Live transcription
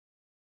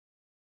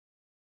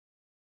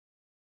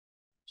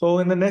So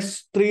in the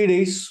next 3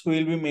 days,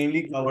 we'll be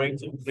mainly covering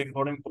some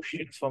recording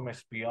questions from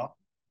SPR.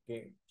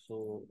 Okay.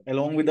 So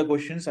along with the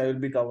questions, I will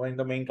be covering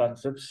the main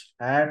concepts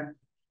and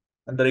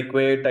the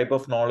required type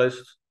of knowledge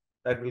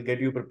that will get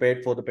you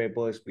prepared for the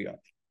paper SPR.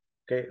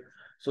 Okay.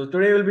 So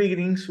today we'll be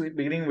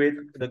beginning with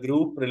the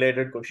group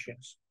related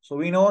questions. So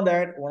we know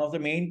that one of the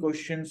main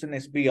questions in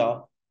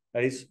SPR,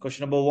 that is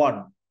question number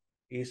 1,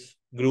 is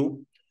group,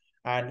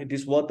 and it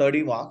is worth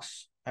 30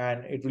 marks.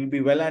 And it will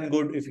be well and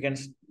good if you can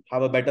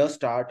have a better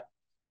start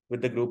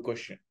with the group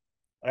question,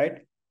 right?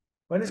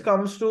 When it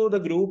comes to the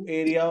group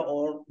area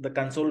or the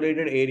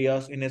consolidated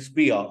areas in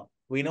SPR,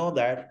 we know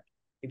that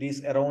it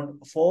is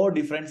around 4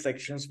 different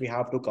sections we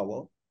have to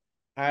cover.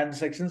 And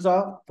sections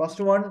are, first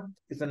one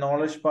is the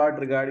knowledge part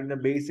regarding the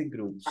basic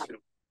groups.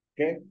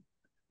 Okay.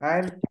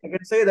 And I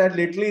can say that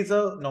literally it's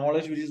a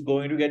knowledge which is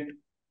going to get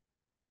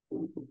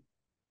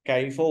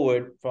carried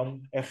forward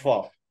from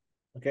FR.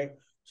 Okay.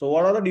 So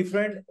what are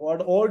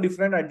all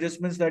different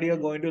adjustments that you are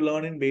going to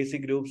learn in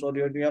basic groups, or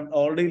you have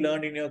already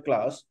learned in your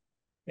class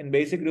in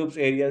basic groups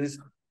areas?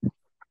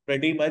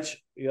 Pretty much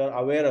you are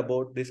aware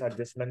about these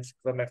adjustments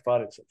from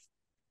FR itself.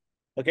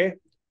 Okay.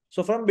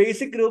 So from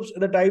basic groups,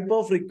 the type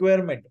of the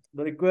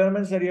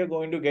requirements that you are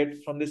going to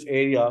get from these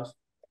areas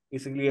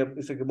is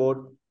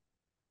about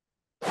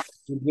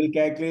goodwill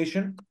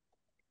calculation.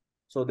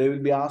 So they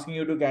will be asking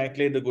you to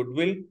calculate the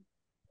goodwill.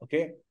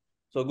 Okay.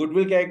 So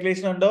goodwill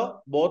calculation under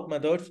both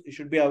methods. You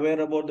should be aware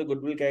about the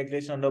goodwill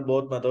calculation under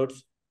both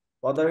methods.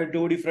 What are the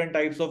 2 different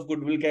types of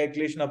goodwill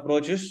calculation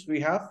approaches we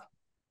have?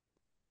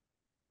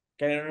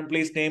 Can anyone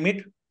please name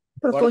it?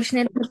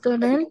 Proportionate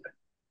method and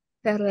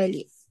fair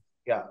value.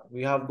 Yeah,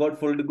 we have got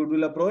full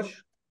goodwill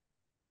approach.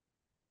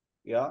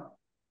 Yeah,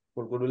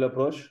 full goodwill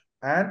approach.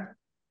 And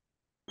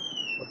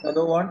what's the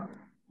other one?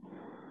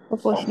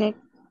 Proportionate.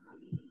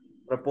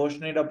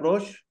 Proportionate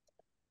approach.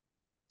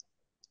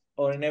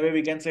 Or in a way,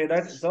 we can say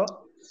that it's a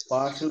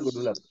partial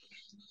goodwill approach.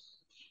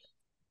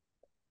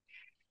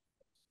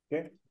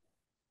 Okay.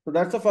 So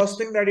that's the first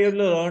thing that you have to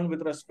learn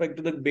with respect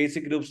to the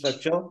basic group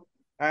structure.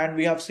 And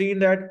we have seen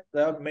that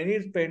there are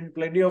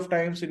plenty of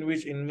times in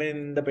which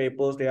in the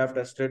papers they have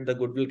tested the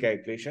goodwill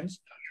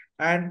calculations.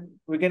 And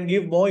we can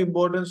give more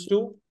importance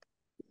to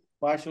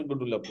partial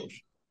goodwill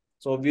approach.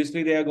 So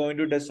obviously they are going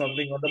to test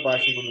something on the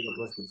partial goodwill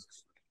approach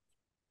basis.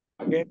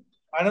 Okay.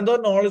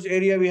 Another knowledge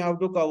area we have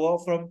to cover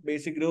from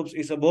basic groups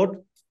is about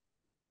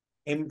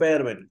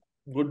impairment,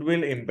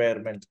 goodwill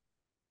impairment.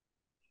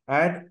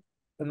 And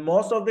in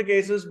most of the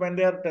cases, when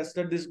they have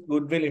tested this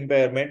goodwill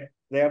impairment,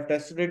 they have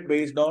tested it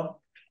based on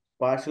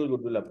partial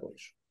goodwill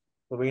approach.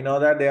 So we know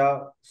that there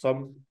are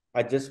some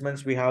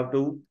adjustments we have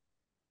to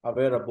be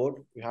aware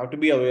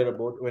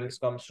about when it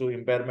comes to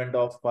impairment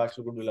of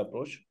partial goodwill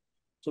approach.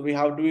 So we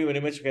have to be very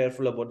much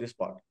careful about this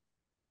part.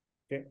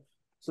 Okay.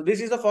 So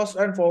this is the first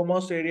and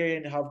foremost area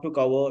you have to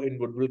cover in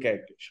goodwill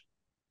calculation.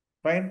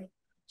 Fine.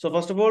 So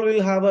first of all,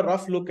 we'll have a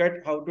rough look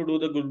at how to do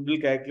the goodwill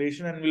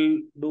calculation, and we'll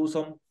do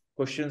some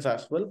questions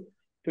as well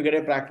to get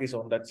a practice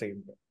on that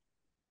same thing.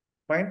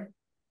 Fine.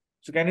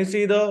 So can you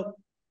see the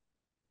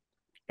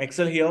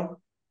Excel here?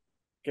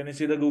 Can you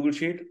see the Google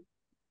Sheet?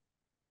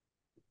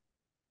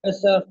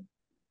 Yes, sir.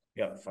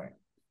 Yeah, fine.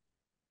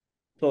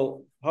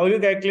 So how you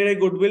calculate a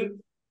goodwill?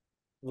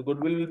 The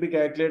goodwill will be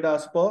calculated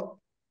as per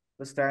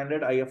the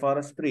standard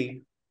IFRS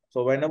 3.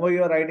 So whenever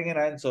you are writing an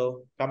answer,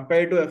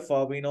 compared to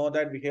FR, we know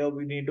that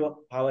we need to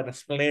have an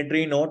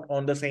explanatory note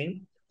on the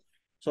same.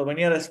 So when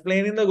you are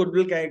explaining the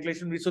goodwill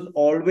calculation, we should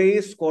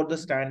always quote the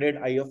standard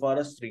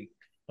IFRS 3.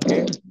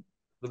 Okay.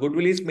 The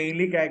goodwill is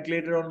mainly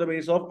calculated on the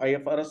basis of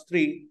IFRS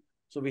 3.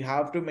 So we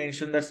have to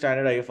mention the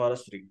standard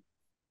IFRS 3.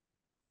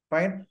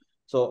 Fine.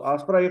 So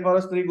as per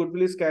IFRS 3,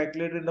 goodwill is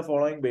calculated in the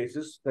following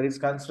basis. There is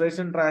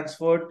consideration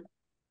transferred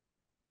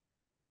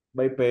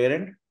by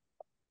parent.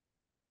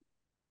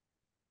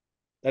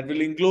 That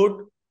will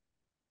include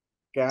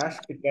cash.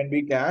 It can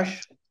be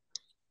cash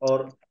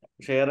or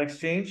share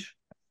exchange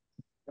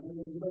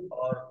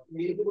or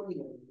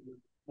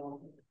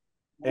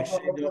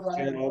exchange of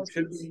share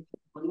options.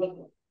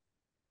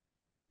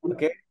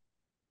 Okay.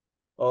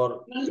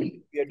 Or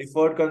a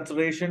deferred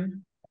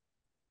consideration.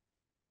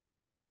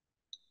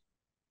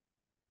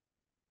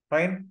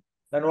 Fine.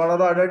 Then what are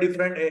the other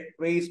different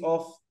ways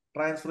of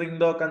transferring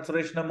the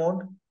consideration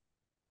amount?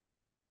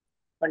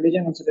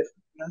 Contingent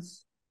consideration.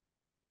 Yes.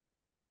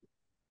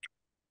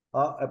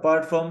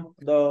 Apart from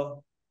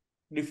the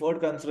deferred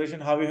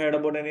consideration, have you heard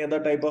about any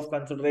other type of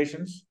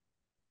considerations?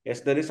 Yes,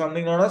 there is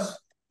something known as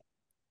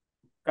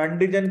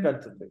contingent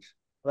consideration,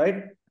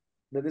 right?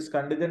 There is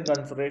contingent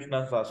consideration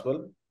as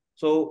well.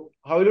 So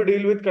how will you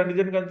deal with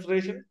contingent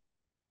consideration?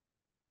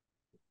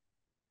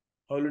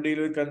 How will you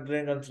deal with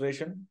contingent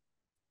consideration?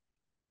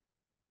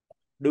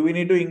 Do we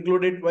need to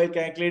include it while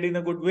calculating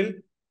the goodwill?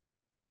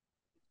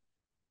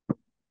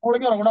 Will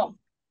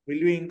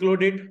you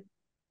include it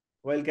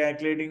while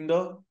calculating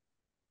the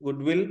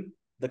goodwill,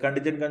 the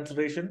contingent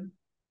consideration?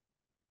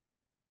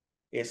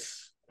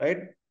 Yes, right?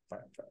 Fine,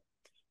 fine.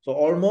 So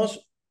almost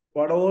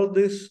what all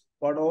these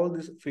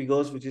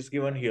figures which is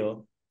given here,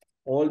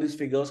 all these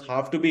figures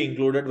have to be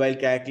included while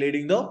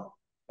calculating the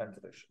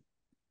consideration.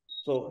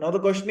 So now the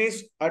question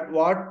is, at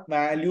what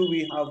value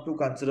we have to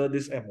consider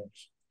this amount?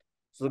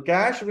 So the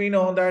cash, we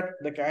know that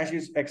the cash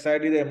is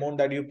exactly the amount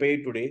that you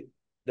paid today.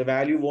 The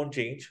value won't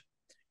change.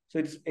 So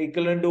it's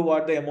equivalent to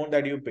what the amount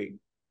that you paid.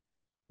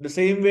 The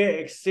same way,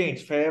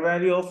 exchange, fair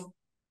value of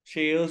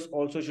shares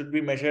also should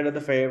be measured at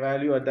the fair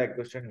value at the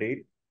acquisition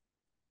date.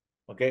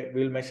 Okay,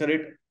 we'll measure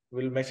it.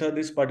 We'll measure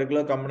this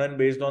particular component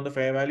based on the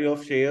fair value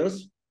of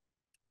shares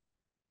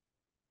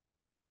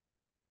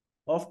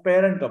of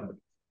parent company.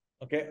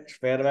 Okay,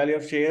 fair value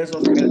of shares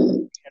of parent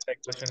company at the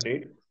acquisition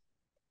date.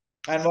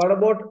 And what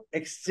about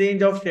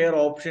exchange of share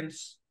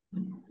options?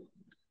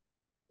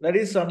 That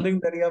is something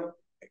that you have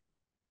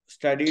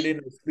studied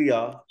in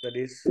SPR, that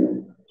is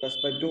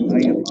respect to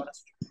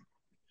IFRS.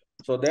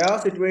 So there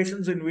are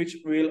situations in which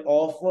we'll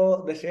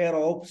offer the share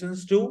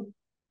options to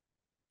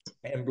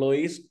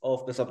employees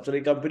of the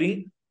subsidiary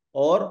company,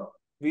 or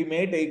we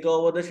may take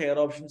over the share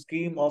option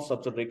scheme of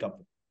subsidiary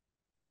company.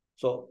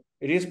 So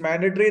it is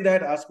mandatory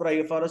that as per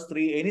IFRS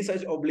 3, any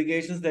such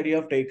obligations that you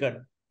have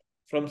taken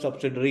from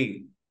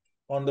subsidiary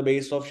on the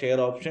basis of share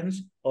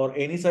options, or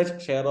any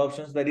such share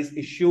options that is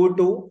issued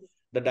to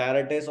the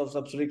directors of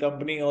subsidiary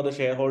company or the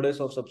shareholders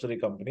of subsidiary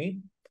company,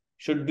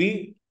 should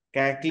be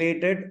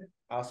calculated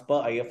as per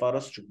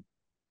IFRS 2.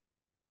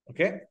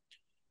 Okay.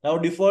 Now,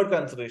 deferred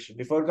consideration.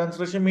 Deferred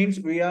consideration means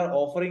we are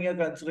offering a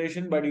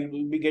consideration, but it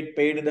will be get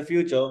paid in the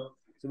future.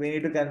 So we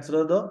need to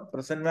consider the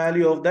present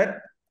value of that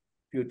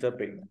future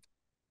payment.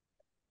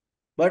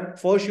 But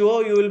for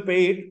sure, you will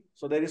pay it.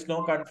 So there is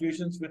no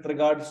confusions with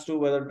regards to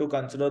whether to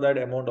consider that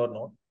amount or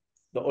not.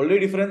 The only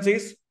difference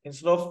is,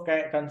 instead of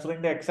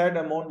considering the exact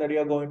amount that you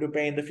are going to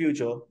pay in the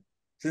future,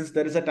 since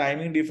there is a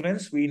timing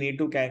difference, we need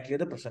to calculate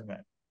the present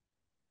value.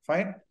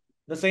 Fine.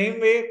 The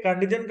same way,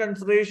 contingent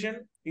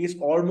consideration is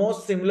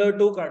almost similar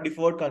to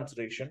deferred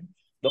consideration.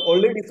 The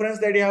only difference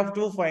that you have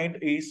to find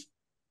is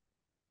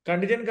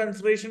contingent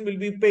consideration will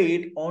be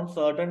paid on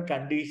certain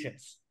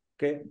conditions.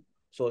 Okay.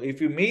 So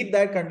if you meet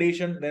that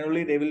condition, then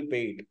only they will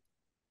pay it.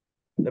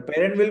 The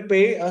parent will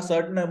pay a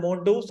certain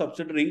amount to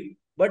subsidiary,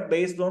 but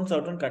based on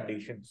certain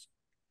conditions.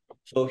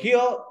 So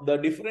here, the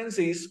difference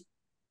is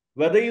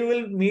whether you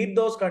will meet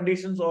those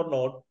conditions or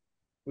not,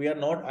 we are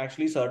not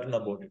actually certain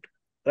about it,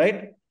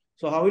 right?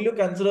 So how will you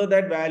consider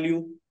that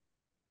value?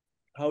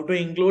 How to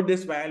include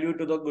this value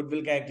to the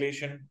goodwill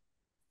calculation?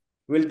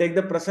 We'll take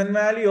the present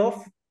value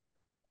of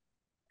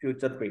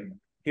future payment.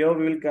 Here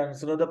we will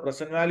consider the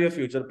present value of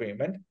future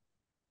payment,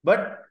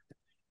 but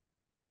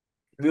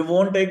we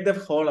won't take the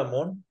whole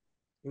amount.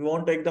 We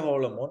won't take the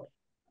whole amount.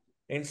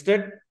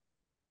 Instead,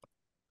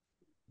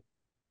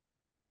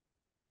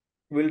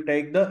 we'll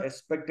take the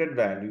expected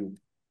value.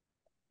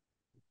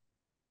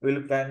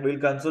 We'll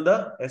consider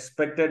the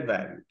expected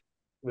value.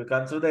 We'll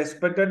consider the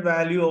expected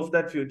value of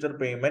that future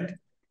payment.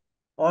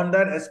 On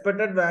that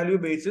expected value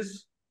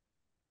basis,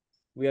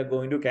 we are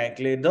going to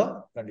calculate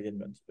the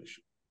contingent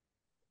consideration.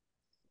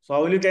 So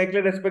how will you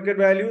calculate expected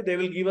value? They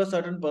will give a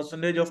certain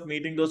percentage of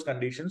meeting those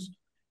conditions.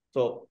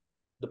 So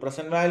the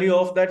present value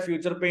of that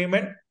future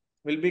payment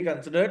will be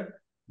considered,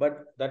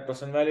 but that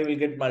present value will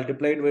get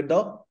multiplied with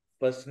the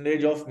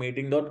percentage of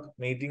meeting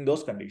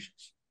those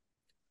conditions.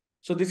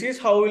 So this is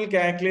how we'll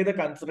calculate the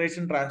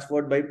consideration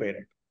transferred by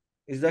parent.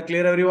 Is that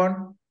clear,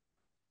 everyone?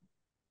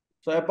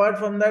 So apart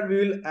from that, we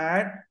will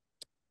add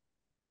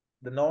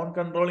the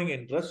non-controlling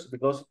interest,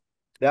 because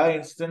there are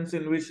instances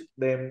in which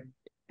the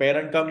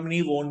parent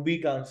company won't be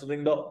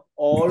considering the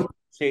all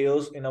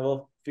shares in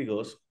our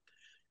figures.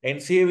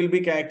 NCA will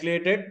be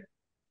calculated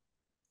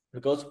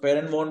because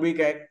parent won't be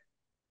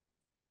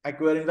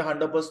acquiring the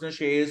 100%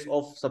 shares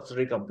of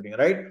subsidiary company,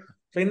 right?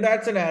 So in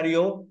that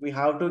scenario, we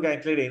have to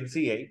calculate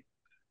NCA.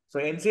 So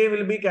NCA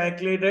will be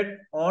calculated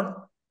on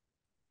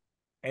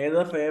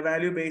either fair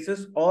value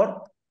basis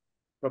or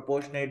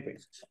proportionate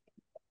basis.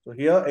 So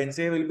here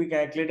NCA will be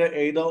calculated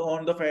either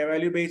on the fair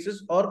value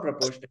basis or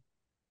proportionate.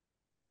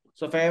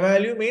 So fair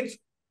value means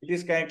it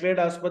is calculated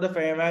as per the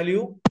fair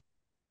value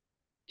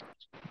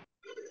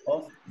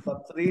of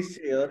subsidiary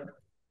share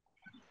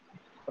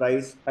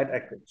price at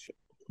acquisition.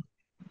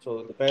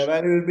 So the fair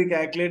value will be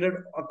calculated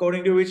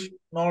according to which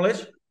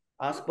knowledge?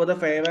 As per the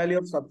fair value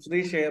of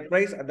subsidiary share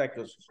price at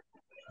acquisition.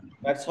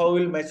 That's how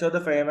we'll measure the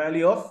fair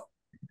value of.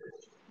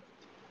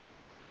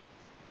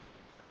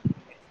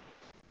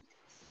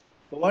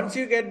 So once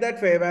you get that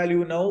fair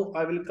value, now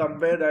I will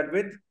compare that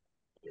with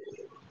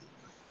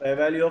fair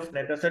value of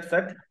net assets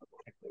at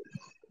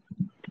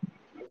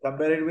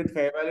compare it with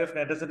fair value of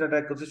net asset at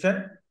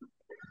acquisition.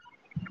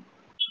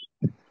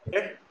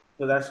 Okay,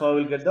 so that's how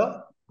we'll get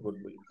the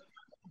goodwill.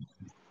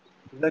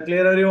 Is that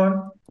clear,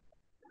 everyone?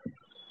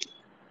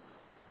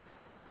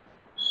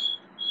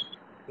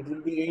 It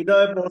will be either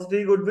a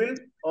positive goodwill,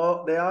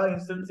 or there are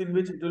instances in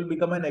which it will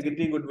become a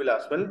negative goodwill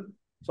as well.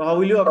 So how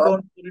will you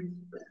account for it?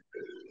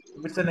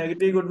 If it's a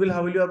negative goodwill,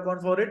 how will you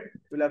account for it?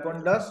 We'll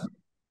account as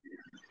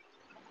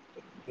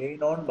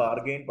gain on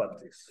bargain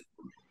purchase.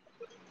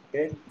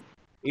 Okay.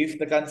 If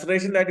the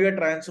consideration that you are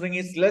transferring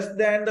is less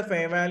than the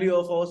fair value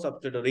of our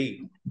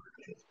subsidiary,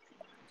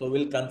 So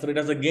we'll consider it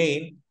as a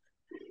gain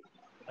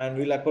and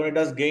we'll account it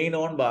as gain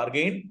on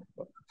bargain.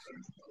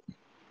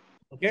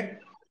 Okay.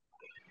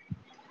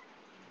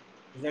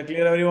 Is that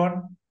clear,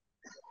 everyone?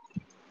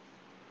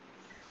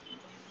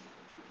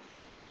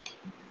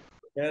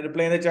 Can I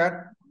reply in the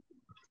chat?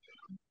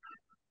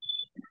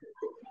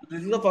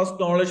 This is the first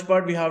knowledge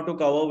part we have to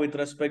cover with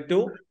respect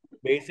to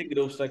basic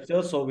group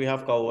structure. So we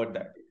have covered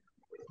that.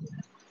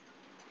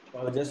 So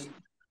I'll just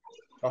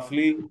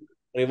roughly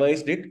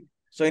revised it.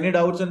 So any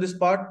doubts on this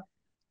part?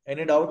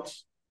 Any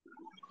doubts?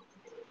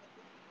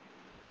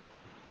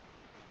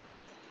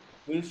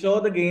 We'll show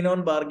the gain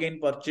on bargain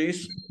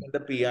purchase in the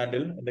P&L,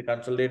 in the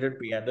consolidated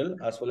P&L,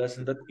 as well as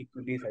in the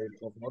equity side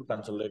of more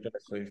consolidated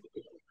SOFP.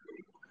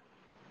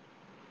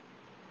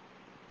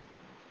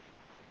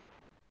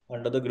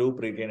 Under the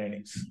group retained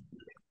earnings.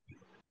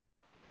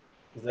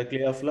 Is that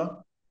clear,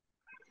 Afla?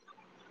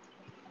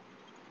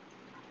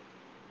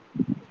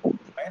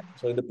 Right.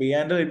 So in the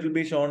P&L, it will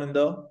be shown in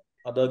the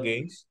other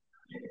gains.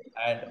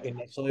 And in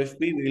SOFP,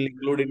 we will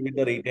include it with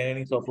the retained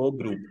earnings of our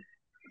group.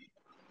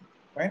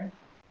 Right?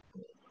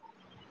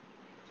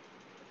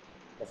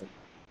 Perfect.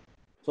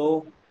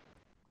 So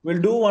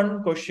we'll do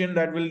one question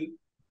that will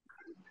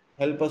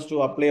help us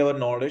to apply our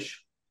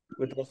knowledge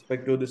with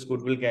respect to this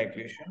goodwill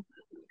calculation.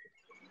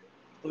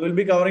 So we'll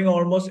be covering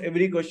almost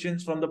every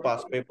questions from the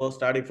past paper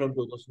starting from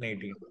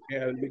 2018.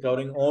 Okay, I will be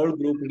covering all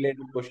group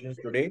related questions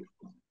today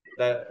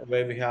that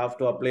where we have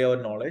to apply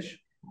our knowledge.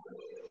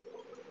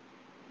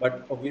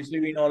 But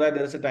obviously we know that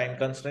there is a time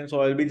constraint,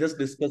 so I'll be just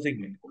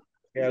discussing it.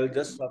 Okay, I'll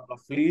just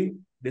roughly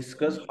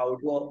discuss how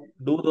to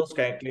do those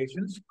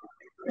calculations.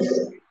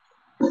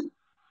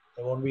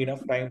 There won't be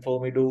enough time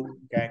for me to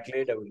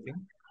calculate everything.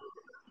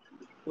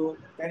 So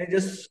can you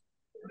just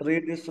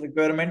read this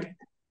requirement?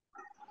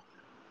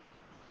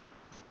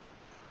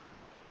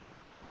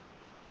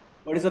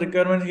 What is the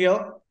requirement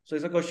here? So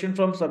it's a question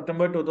from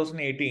September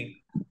 2018.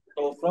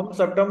 So from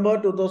September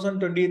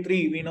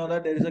 2023, we know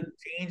that there is a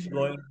change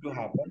going to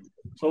happen.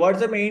 So what's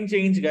the main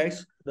change,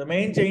 guys? The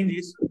main change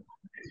is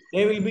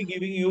they will be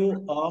giving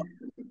you a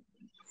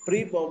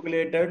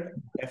pre-populated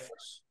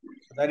FS.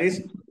 So that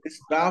is, this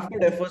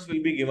drafted FS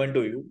will be given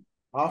to you.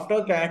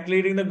 After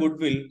calculating the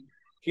goodwill,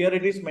 here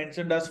it is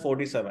mentioned as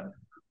 47.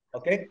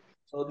 Okay.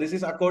 So this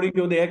is according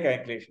to their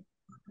calculation.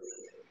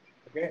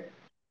 Okay.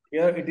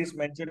 Here it is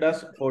mentioned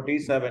as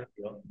 47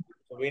 here.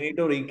 So we need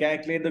to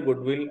recalculate the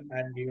goodwill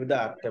and give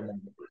the apt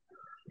amount.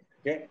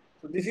 Okay.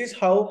 So this is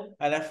how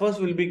an FS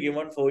will be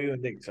given for you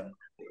in the exam.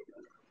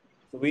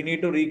 So we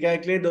need to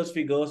recalculate those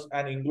figures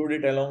and include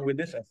it along with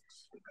this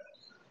FS.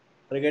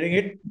 Are you getting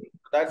it?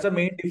 That's the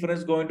main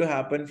difference going to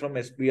happen from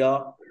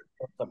SPR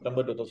from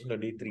September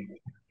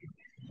 2023.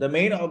 The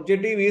main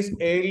objective is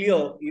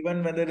earlier,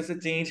 even when there is a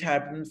change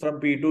happening from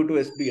P2 to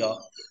SPR,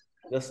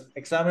 the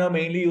examiner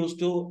mainly used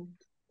to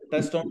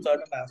test on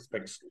certain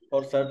aspects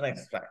or certain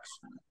extracts.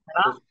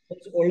 So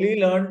students only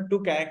learn to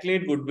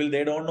calculate goodwill.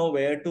 They don't know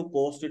where to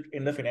post it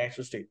in the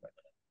financial statement.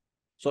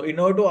 So in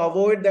order to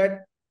avoid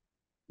that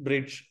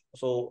bridge,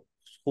 so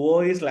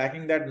whoever is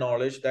lacking that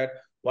knowledge that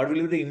what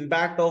will be the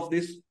impact of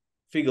these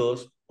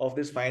figures, of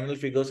these final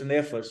figures in the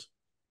FS,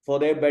 for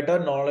their better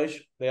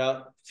knowledge, they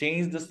have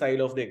changed the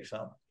style of the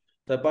exam.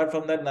 So apart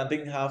from that,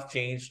 nothing have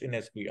changed in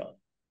SPR.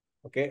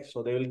 Okay,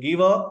 so they will give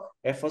a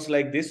FS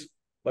like this,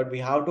 but we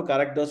have to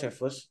correct those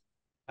FS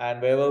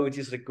and wherever which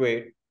is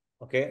required.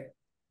 Okay,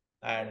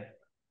 and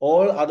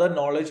all other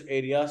knowledge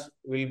areas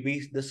will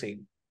be the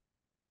same.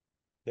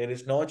 There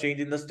is no change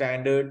in the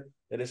standard.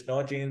 There is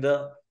no change in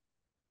the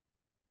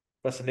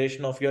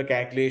presentation of your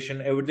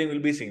calculation. Everything will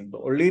be same. The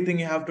only thing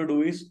you have to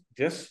do is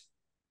just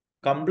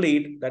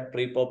complete that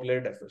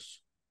pre-populated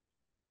FS.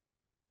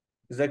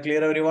 Is that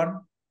clear, everyone?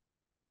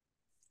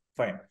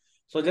 Fine.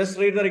 So just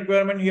read the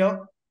requirement here.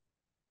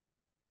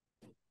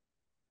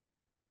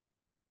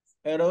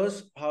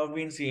 Errors have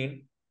been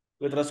seen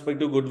with respect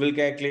to goodwill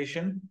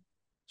calculation.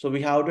 So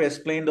we have to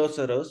explain those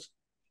errors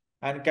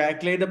and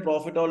calculate the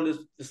profit or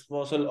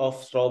disposal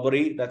of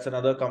Strawberry, that's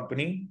another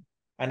company,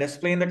 and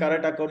explain the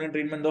correct accounting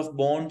treatment of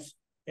bonds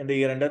in the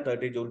year ended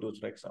 30 June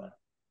 2007.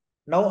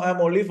 Now I'm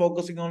only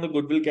focusing on the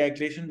goodwill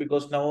calculation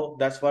because now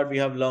that's what we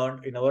have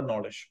learned in our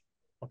knowledge.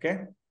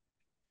 Okay.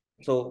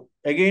 So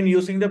again,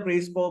 using the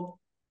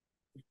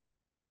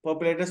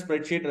populated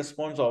spreadsheet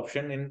response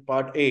option in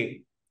part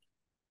A,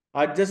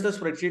 adjust the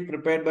spreadsheet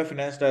prepared by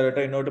finance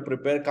director in order to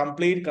prepare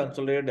complete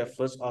consolidated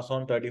FS as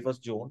on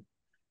 31st June.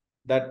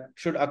 That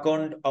should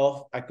account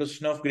of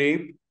acquisition of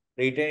grape,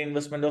 retained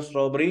investment of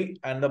Strawberry,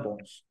 and the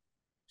bonds.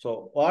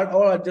 So what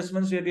all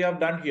adjustments that we have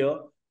done here,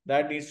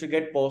 that needs to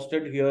get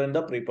posted here in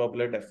the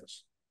pre-populated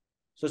FS.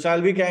 So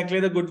shall we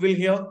calculate the goodwill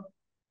here?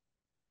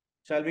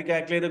 Shall we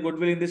calculate the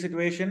goodwill in this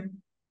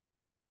situation?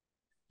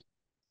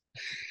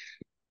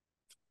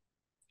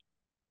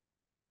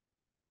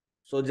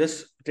 So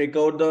just take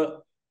out the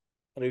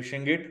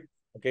revision kit.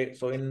 Okay,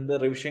 so in the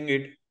revision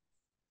kit,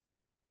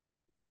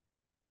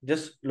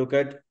 just look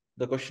at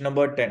the question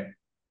number 10.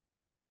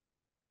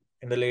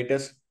 In the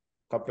latest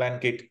Kaplan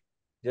kit,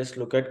 just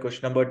look at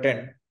question number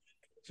 10.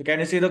 So can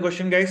you see the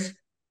question, guys?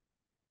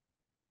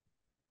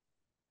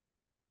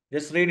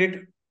 Just read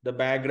it, the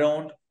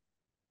background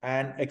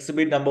and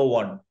exhibit number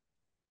 1.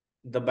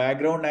 The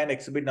background and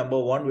exhibit number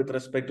 1 with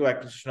respect to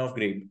acquisition of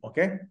grape.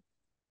 Okay.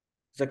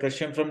 It's a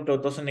question from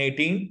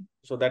 2018.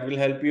 So that will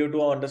help you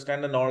to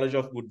understand the knowledge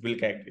of goodwill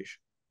calculation.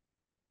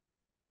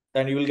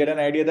 Then you will get an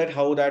idea that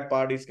how that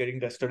part is getting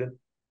tested in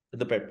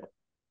the paper.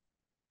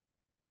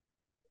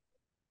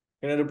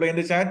 Can you reply in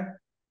the chat?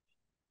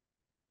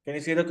 Can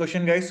you see the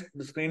question, guys?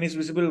 The screen is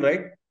visible,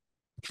 right?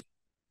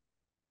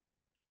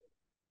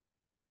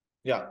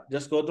 Yeah,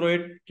 just go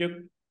through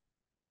it.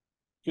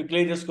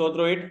 Quickly, just go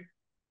through it.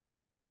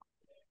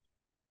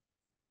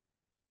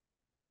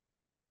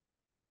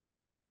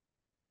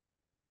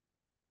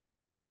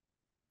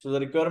 So the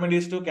requirement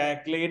is to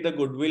calculate the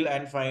goodwill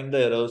and find the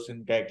errors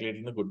in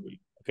calculating the goodwill.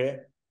 Okay.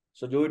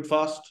 So do it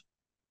fast.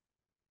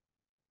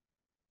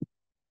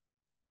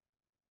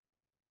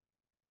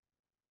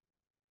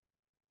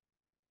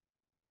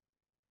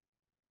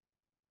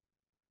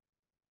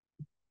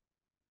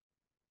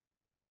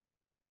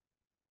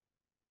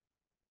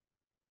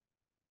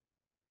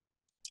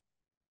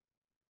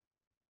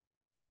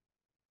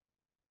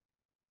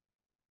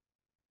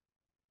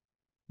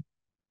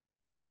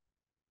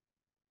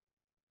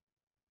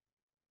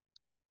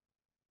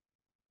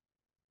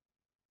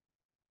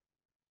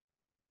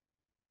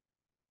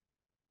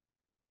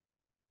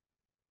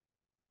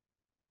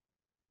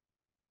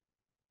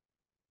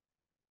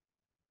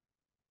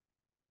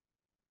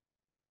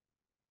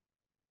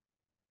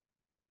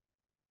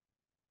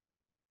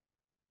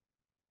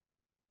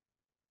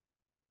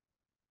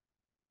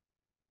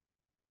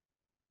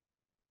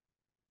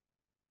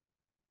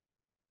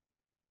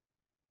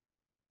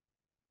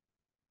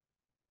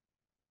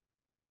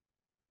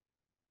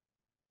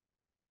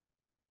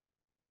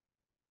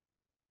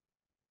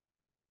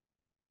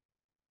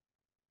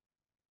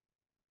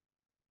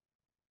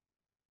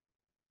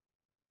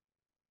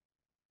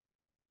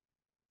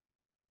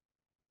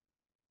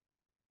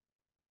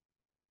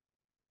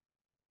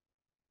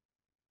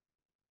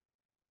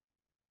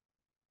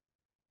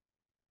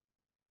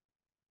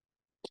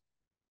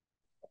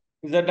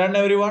 Is that done,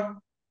 everyone?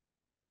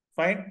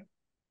 Fine.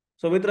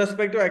 So with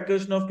respect to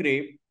acquisition of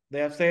grape, they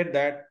have said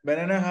that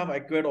banana have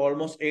acquired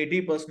almost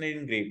 80%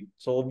 in grape.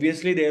 So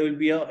obviously there will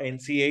be a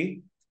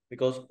NCA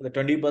because the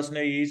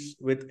 20% is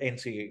with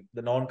NCA,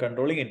 the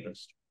non-controlling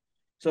interest.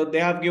 So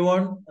they have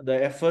given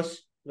the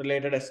FS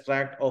related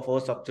extract of our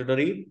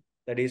subsidiary,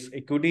 that is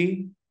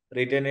equity,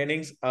 retained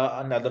earnings,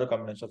 and other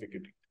components of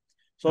equity.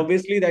 So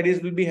obviously that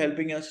is will be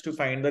helping us to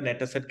find the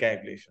net asset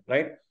calculation,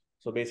 right?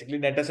 So basically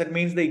net asset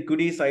means the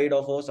equity side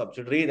of our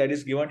subsidiary that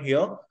is given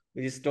here,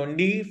 which is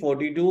 20,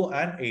 42,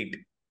 and 8.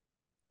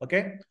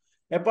 Okay.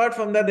 Apart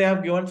from that, they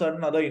have given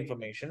certain other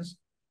informations.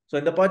 So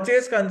in the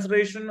purchase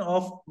consideration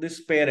of this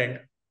parent,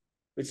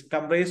 which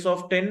comprised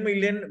of 10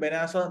 million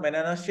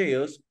banana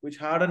shares, which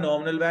had a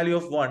nominal value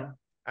of 1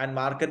 and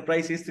market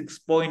price is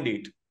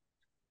 6.8.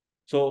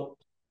 So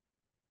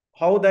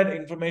how that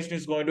information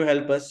is going to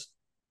help us?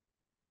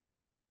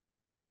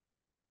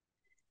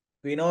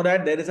 We know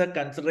that there is a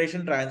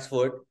consideration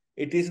transferred.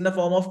 It is in the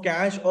form of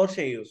cash or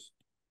shares.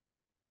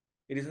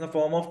 It is in the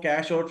form of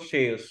cash or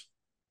shares.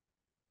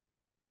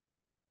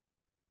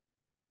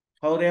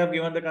 How they have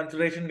given the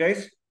consideration,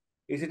 guys?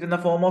 Is it in the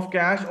form of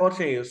cash or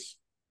shares?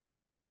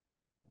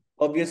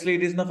 Obviously,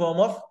 it is in the form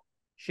of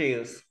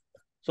shares.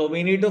 So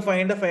we need to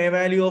find the fair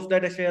value of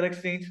that share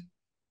exchange.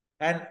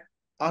 And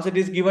as it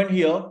is given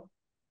here,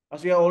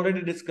 as we have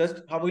already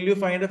discussed, how will you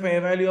find the fair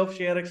value of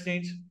share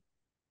exchange?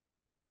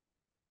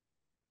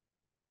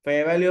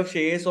 Fair value of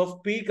shares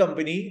of P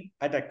company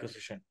at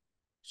acquisition.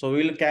 So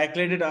we will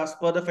calculate it as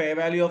per the fair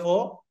value of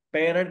our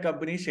parent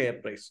company share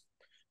price.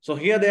 So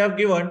here they have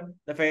given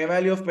the fair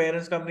value of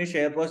parent company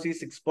share price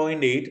is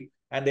 6.8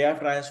 and they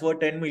have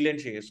transferred 10 million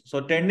shares.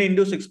 So 10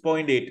 into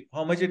 6.8,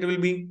 how much it will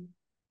be?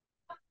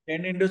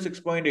 10 into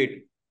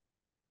 6.8.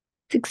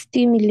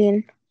 60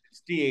 million.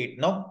 68,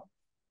 no?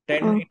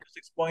 10 into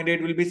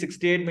 6.8 will be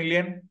 68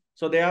 million.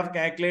 So they have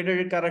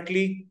calculated it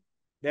correctly.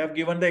 They have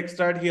given the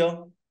extract here.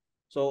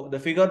 So the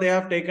figure they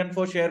have taken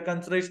for share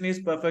consideration is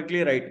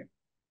perfectly right.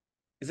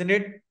 Isn't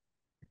it?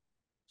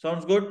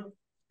 Sounds good.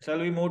 Shall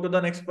we move to the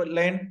next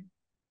line?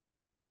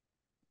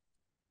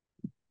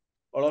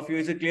 All of you,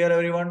 is it clear,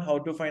 everyone, how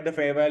to find the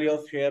fair value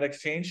of share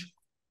exchange?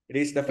 It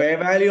is the fair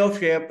value of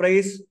share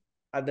price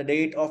at the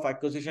date of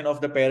acquisition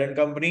of the parent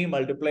company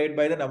multiplied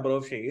by the number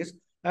of shares.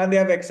 And they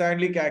have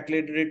exactly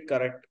calculated it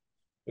correct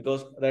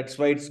because that's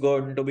why it's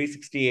going to be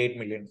 68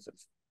 million.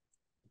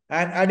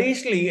 And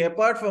additionally,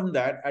 apart from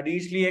that,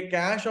 additionally, a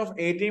cash of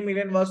 80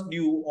 million was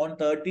due on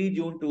 30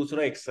 June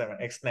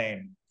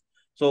 20X9.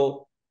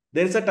 So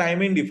there is a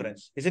timing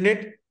difference, isn't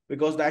it?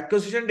 Because the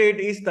acquisition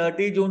date is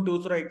 30 June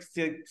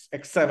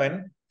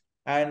 20X7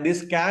 and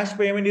this cash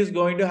payment is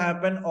going to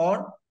happen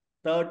on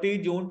 30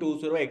 June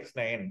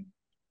 20X9.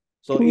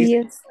 So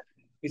is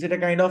it a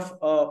kind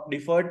of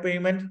deferred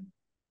payment?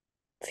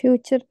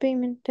 Future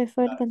payment,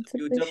 deferred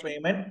consideration. Future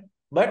payment,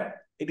 but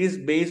it is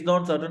based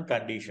on certain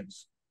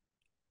conditions.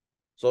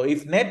 So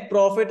if net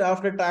profit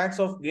after tax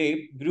of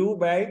grape grew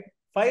by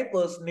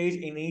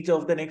 5% in each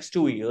of the next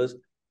 2 years,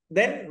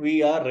 then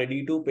we are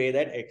ready to pay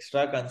that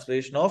extra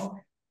consideration of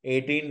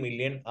 18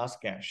 million as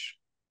cash.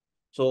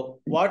 So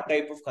what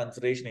type of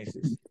consideration is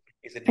this?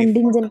 Is it default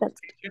Contingent.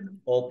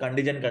 consideration or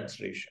contingent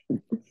consideration?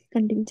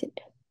 Contingent.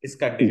 Is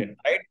contingent,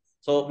 right?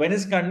 So when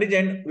it's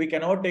contingent, we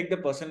cannot take the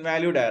present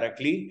value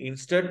directly.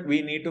 Instead,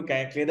 we need to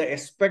calculate the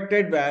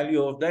expected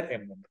value of that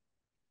amount.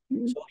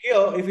 So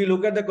here, if you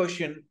look at the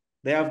question,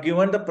 they have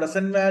given the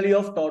present value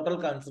of total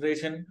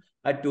consideration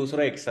at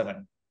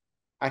 20x7.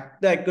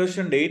 At the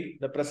acquisition date,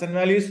 the present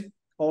value is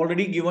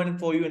already given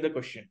for you in the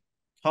question.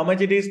 How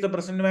much it is the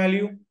present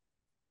value?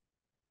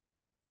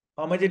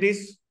 How much it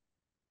is?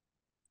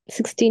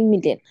 16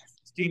 million.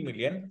 16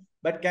 million.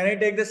 But can I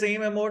take the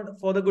same amount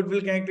for the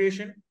goodwill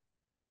calculation?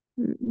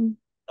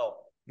 No.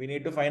 We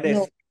need to find the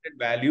estimated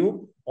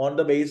value on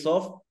the base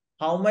of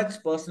how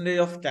much percentage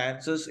of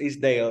chances is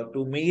there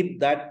to meet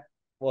that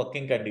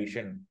working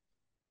condition.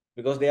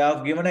 Because they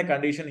have given a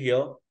condition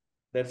here.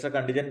 There's a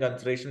contingent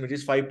consideration which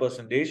is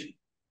 5%.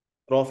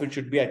 Profit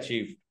should be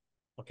achieved.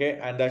 Okay.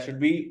 And that should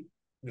be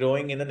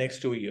growing in the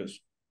next 2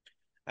 years.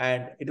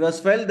 And it was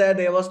felt that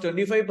there was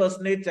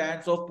 25%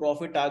 chance of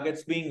profit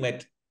targets being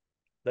met.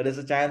 There is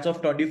a chance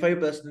of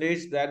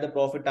 25% that the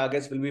profit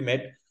targets will be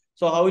met.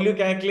 So how will you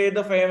calculate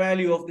the fair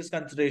value of this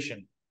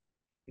consideration?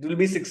 It will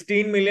be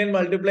 16 million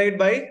multiplied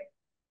by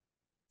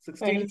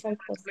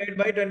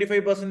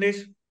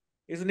 25%,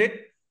 isn't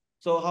it?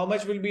 So how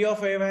much will be your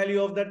fair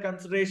value of that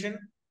consideration?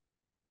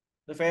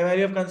 The fair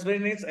value of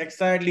consideration is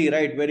exactly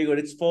right. Very good.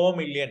 It's 4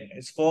 million.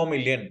 It's 4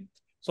 million.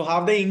 So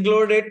have they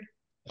included it?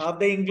 Have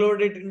they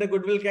included it in the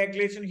goodwill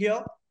calculation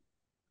here?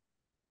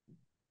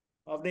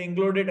 Have they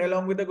included it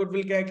along with the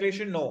goodwill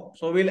calculation? No.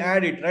 So we'll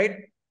add it, right?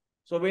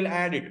 So we'll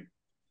add it.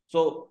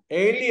 So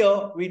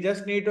earlier we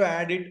just need to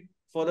add it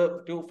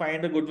to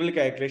find the goodwill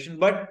calculation.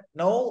 But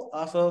now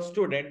as a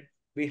student,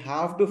 we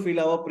have to fill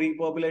our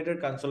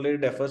pre-populated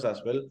consolidated efforts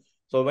as well.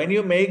 So when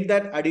you make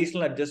that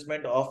additional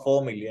adjustment of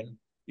 4 million,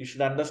 you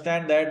should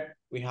understand that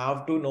we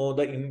have to know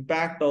the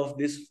impact of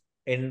this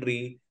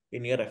entry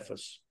in your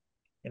efforts,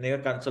 in your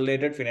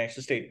consolidated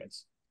financial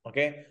statements.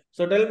 Okay.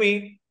 So tell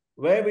me,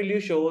 where will you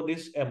show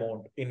this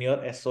amount in your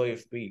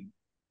SOFP?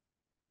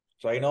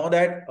 So I know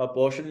that a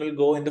portion will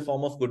go in the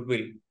form of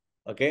goodwill.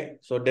 Okay.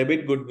 So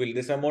debit goodwill.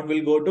 This amount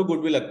will go to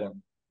goodwill account.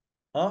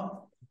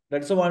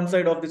 That's the one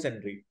side of this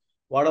entry.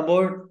 What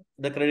about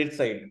the credit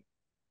side?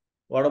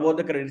 What about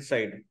the credit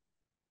side?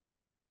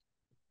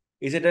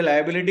 Is it a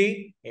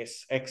liability?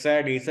 Yes,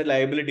 exactly. It's a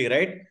liability,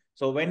 right?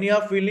 So when you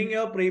are filling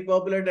your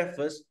pre-populated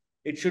efforts,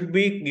 it should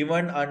be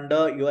given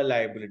under your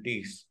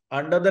liabilities.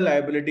 Under the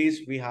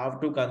liabilities, we have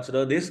to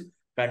consider this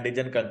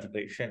contingent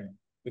consideration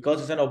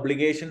because it's an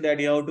obligation that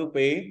you have to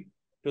pay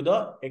to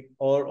the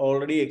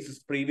already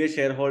previous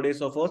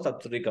shareholders of a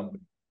subsidiary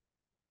company.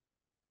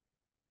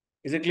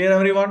 Is it clear,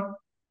 everyone?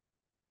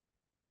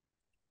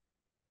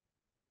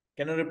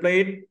 Can you reply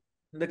it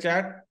in the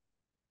chat?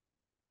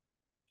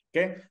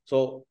 Okay,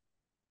 so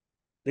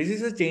this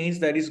is a change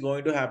that is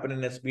going to happen in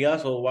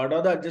SBR. So what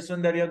are the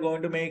adjustments that you're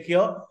going to make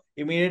here?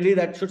 Immediately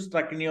that should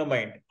struck in your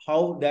mind.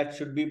 How that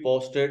should be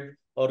posted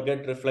or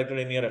get reflected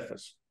in your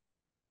FS.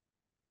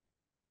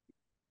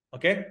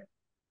 Okay.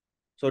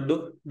 So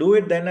do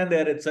it then and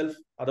there itself.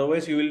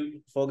 Otherwise, you will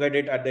forget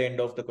it at the end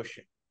of the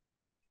question.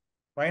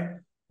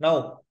 Fine.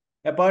 Now,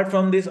 apart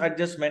from this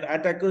adjustment,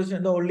 at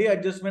acquisition, the only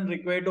adjustment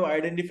required to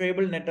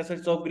identifiable net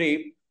assets of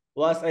GRAPE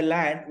was a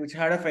land which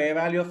had a fair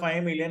value of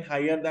 5 million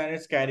higher than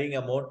its carrying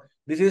amount.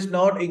 This is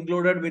not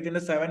included within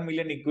the 7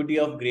 million equity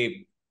of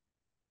GRAPE.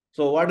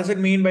 So what does it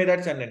mean by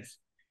that sentence?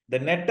 The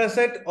net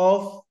asset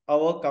of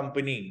our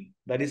company,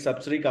 that is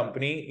subsidiary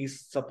company,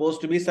 is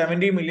supposed to be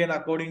 70 million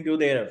according to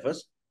their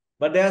FS.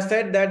 But they have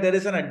said that there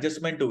is an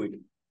adjustment to it.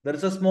 There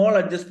is a small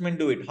adjustment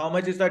to it. How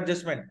much is the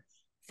adjustment?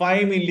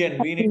 5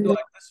 million. We need to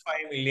adjust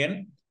 5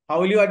 million. How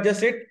will you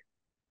adjust it?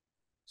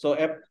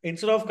 So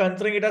instead of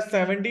considering it as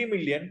 70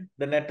 million,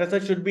 the net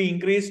asset should be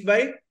increased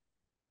by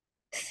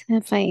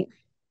 5.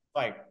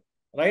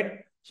 Right?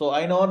 So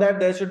I know that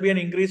there should be an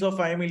increase of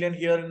 5 million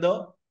here in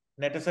the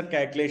net asset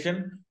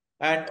calculation.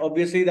 And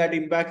obviously that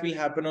impact will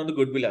happen on the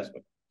goodwill as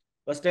well.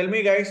 But tell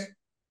me guys,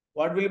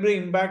 what will be the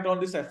impact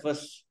on this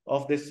FS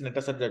of this net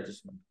asset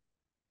adjustment?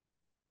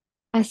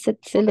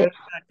 Assets. So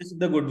adjust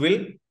the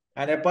goodwill.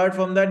 And apart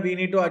from that, we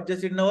need to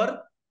adjust in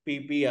our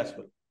PP as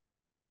well.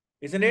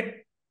 Isn't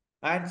it?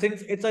 And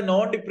since it's a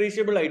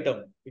non-depreciable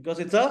item, because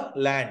it's a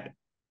land,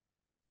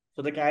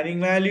 so the carrying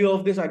value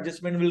of this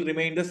adjustment will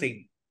remain the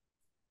same.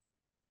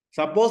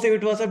 Suppose if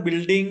it was a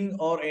building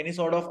or any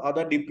sort of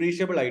other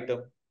depreciable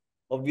item,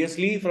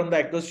 obviously from the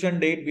acquisition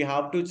date, we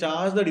have to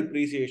charge the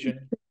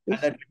depreciation and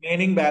the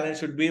remaining balance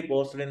should be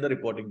posted in the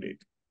reporting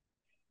date.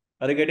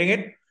 Are you getting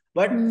it?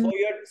 But for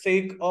your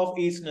sake of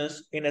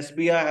easiness, in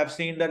SBI, I have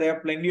seen that there are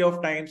plenty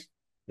of times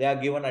they are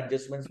given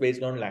adjustments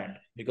based on land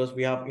because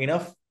we have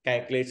enough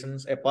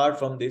calculations apart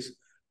from this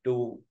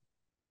to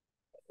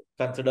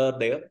consider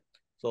there.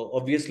 So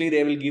obviously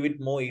they will give it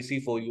more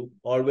easy for you.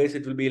 Always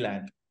it will be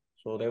land.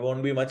 So there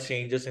won't be much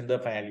changes in the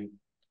value.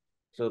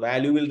 So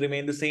value will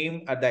remain the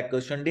same at the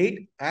acquisition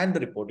date and the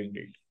reporting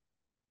date.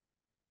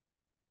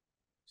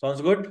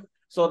 Sounds good?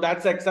 So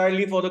that's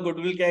exactly for the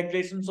goodwill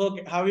calculation. So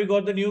have you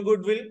got the new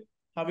goodwill?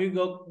 Have you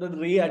got the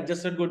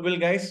readjusted goodwill,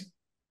 guys?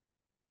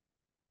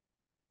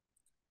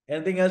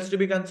 Anything else to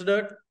be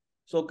considered?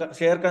 So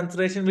share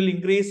consideration will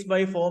increase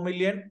by 4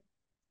 million,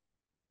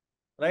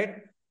 right?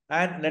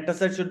 And net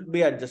asset should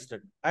be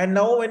adjusted. And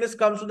now when it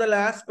comes to the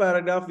last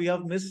paragraph, we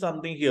have missed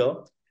something here.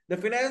 The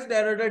finance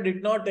director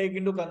did not take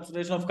into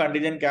consideration of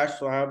contingent cash.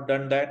 So I have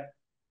done that.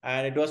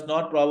 And it was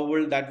not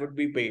probable that would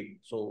be paid.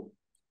 So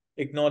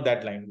ignore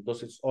that line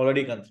because it's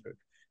already considered.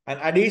 And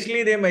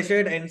additionally, they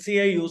measured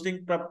NCI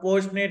using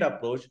proportionate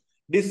approach,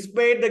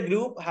 despite the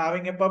group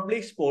having a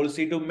published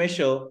policy to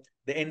measure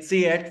the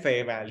NCI at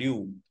fair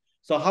value.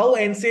 So how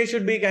NCI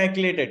should be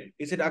calculated?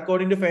 Is it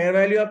according to fair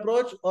value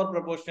approach or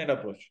proportionate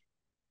approach?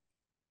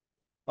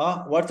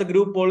 What's the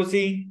group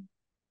policy?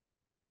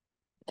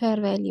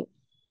 Fair value.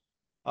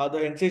 The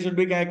NCI should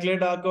be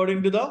calculated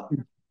according to the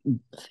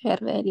Fair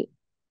value.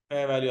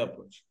 fair value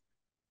approach,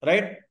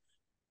 right?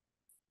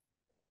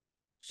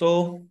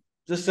 So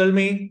just tell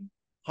me,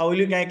 how will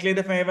you calculate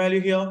the fair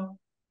value here?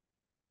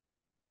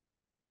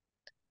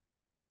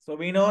 So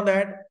we know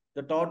that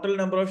the total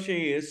number of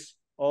shares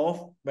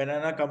of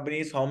banana company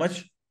is how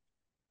much?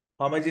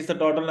 How much is the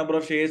total number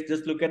of shares?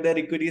 Just look at their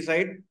equity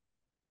side.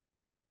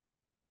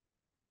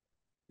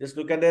 Just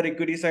look at their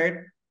equity side.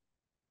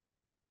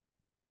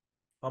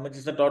 How much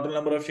is the total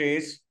number of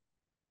shares?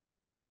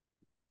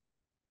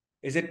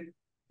 Is it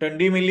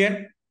 20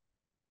 million?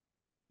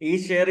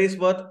 Each share is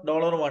worth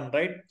 $1,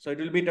 right? So it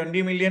will be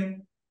 20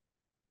 million.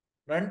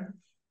 Right?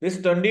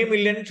 This 20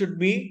 million should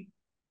be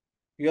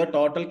your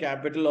total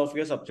capital of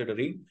your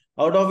subsidiary,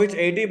 out of which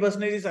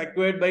 80% is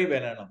acquired by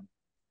banana.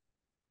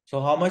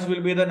 So how much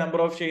will be the number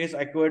of shares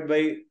acquired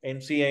by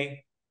NCI?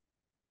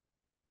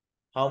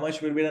 How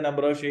much will be the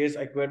number of shares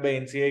acquired by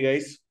NCI,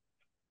 guys?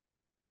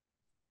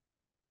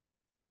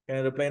 Can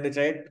you reply in the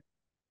chat?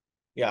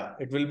 Yeah,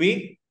 it will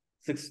be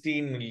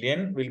 16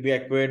 million will be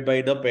acquired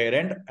by the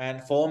parent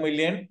and 4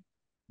 million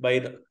by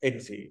the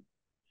NCA.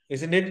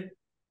 Isn't it?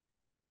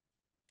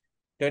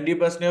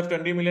 20% of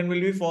 20 million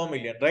will be 4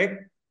 million, right?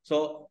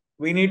 So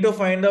we need to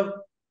find the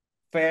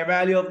fair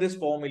value of this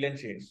 4 million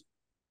shares.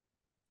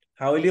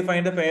 How will you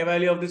find the fair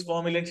value of this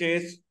 4 million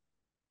shares?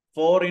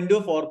 4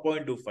 into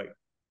 4.25,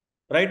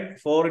 right?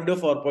 4 into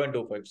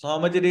 4.25. So how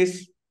much it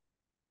is?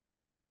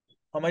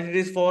 How much it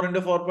is? 4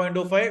 into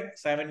 4.25?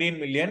 17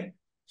 million.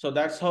 So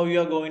that's how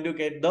you are going to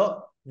get the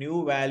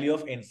new value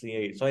of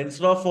NCA. So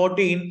instead of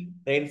 14,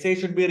 the NCA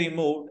should be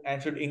removed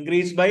and should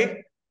increase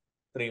by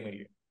 3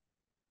 million.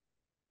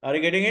 Are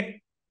you getting it?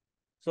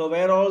 So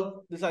where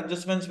all these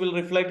adjustments will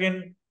reflect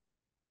in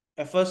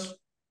FS,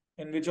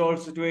 in which all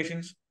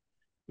situations?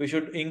 We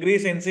should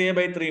increase NCA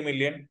by 3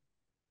 million.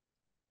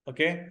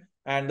 Okay.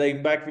 And the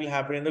impact will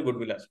happen in the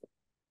goodwill as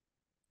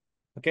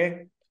well.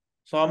 Okay.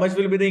 So how much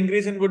will be the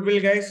increase in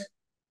goodwill, guys?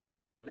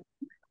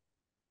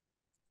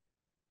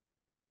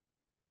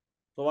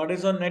 So what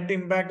is the net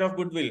impact of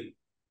goodwill?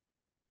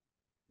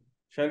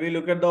 Shall we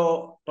look at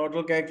the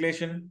total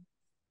calculation?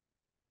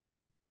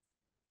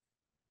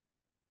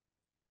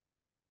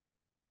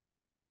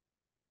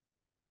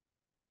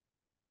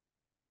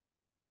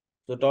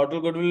 So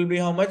total goodwill will be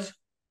how much?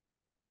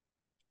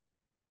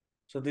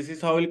 So this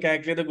is how we'll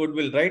calculate the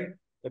goodwill, right?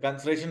 The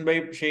consideration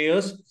by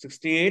shares,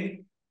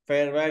 68.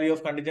 Fair value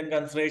of contingent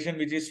consideration,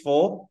 which is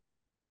 4.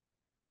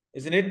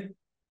 Isn't it?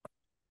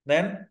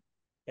 Then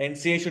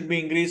NCA should be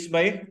increased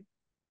by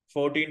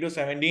 14 to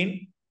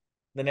 17.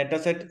 The net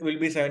asset will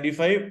be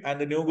 75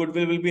 and the new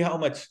goodwill will be how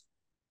much?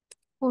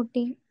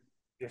 14.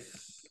 Yes.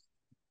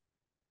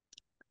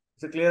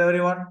 Is it clear,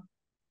 everyone?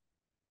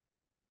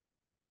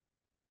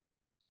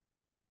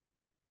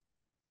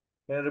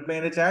 Can you reply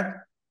in the chat?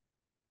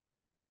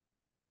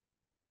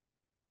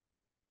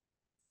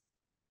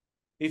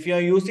 If you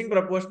are using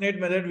proportionate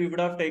method, we would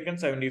have taken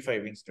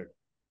 75 instead.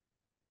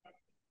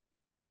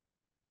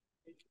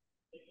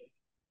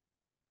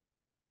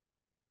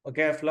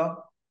 Okay, Afla?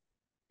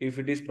 If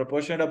it is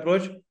proportionate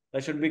approach,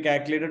 that should be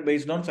calculated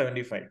based on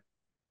 75,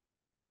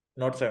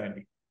 not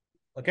 70.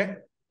 Okay?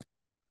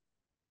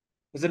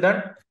 Is it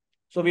done?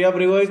 So we have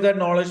revised that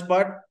knowledge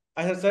part.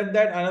 I have said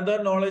that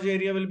another knowledge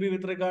area will be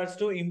with regards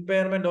to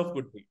impairment of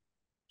goodwill.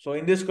 So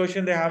in this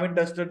question, they haven't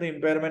tested the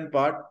impairment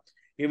part.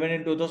 Even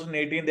in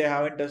 2018, they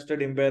haven't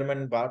tested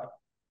impairment part.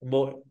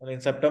 Both in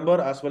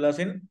September as well as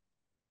in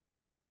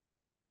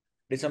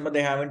December,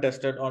 they haven't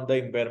tested on the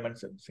impairment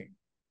scene.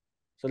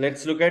 So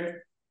let's look at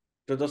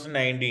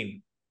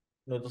 2019.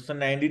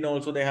 2019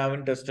 also they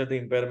haven't tested the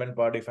impairment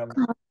part if I'm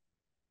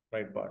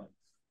right part.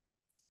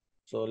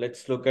 So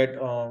let's look at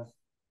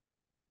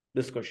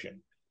this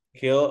question.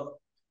 Here,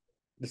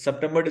 the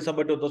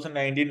September-December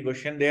 2019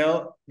 question,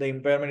 there the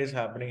impairment is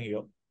happening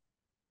here.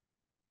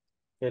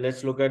 Okay,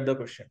 let's look at the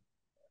question.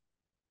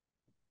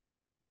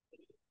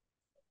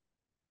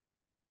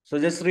 So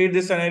just read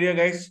this scenario,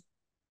 guys.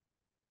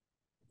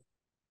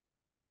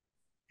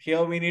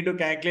 Here we need to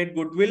calculate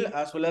goodwill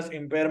as well as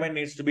impairment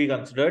needs to be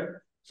considered.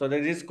 So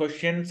there is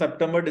question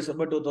September,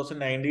 December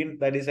 2019.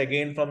 That is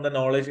again from the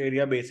knowledge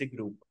area basic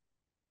group.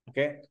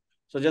 Okay.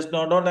 So just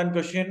note down that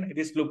question. It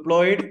is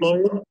deployed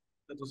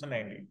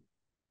 2019.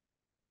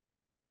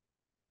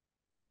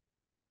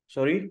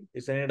 Sorry,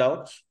 is there any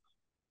doubts?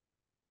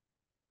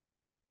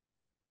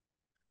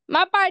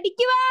 Ma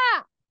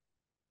പഠിക്കുവാ.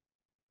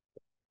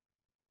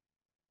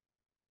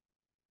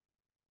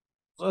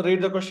 So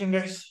read the question,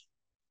 guys.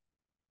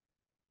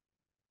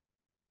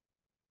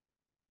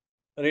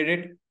 Read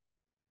it.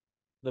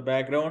 The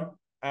background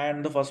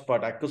and the first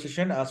part,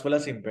 acquisition as well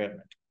as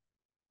impairment.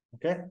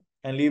 Okay.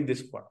 And leave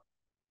this part.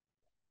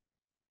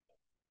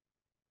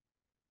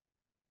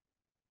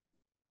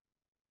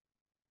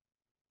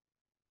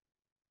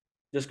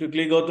 Just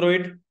quickly go through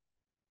it.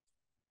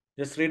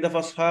 Just read the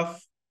first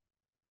half.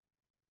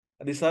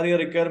 These are your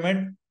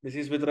requirement. This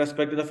is with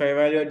respect to the fair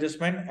value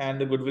adjustment and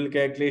the goodwill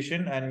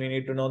calculation, and we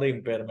need to know the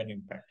impairment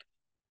impact.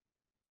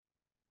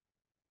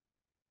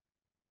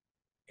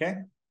 Okay.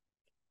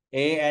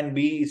 A and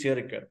B is your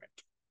requirement.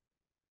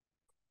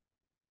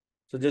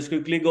 So just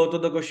quickly go through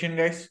the question,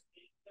 guys.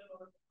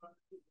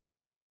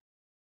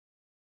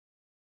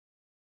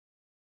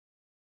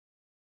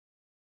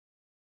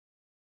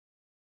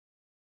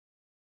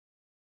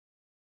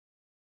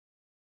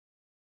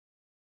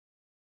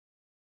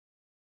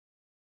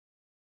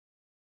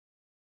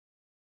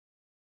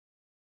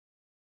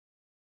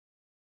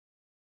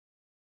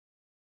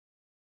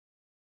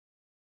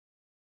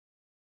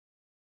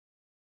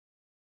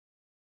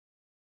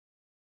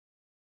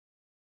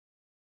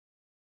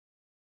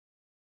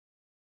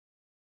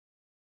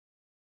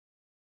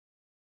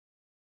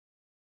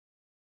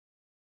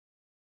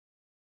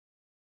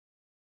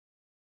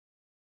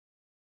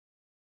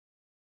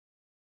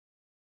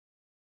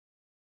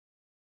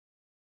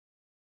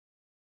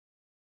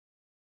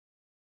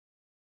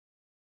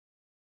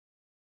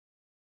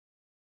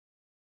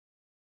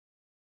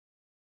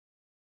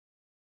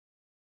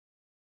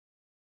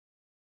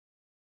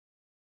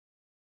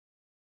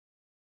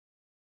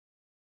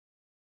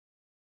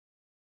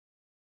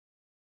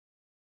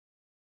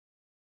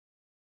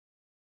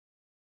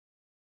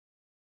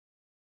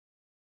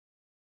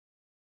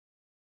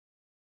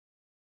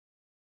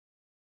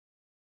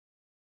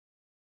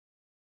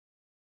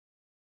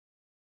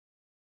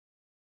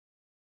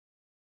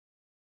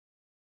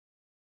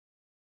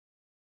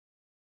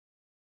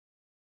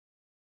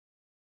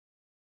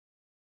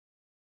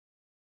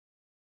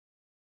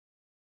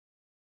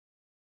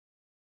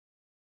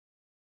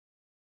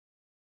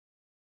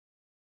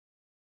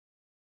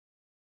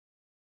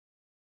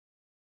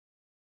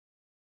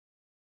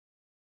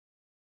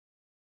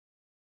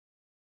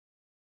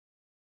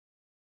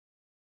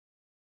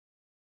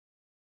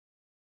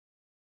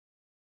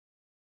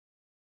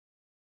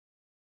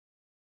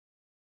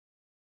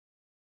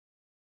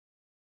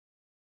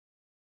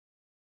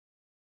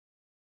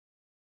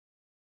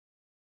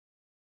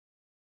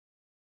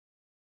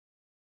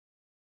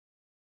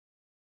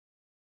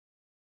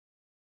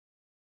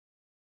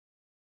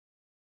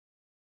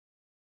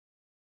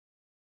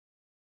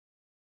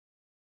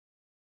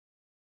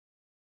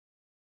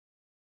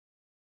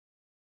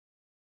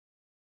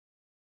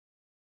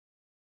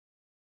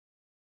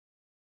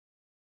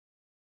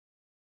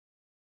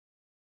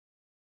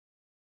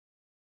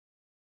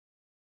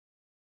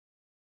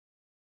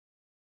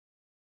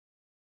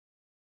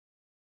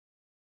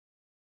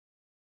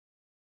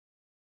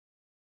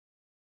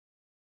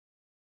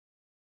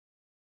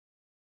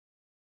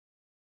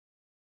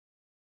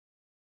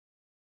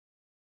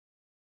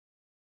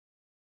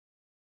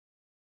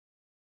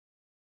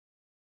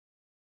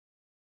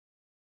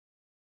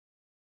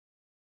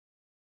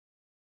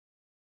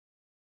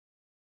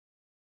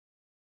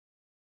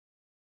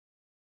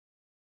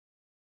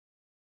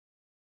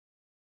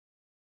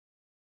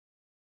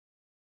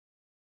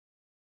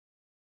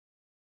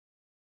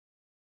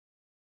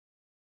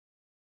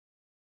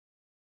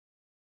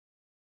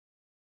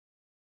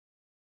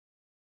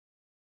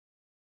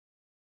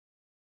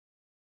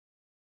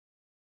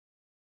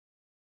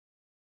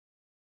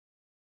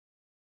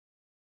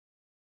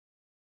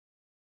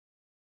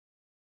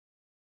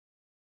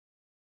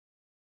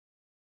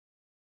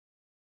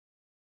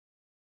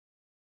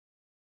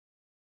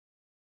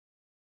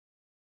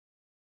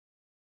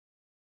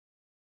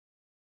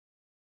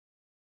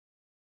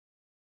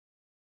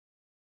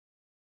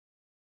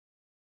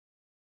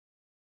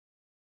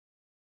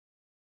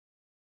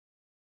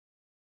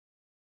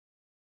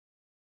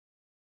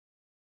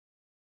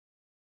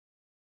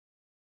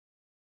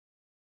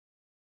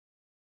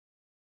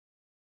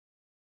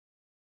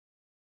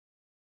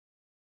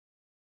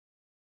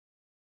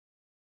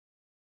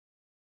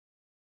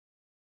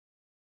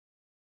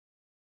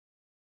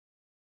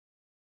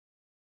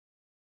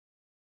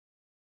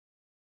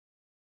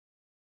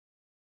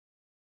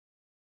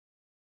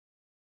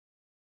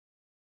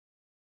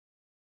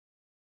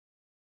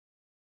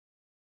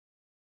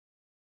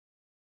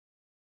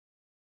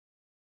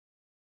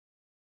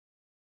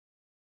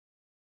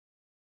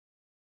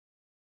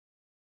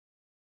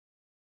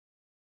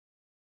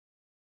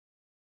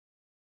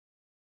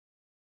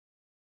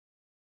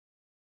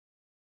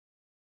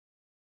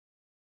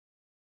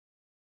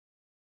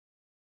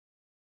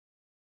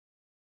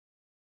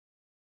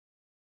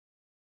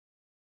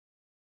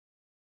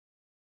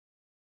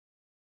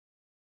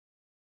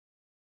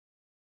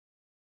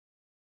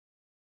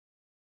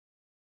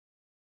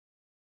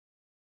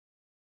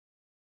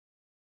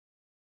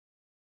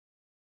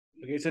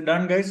 Okay, is it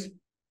done, guys?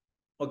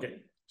 Okay.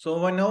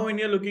 So now when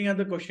you're looking at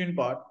the question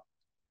part,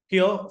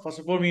 here, first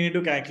of all, we need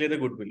to calculate the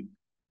goodwill.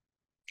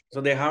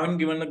 So they haven't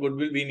given the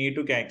goodwill, we need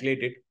to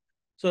calculate it.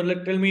 So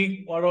tell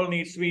me what all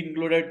needs to be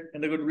included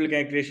in the goodwill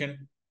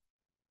calculation.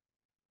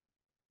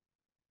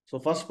 So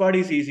first part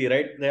is easy,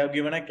 right? They have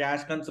given a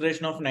cash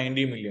consideration of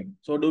 90 million.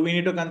 So do we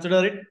need to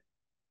consider it?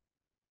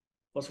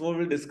 First of all,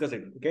 we'll discuss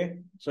it. Okay.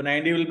 So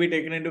 90 will be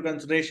taken into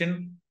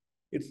consideration.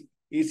 It's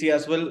easy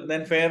as well.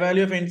 Then fair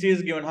value of NC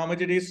is given. How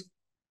much it is?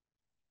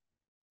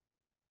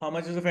 How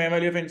much is the fair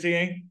value of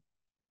NCA?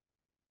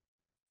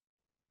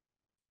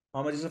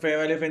 How much is the fair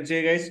value of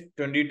NCA, guys?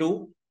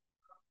 22.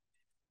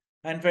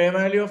 And fair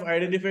value of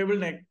identifiable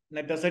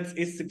net assets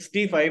is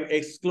 65,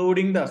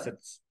 excluding the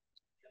assets.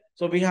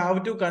 So we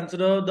have to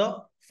consider the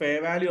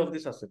fair value of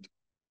this asset.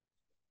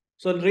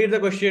 So read the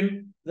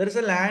question. There is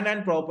a land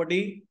and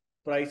property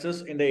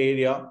prices in the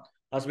area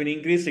has been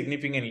increased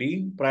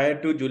significantly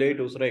prior to July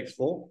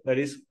 2004, that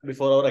is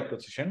before our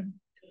acquisition.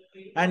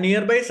 And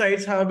nearby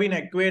sites have been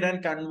acquired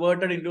and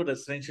converted into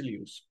residential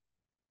use.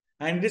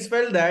 And it is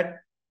felt that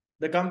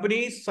the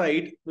company's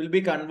site will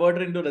be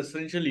converted into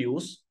residential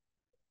use.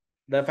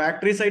 The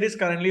factory site is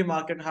currently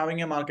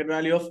having a market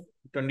value of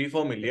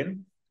 24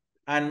 million,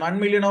 and 1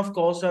 million of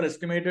costs are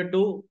estimated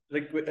to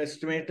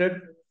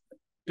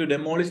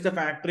demolish the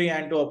factory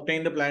and to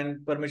obtain the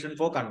plan permission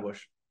for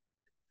conversion.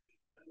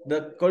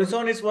 The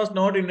Colisonis was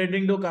not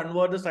intending to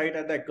convert the site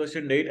at the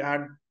acquisition date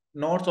and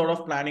not sort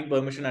of planning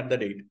permission at the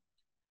date.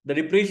 The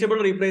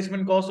depreciable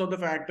replacement cost of the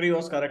factory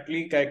was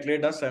correctly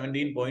calculated as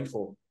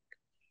 17.4.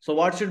 So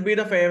what should be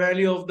the fair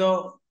value of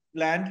the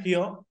land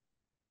here?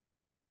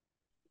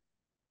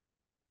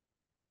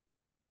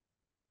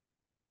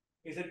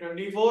 Is it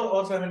 24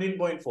 or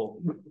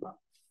 17.4?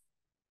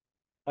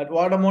 At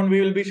what amount we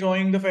will be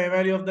showing the fair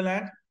value of the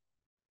land?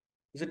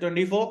 Is it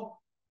 24?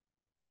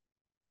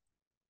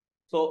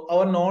 So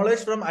our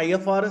knowledge from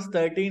IFRS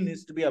 13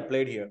 needs to be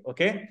applied here.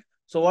 Okay.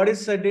 So what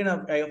is said in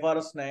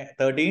IFRS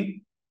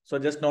 13? So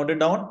just note it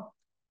down.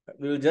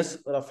 We will just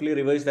roughly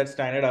revise that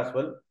standard as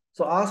well.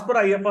 So as per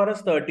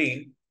IFRS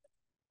 13,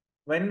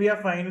 when we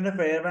are finding the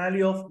fair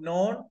value of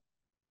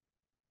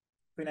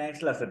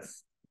non-financial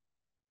assets,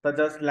 such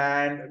as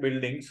land,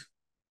 buildings,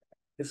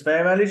 its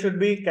fair value should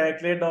be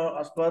calculated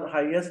as per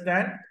highest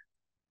and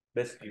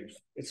best use.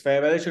 Its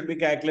fair value should be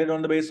calculated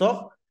on the basis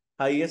of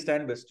highest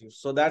and best use.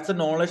 So that's the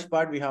knowledge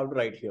part we have to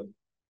write here.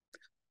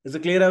 Is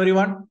it clear,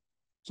 everyone?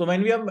 So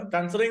when we are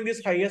considering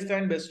this highest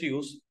and best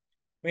use,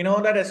 we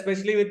know that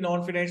especially with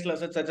non-financial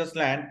assets such as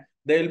land,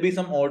 there will be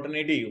some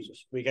alternative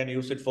uses. We can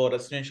use it for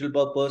residential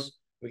purpose.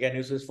 We can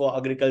use it for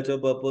agriculture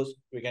purpose.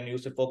 We can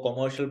use it for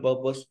commercial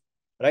purpose,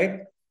 right?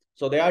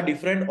 So there are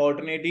different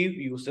alternative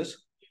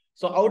uses.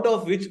 So out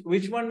of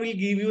which one will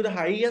give you the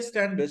highest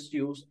and best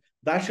use,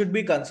 that should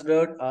be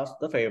considered as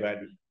the fair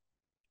value.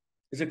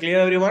 Is it clear,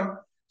 everyone?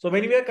 So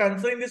when we are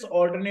considering this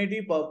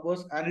alternative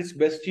purpose and its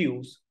best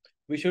use,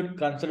 we should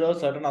consider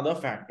certain other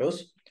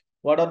factors.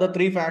 What are the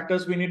 3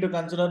 factors we need to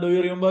consider? Do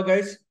you remember,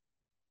 guys?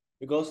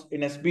 Because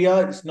in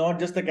SBR, it's not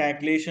just the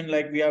calculation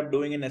like we are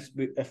doing in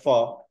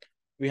FR.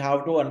 We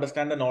have to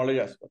understand the knowledge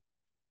as well.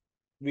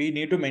 We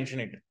need to mention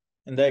it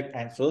in the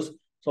answers.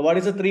 So what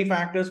is the 3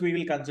 factors we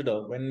will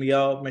consider when we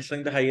are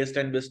measuring the highest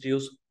and best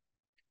use?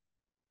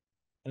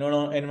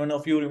 Anyone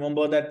of you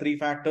remember that 3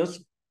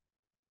 factors?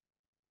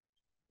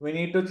 We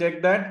need to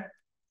check that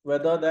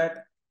whether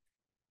that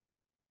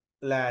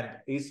land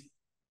is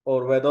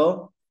or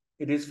whether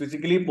it is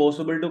physically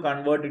possible to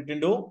convert it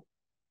into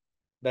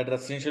that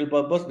residential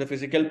purpose, the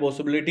physical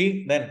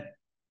possibility, then,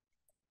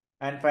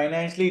 and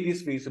financially it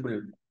is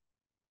feasible.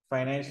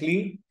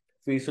 Financially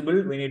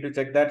feasible, we need to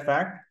check that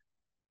fact.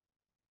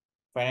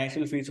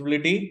 Financial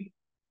feasibility,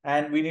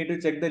 and we need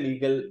to check the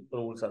legal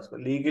rules as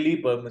well. Legally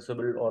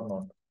permissible or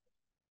not.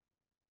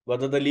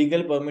 Whether the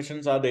legal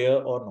permissions are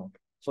there or not.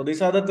 So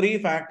these are the 3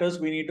 factors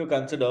we need to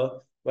consider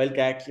while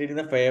calculating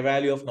the fair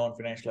value of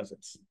non-financial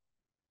assets.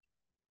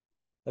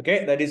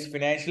 Okay, that is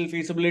financial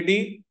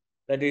feasibility,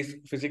 that is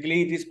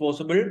physically it is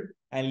possible,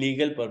 and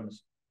legal permission.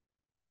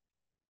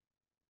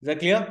 Is that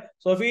clear?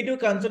 So if we do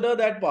consider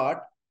that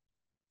part,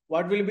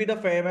 what will be the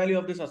fair value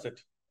of this asset?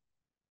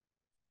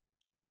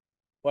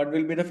 What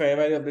will be the fair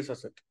value of this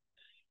asset?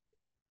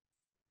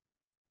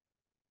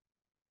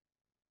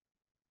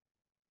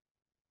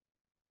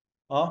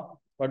 What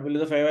will be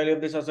the fair value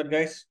of this asset,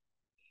 guys?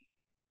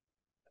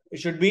 It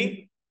should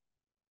be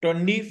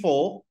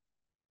 24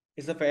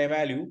 is the fair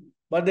value,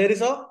 but there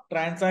is a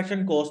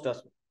transaction cost as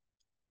well.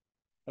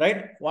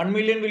 Right? 1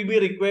 million will be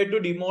required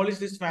to demolish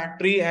this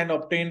factory and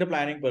obtain the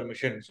planning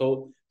permission.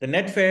 So the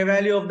net fair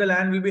value of the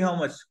land will be how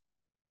much?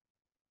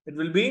 It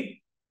will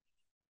be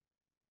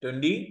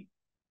 23.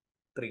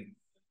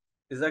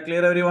 Is that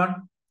clear,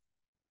 everyone?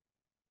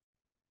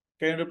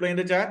 Can you reply in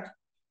the chat?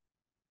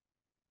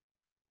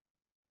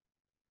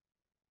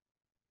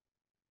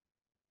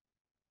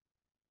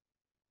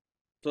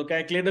 So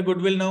calculate the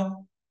goodwill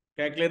now.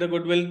 Calculate the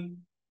goodwill.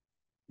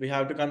 We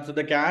have to consider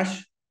the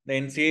cash, the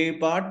NCA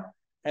part,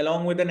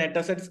 along with the net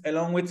assets,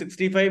 along with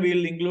 65, we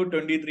will include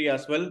 23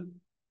 as well.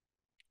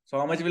 So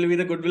how much will be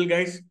the goodwill,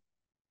 guys?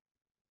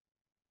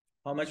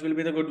 How much will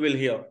be the goodwill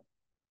here?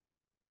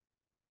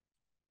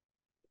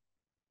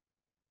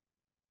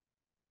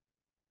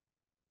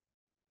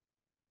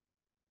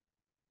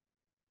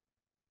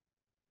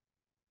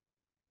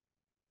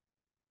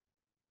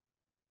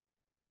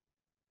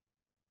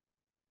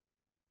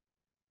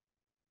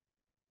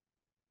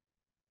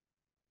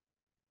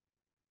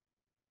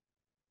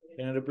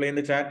 Can you reply in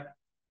the chat?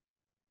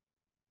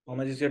 How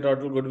much is your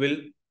total goodwill?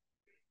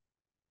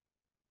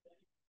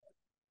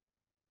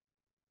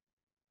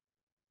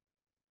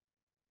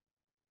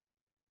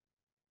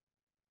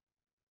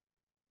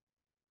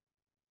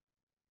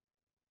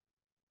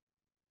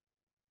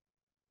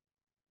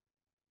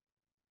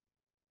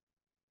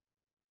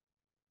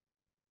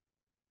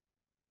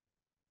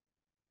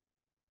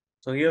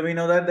 So here we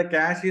know that the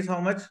cash is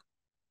how much?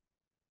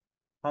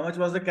 How much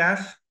was the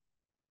cash?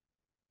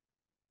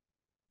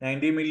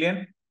 90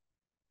 million.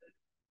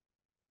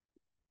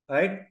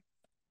 Right?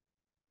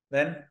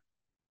 Then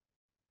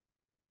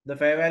the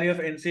fair value of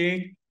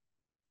NCA.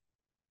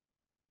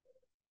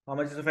 How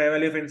much is the fair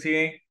value of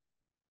NCA?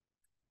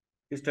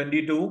 Is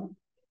 22.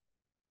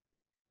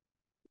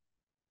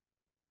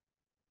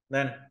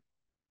 Then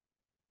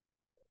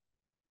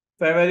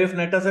fair value of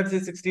net assets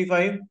is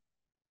 65.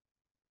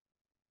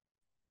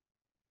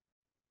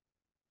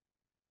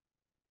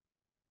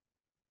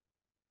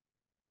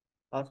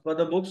 As per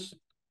the books,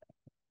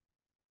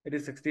 it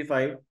is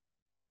 65.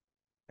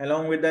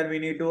 Along with that, we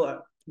need to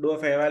do a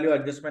fair value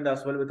adjustment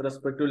as well with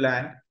respect to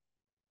land,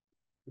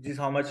 which is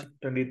how much?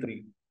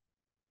 23.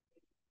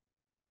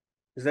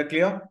 Is that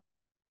clear?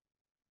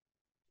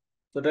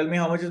 So tell me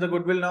how much is the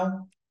goodwill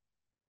now?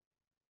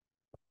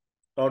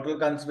 Total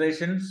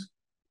considerations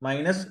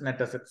minus net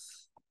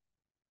assets.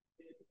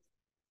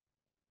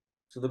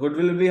 So the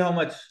goodwill will be how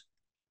much?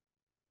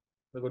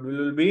 The goodwill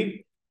will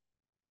be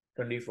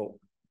 24.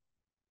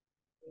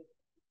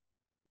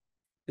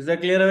 Is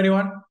that clear,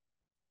 everyone?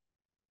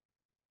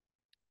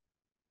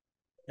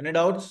 Any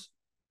doubts?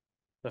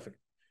 Perfect.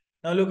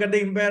 Now look at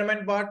the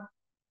impairment part.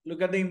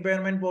 Look at the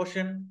impairment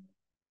portion.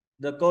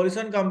 The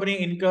collision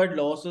company incurred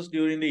losses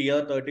during the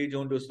year 30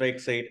 June to strike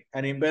site.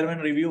 An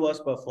impairment review was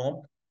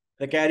performed.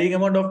 The carrying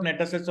amount of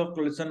net assets of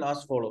collision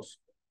as follows,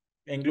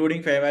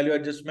 including fair value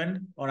adjustment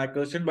on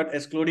acquisition, but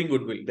excluding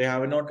goodwill. They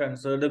have not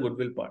considered the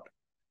goodwill part.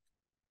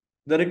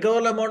 The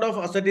recoverable amount of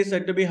asset is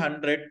said to be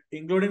 100.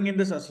 Including in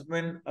this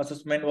assessment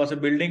was a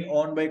building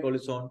owned by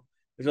Collision,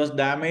 which was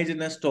damaged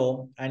in a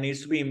storm and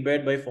needs to be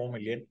impaired by 4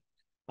 million.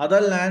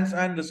 Other lands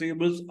and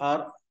receivables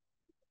are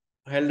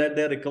held at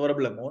their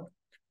recoverable amount,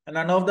 and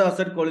none of the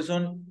assets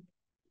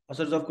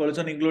of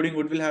Collision, including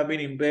goodwill, have been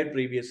impaired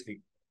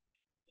previously.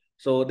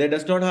 So they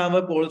does not have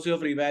a policy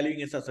of revaluing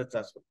its assets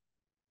as well.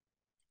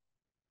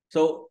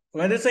 So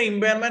when there's an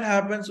impairment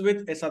happens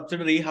with a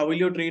subsidiary, how will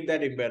you treat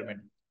that impairment?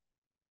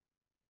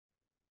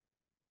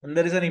 When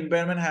there is an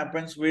impairment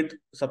happens with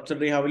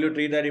subsidiary, how will you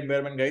treat that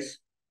impairment, guys?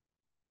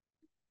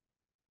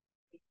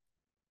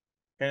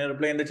 Can you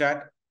reply in the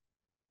chat?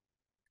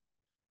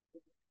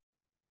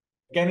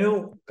 Can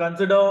you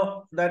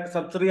consider that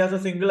subsidiary as a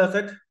single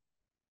asset?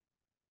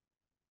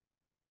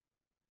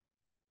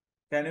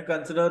 Can you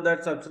consider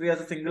that subsidiary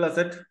as a single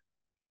asset?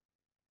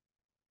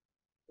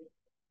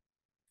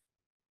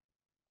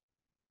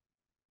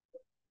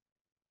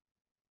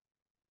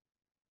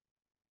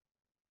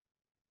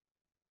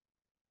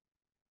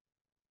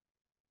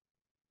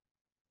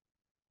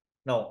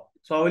 No.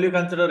 So how will you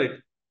consider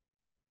it?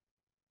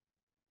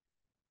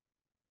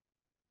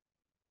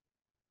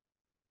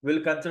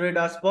 We'll consider it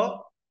as per.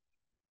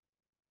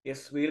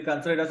 Yes, we will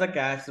consider it as a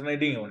cash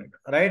generating unit,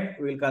 right?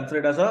 We will consider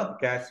it as a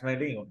cash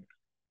generating unit.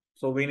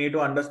 So we need to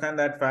understand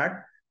that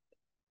fact.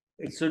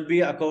 It should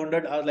be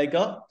accounted as like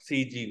a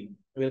CGU.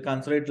 We will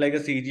consider it like a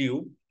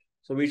CGU.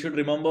 So we should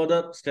remember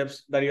the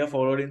steps that you have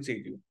followed in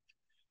CGU.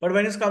 But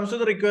when it comes to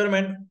the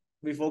requirement,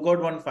 we forgot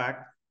one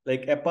fact.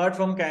 Like apart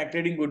from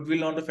calculating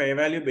goodwill on the fair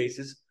value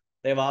basis,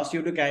 they've asked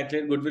you to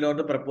calculate goodwill on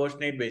the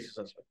proportionate basis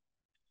as well.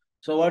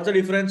 So what's the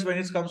difference when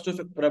it comes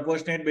to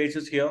proportionate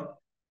basis here?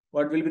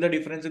 What will be the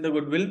difference in the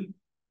goodwill?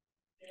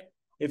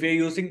 If you're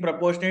using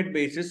proportionate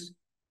basis,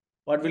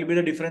 what will be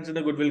the difference in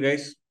the goodwill,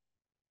 guys?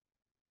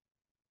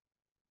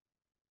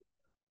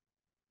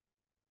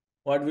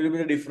 What will be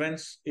the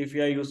difference if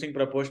you are using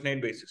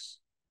proportionate basis?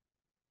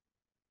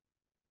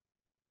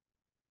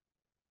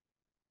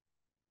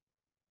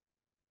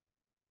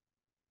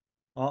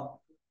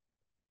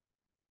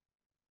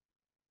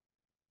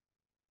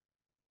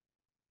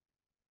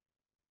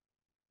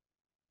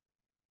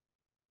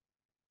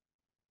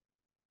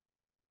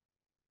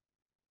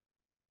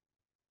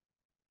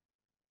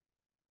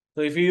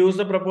 So if you use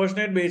the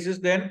proportionate basis,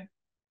 then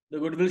the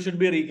goodwill should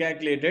be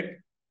recalculated,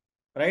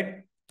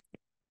 right?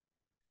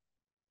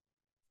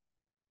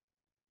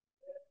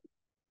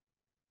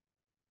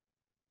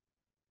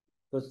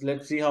 So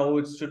let's see how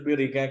it should be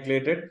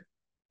recalculated.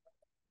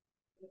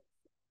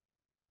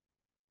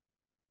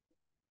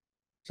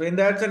 So in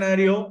that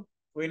scenario,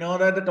 we know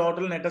that the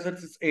total net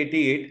assets is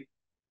 88.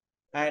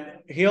 And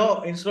here,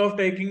 instead of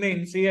taking the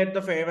NCA at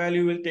the fair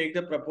value, we'll take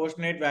the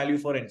proportionate value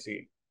for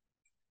NCA.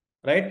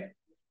 Right?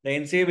 The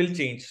NCA will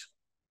change.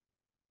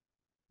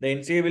 The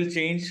NCA will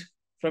change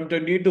from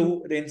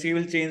 22, the NCA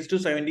will change to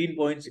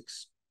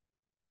 17.6.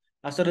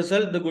 As a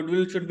result, the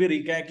goodwill should be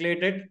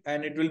recalculated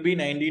and it will be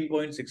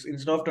 19.6.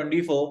 Instead of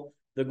 24,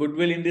 the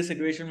goodwill in this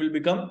equation will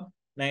become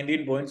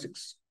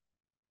 19.6.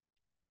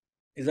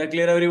 Is that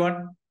clear,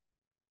 everyone?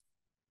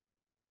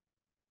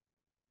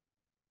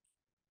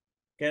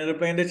 Can you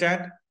reply in the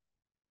chat?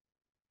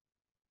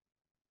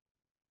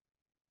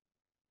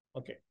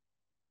 Okay.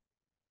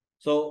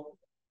 So,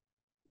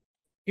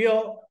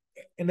 here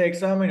in the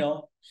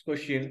examiner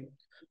question,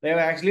 they have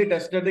actually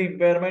tested the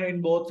impairment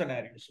in both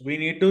scenarios. We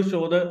need to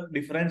show the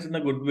difference in the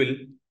goodwill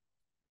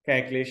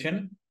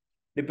calculation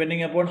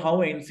depending upon how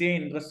NCA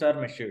interests are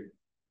measured.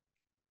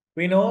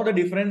 We know the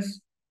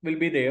difference will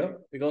be there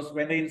because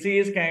when the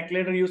NCA is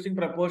calculated using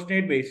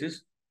proportionate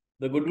basis,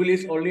 the goodwill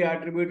is only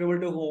attributable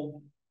to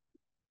whom?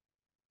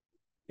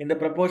 In the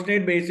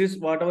proportionate basis,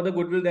 whatever the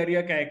goodwill that you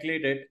are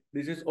calculated,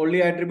 this is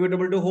only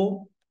attributable to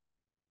whom?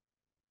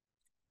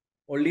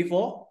 Only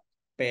for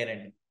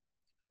parent.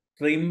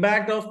 So the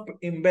impact of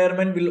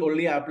impairment will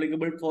only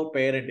applicable for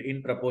parent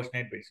in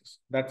proportionate basis.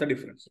 That's the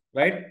difference,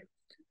 right?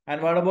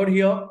 And what about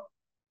here?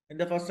 In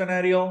the first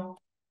scenario,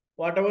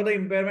 whatever the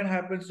impairment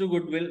happens to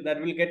goodwill,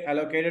 that will get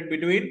allocated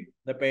between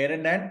the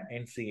parent and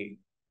NCA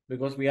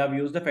because we have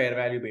used the fair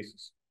value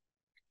basis.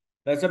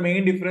 That's the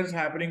main difference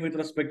happening with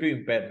respect to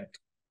impairment.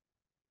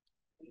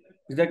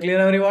 Is that clear,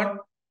 everyone?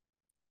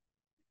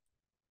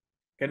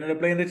 Can you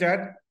reply in the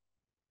chat?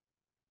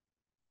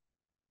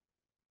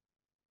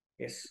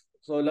 Yes.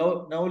 So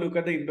now look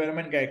at the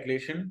impairment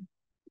calculation.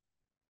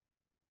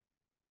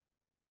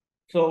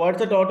 So what's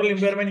the total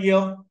impairment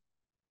here?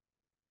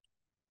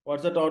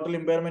 What's the total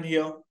impairment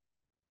here?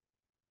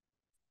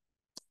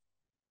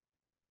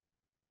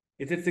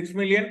 Is it 6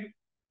 million?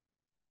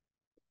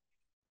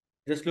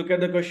 Just look at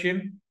the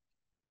question.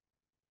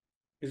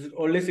 Is it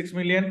only 6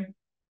 million?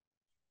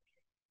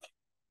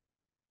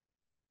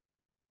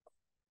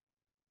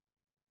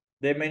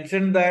 They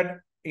mentioned that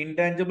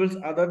intangibles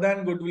other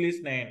than goodwill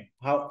is 9.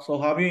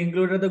 So have you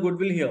included the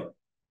goodwill here?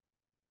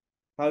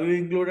 Have you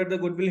included the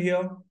goodwill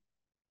here?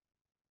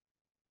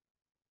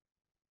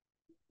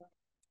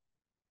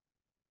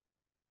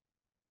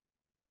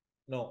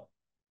 No.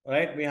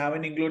 Right? We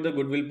haven't included the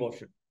goodwill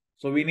portion.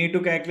 So we need to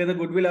calculate the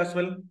goodwill as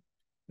well.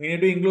 We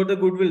need to include the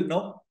goodwill.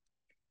 No.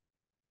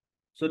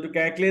 So to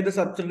calculate the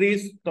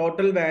subsidiary's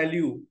total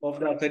value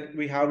of the asset,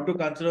 we have to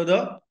consider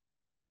the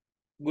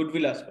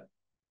goodwill as well.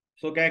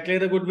 So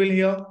calculate the goodwill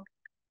here.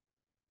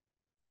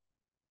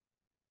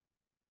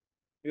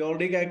 We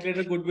already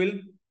calculated goodwill.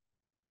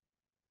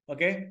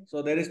 Okay.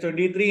 So there is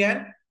 23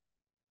 and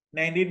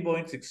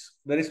 19.6.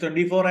 There is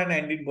 24 and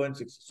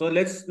 19.6. So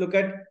let's look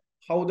at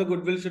how the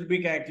goodwill should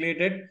be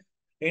calculated.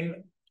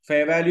 In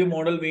fair value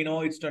model, we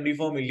know it's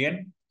 24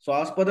 million. So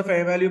as per the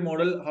fair value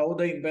model, how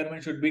the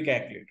impairment should be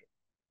calculated.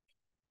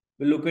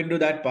 We'll look into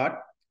that part.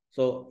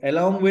 So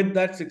along with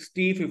that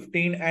 60,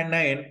 15 and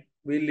 9,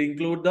 we'll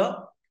include the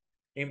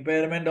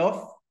impairment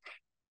of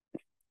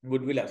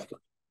goodwill as well.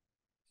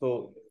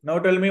 So now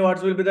tell me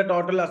what will be the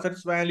total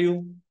assets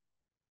value.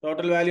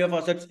 Total value of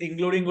assets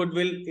including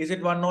goodwill. Is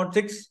it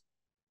 106?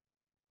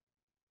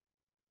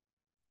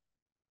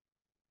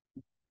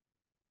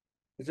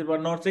 Is it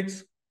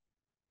 106?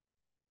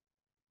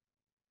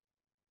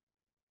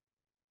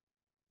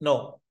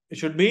 No, it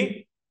should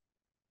be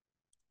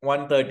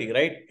 130,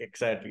 right?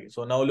 Exactly.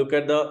 So now look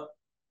at the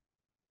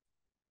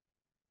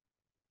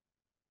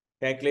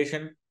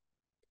calculation.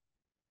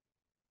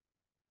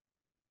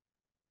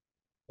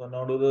 So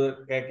now do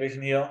the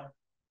calculation here.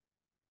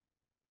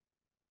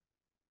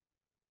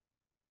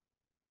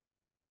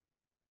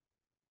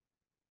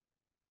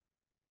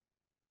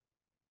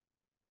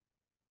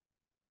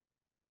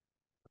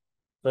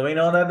 So we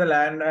know that the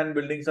land and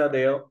buildings are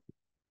there.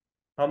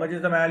 How much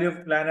is the value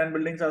of land and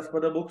buildings as per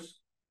the books?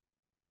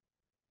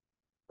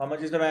 How much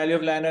is the value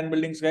of land and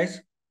buildings,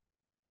 guys?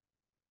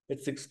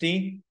 It's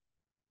 60,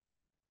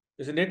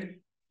 isn't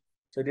it?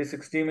 So it is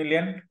 60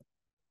 million.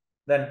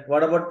 Then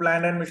what about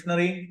plant and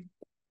machinery?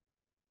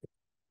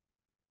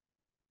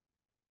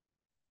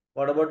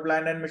 What about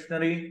plant and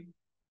machinery?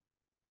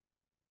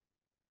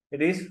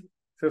 It is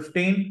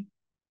 15.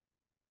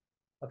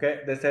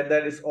 Okay, they said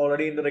that it's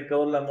already in the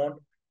recoverable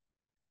amount.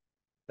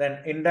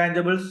 Then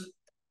intangibles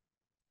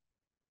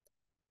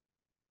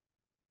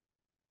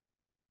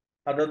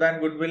other than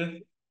goodwill,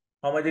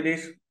 how much it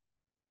is?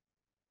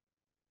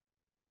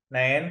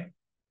 9.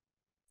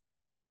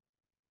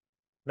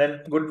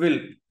 Then goodwill,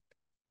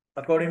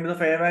 according to the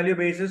fair value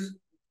basis,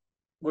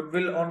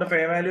 goodwill on the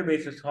fair value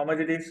basis, how much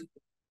it is?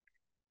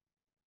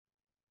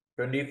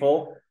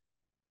 24.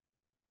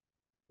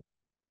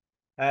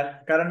 And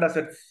current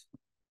assets,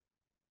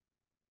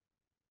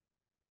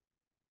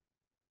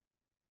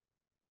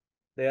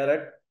 they are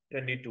at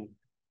 22.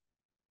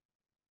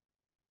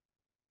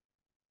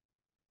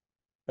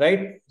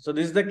 Right? So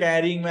this is the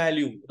carrying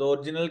value, the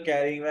original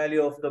carrying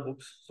value of the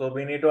books. So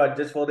we need to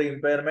adjust for the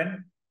impairment.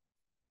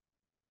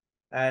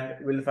 and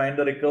we'll find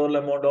the recoverable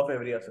amount of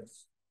every asset.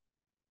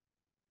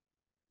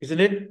 Isn't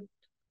it?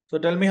 So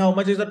tell me how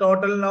much is the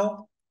total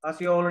now? As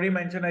you already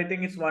mentioned, I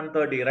think it's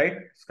 130, right?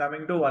 It's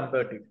coming to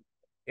 130.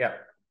 Yeah.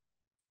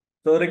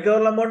 So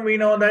recoverable amount, we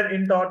know that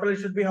in total it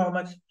should be how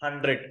much?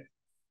 100.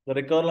 The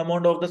recoverable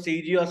amount of the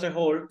CGU as a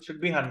whole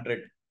should be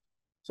 100.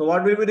 So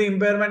what will be the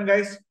impairment,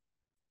 guys?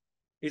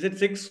 Is it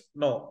 6?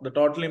 No. The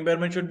total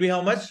impairment should be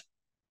how much?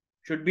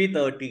 Should be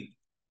 30.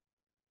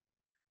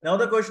 Now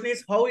the question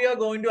is how you are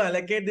going to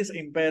allocate this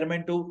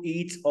impairment to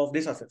each of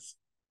these assets.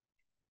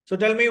 So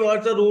tell me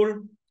what's the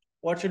rule?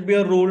 What should be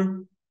a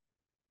rule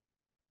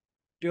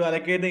to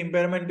allocate the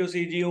impairment to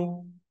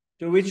CGU?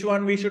 To which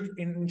one we should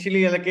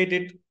initially allocate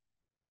it?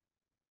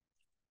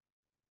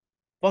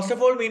 First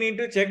of all, we need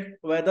to check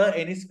whether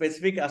any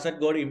specific asset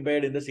got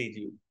impaired in the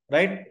CGU,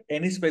 right?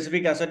 Any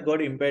specific asset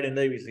got impaired in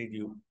the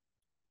CGU.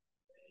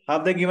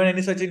 Have they given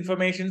any such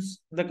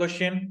informations in the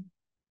question?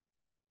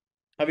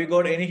 Have you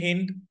got any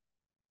hint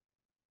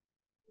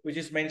which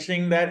is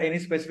mentioning that any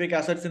specific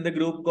assets in the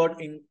group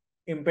got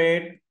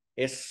impaired?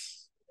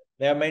 Yes.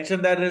 They have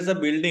mentioned that there is a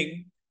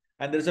building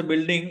and there is a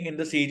building in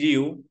the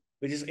CGU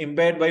which is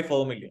impaired by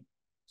 4 million.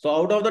 So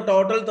out of the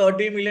total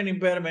 30 million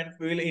impairment,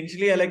 we will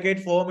initially allocate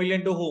 4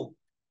 million to whom?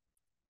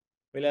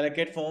 We'll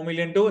allocate 4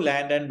 million to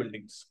land and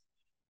buildings.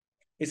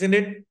 Isn't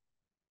it?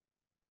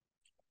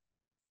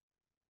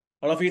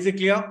 All of you is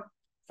clear?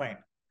 Fine.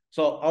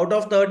 So out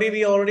of 30,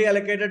 we already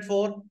allocated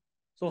 4.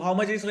 So how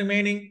much is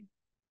remaining?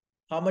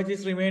 How much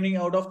is remaining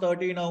out of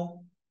 30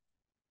 now?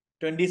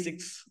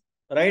 26,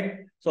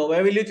 right? So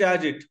where will you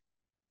charge it?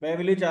 Where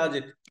will you charge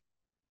it?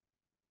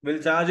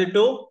 We'll charge it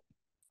to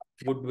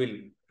goodwill.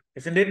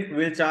 Isn't it?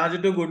 We'll charge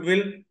it to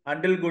goodwill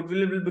until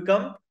goodwill will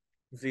become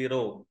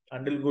 0.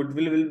 Until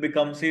goodwill will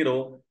become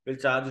 0, we'll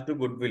charge it to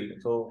goodwill.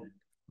 So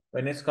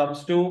when it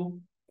comes to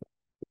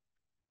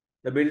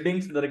the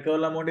buildings, the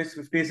recoverable amount is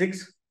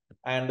 56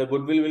 and the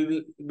goodwill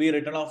will be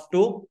written off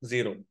to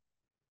 0.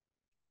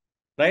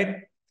 Right?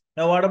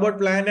 Now what about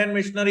plant and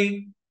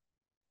machinery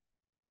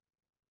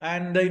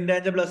and the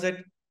intangible asset?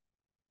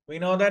 We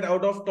know that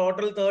out of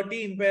total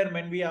 30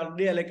 impairment, we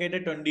already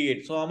allocated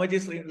 28. So how much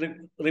is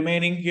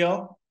remaining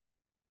here?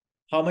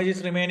 How much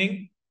is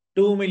remaining?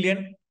 2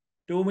 million.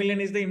 2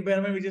 million is the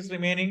impairment which is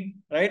remaining,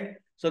 right?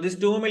 So this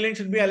 2 million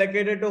should be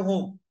allocated to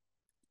whom?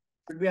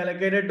 Should be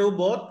allocated to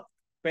both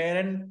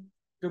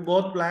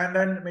both plant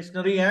and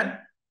machinery and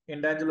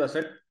intangible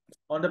asset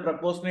on the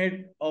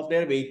proportionate of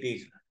their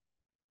weightage.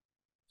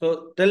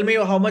 So tell me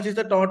how much is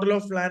the total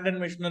of plant and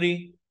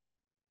machinery?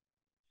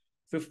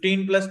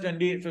 15 plus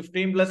 20,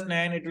 15 plus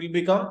 9, it will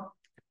become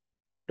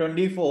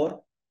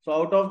 24. So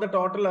out of the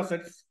total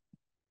assets,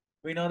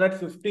 we know that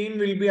 15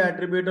 will be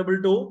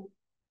attributable to,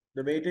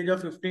 the weightage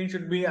of 15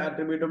 should be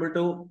attributable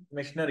to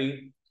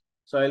machinery.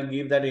 So I'll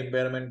give that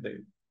impairment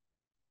rate.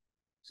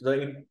 So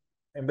the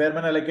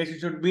impairment allocation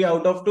should be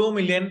out of 2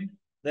 million,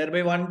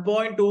 thereby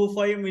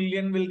 1.25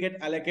 million will get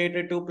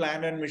allocated to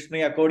plant and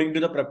machinery according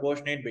to the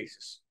proportionate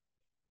basis.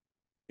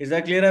 Is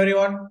that clear,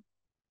 everyone?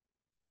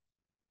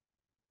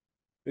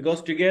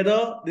 Because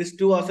together these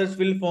two assets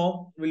will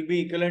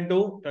be equivalent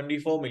to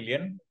 24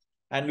 million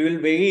and we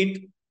will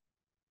weight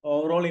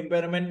overall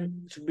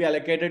impairment should be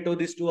allocated to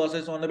these two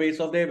assets on the basis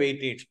of their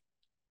weightage.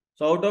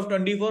 So out of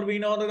 24, we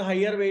know that the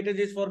higher weightage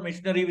is for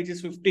machinery, which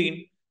is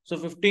 15. So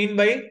 15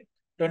 by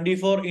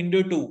 24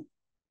 into 2.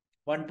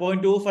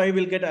 1.25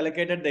 will get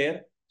allocated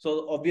there.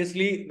 So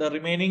obviously the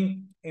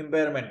remaining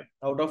impairment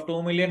out of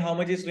 2 million, how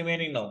much is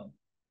remaining now?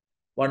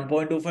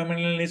 1.25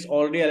 million is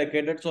already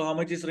allocated. So how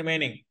much is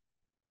remaining?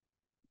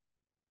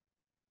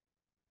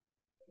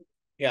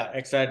 Yeah,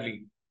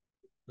 exactly.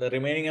 The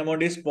remaining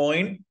amount is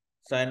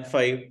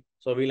 0.75.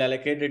 So we'll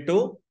allocate it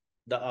to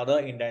the other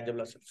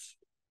intangible assets.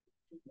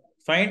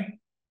 Fine.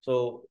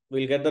 So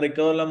we'll get the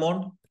recoverable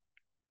amount.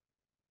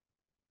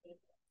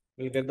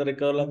 We'll get the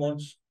recoverable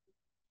amounts.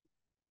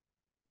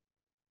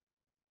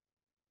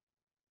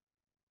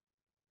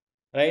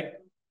 Right?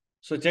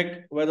 So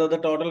check whether the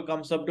total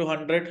comes up to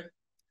 100.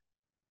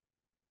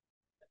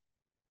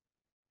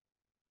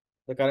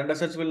 The current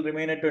assets will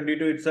remain at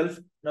 22 itself.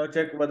 Now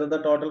check whether the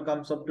total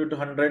comes up to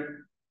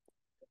 100.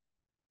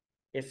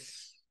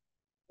 Yes.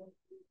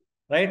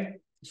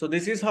 Right? So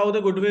this is how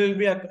the goodwill will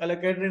be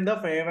allocated in the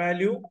fair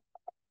value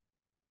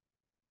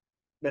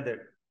method.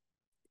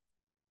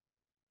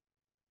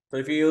 So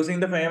if you're using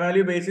the fair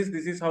value basis,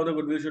 this is how the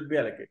goodwill should be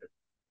allocated.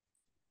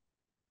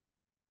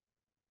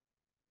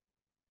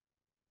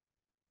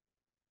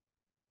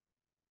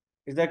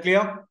 Is that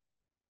clear?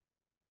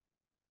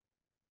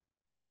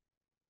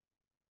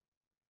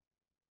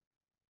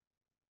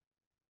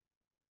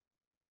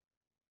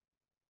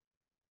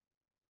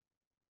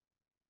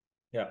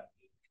 Yeah.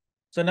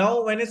 So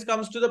now when it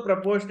comes to the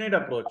proportionate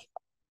approach,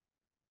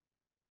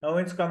 how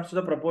will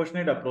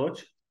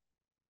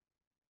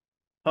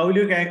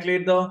you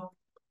calculate the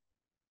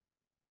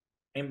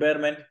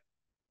impairment?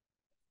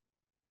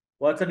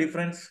 What's the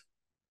difference?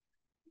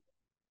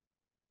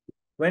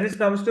 When it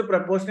comes to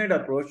proportionate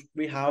approach,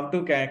 we have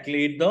to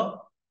calculate the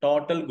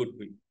total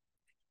goodwill.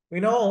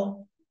 We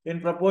know In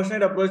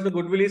proportionate approach, the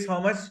goodwill is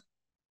how much?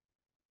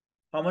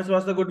 How much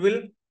was the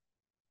goodwill?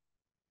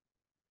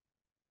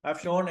 I've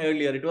shown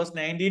earlier. It was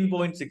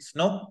 19.6.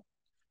 No?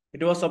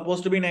 It was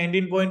supposed to be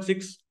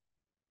 19.6.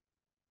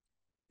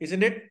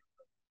 Isn't it?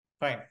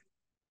 Fine.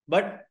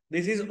 But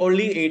this is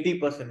only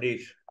 80%.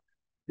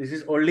 This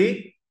is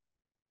only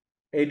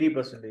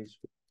 80%.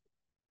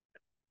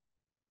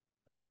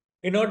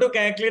 In order to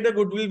calculate the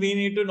goodwill, we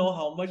need to know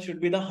how much should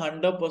be the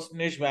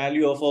 100%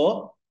 value of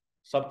our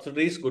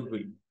subsidiary's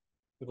goodwill.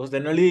 Because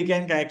then only we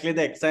can calculate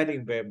the exact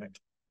impairment.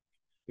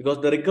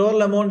 Because the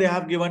recoverable amount they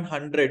have given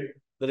 100,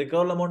 the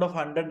recoverable amount of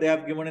 100 they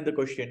have given in the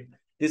question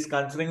is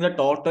considering the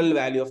total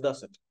value of the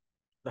asset,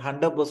 the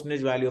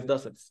 100% value of the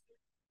assets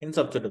in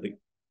subsidiary.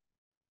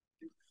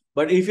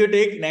 But if you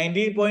take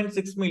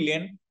 19.6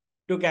 million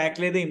to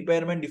calculate the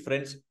impairment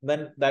difference,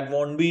 then that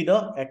won't be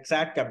the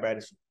exact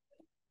comparison.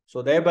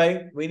 So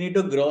thereby, we need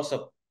to gross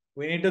up.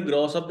 We need to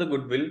gross up the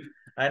goodwill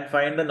and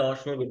find the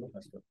notional goodwill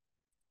as well.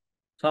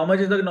 So how much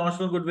is the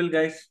notional goodwill,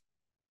 guys?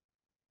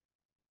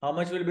 How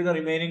much will be the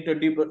remaining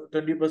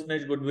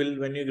 20% goodwill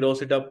when you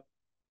gross it up?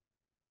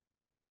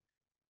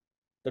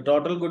 The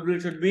total goodwill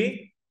should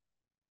be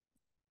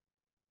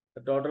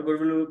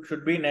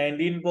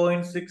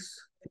 19.6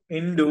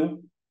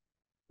 into,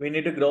 we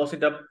need to gross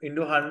it up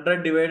into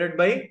 100 divided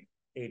by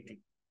 80.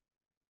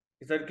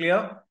 Is that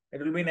clear? It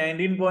will be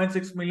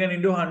 19.6 million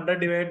into 100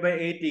 divided by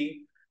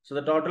 80. So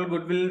the total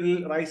goodwill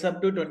will rise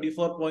up to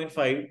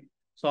 24.5.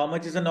 So how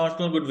much is the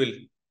notional goodwill?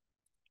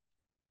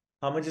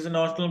 How much is the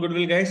notional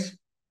goodwill, guys?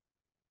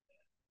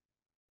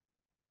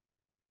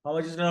 How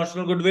much is the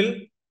notional goodwill?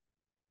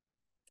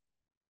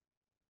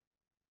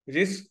 It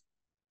is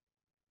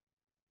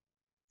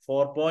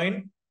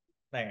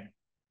 4.9.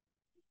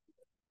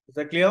 Is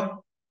that clear?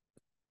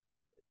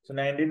 So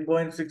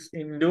 19.6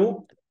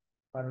 into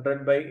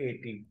 100 by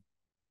 80.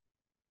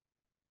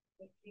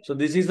 So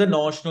this is the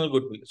notional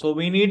goodwill. So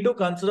we need to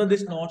consider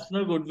this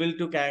notional goodwill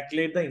to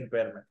calculate the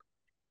impairment.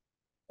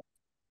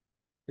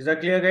 Is that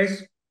clear,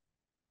 guys?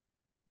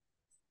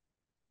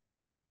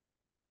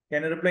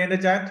 Can you reply in the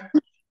chat?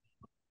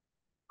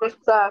 Yes,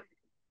 sir.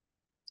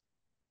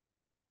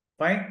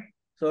 Fine.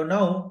 So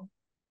now,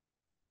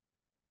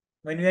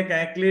 when we are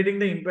calculating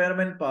the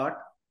impairment part,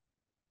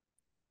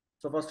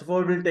 so first of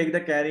all, we'll take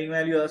the carrying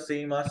value as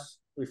same as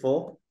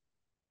before.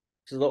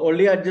 So the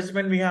only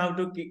adjustment we have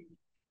to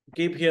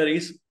keep here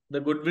is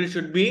the goodwill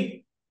should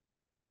be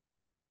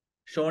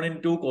shown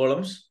in two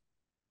columns.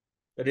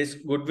 That is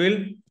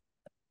goodwill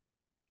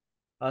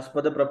as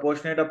per the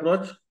proportionate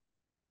approach.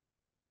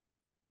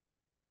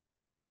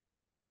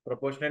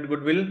 Proportionate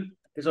goodwill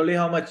is only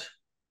how much?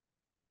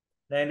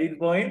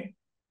 19.6.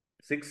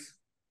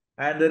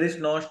 And there is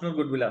notional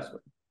goodwill as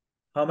well.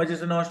 How much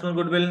is the notional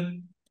goodwill?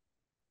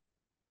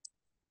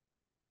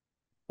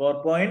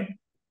 4.9.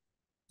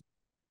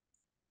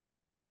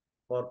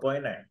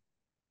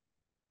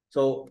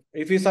 So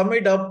if you sum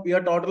it up,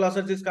 your total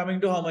assets is coming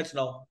to how much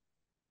now?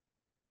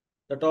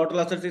 The total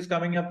assets is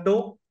coming up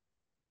to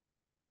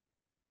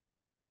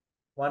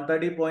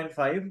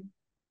 130.5.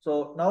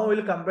 So now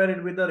we'll compare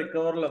it with the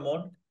recoverable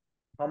amount.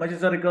 How much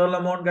is the recoverable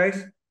amount,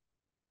 guys?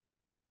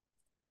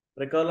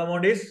 Recoverable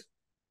amount is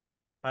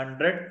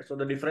 100. So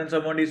the difference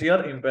amount is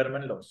your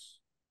impairment loss.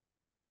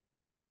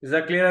 Is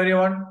that clear,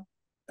 everyone?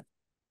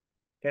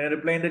 Can you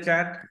reply in the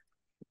chat?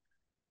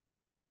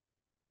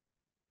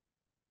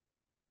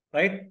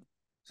 Right?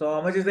 So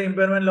how much is the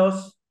impairment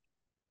loss?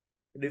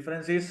 The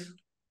difference is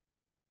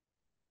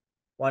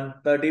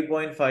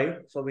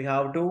 130.5. So we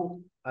have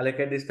to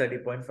allocate this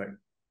 30.5.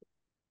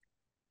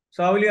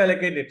 So how will you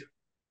allocate it?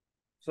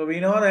 So we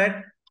know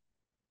that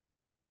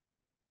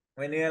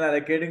when you are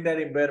allocating that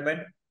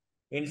impairment,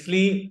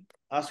 instantly,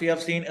 as we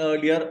have seen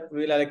earlier,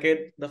 we will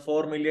allocate the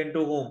 4 million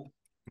to whom?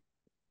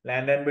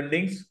 Land and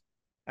buildings.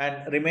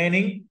 And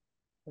remaining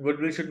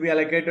goodwill should be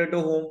allocated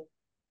to whom?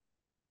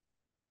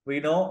 We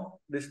know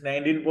this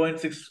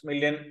 19.6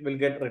 million will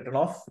get written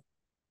off.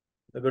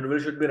 The goodwill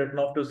should be written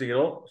off to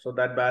 0. So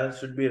that balance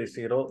should be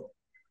 0.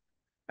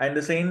 And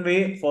the same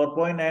way,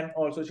 4.9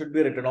 also should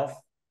be written off.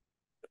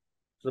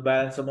 So the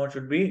balance amount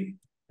should be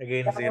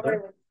again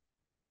 0.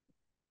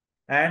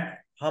 And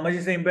how much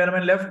is the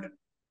impairment left?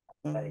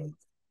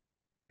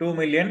 2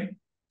 million.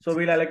 So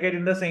we'll allocate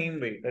in the same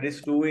way. That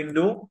is 2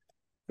 into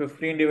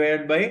 15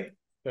 divided by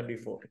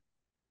 24.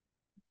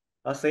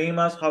 The same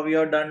as how we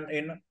have done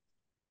in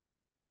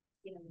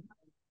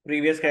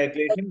previous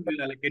calculation,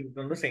 we'll allocate it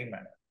in the same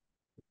manner.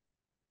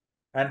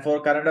 And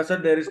for current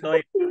asset, there is no.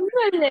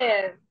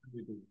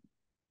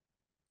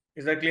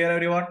 Is that clear,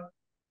 everyone?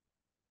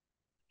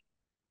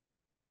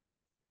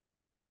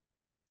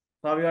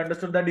 So have you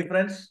understood the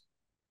difference?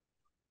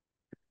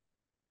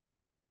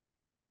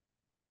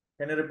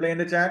 Can you reply in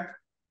the chat?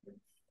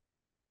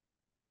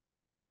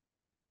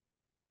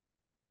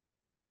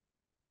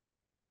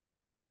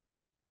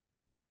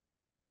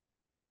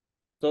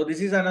 So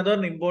this is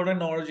another important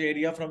knowledge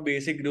area from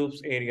basic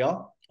groups area.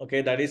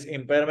 Okay, that is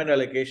impairment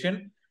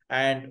allocation.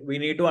 And we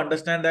need to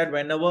understand that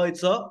whenever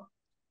it's a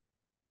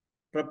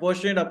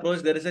proportionate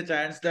approach, there is a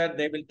chance that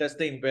they will test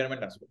the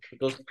impairment as well,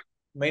 because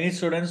many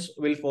students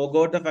will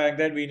forget the fact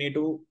that we need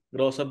to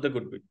gross up the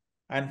goodwill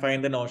and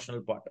find the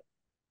notional part.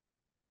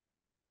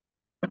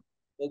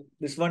 So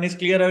this one is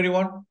clear,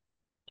 everyone?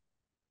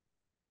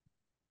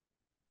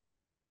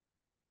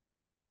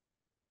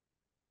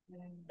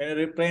 Can you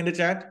reply in the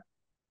chat?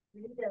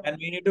 And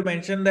we need to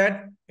mention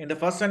that in the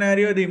first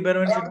scenario, the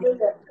impairment should be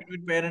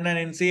between parent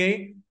and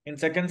NCA. In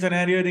second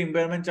scenario, the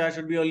impairment charge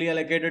should be only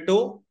allocated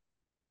to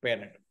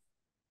parent.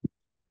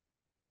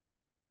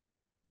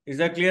 Is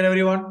that clear,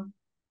 everyone?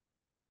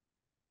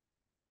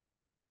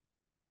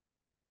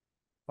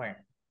 Fine.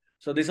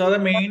 So these are the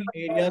main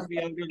areas we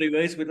have to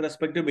revise with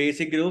respect to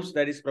basic groups,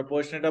 that is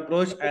proportionate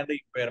approach and the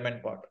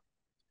impairment part.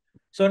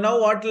 So now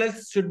what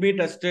else should be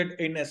tested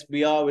in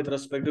SBR with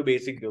respect to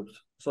basic groups?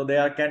 So they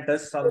can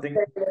test something.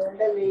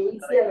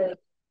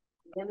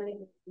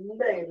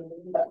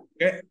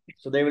 Okay.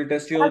 So they will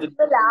test you. The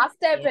last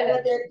step.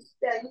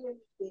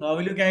 How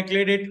will you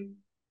calculate it?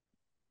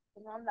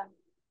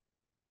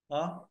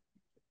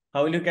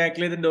 How will you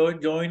calculate the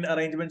joint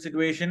arrangement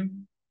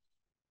situation?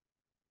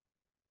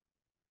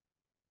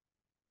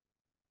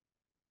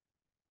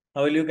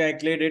 How will you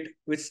calculate it?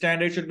 Which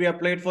standard should be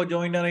applied for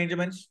joint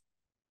arrangements?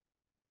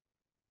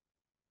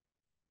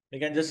 We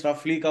can just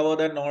roughly cover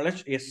that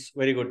knowledge. Yes,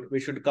 very good. We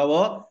should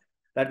cover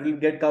that, will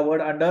get covered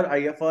under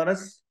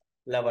IFRS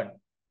 11,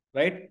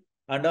 right?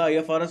 Under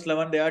IFRS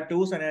 11, there are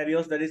two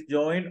scenarios, that is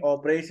joint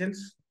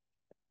operations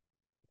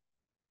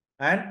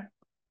and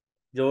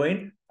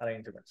joint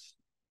arrangements.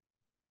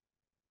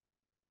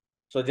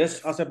 So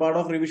just as a part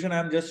of revision, I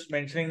am just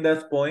mentioning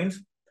those points.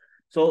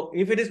 So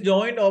if it is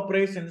joint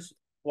operations,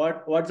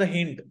 what's the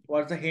hint?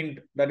 What's the hint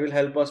that will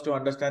help us to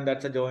understand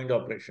that's a joint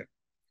operation?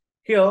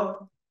 Here,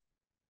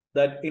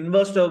 that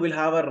investor will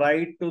have a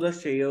right to the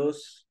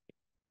shares,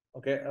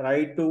 okay,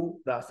 right to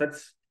the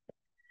assets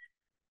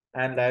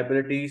and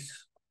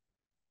liabilities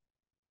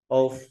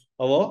of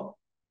our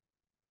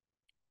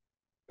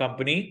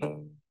company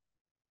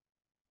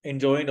in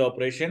joint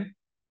operation.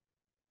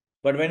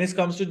 But when it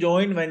comes to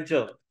joint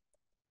venture,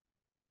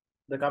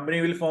 the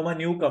company will form a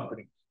new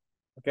company.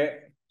 Okay.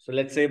 So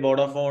let's say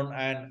Vodafone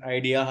and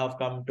Idea have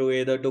come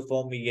together to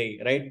form VA,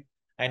 right?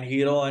 And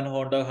Hero and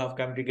Honda have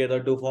come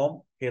together to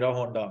form Hero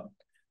Honda.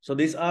 So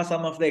these are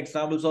some of the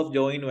examples of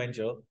joint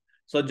venture.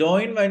 So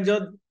joint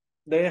venture,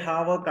 they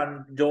have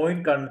a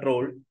joint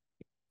control.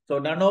 So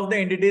none of the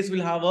entities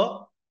will have a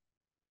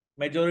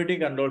majority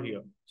control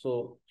here.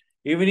 So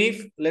even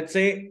if, let's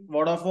say,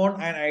 Vodafone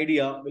and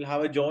Idea will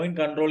have a joint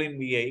control in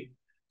VA.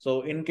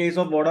 So in case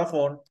of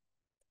Vodafone,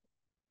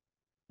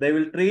 they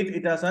will treat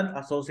it as an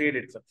associate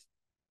itself.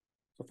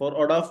 So for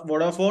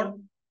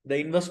Vodafone, the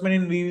investment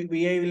in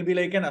VA will be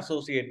like an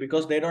associate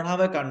because they don't have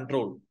a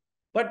control,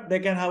 but they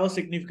can have a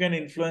significant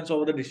influence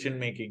over the decision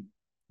making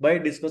by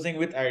discussing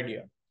with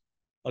Idea.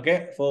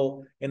 Okay,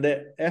 so in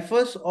the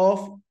efforts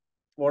of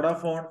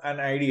Vodafone and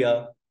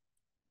Idea,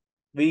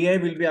 VA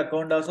will be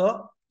accounted as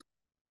a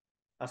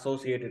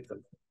associate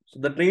itself. So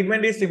the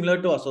treatment is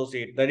similar to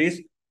associate, that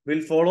is,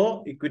 will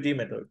follow equity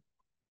method.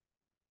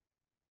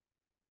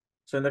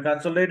 So in the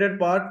consolidated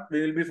part,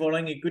 we will be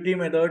following equity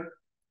method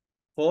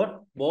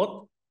for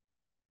both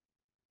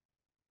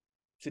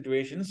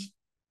situations.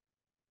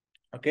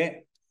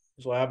 Okay,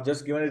 so I have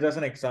just given it as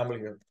an example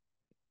here.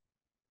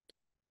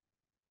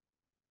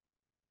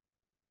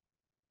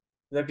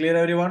 Is that clear,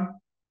 everyone?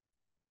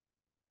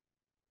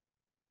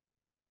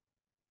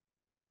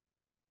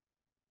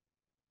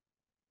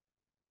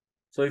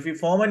 So if we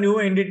form a new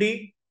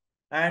entity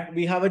and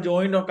we have a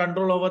joint or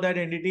control over that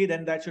entity,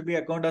 then that should be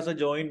accounted as a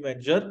joint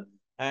venture.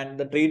 And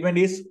the treatment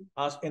is,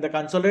 as in the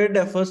consolidated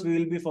efforts, we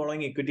will be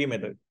following equity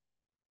method.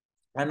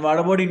 And what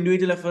about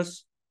individual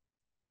efforts?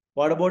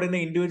 What about in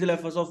the individual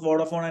efforts of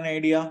Vodafone and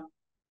Idea?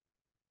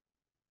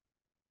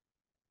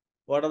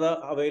 What are the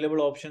available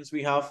options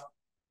we have?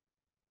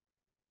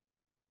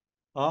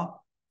 The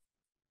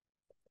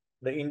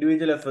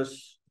individual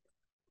efforts.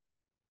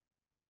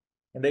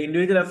 In the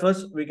individual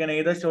efforts, we can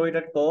either show it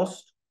at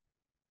cost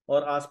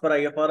or as per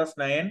IFRS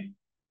 9,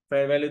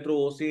 fair value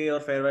through OCA or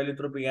fair value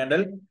through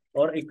P&L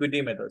or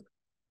equity method.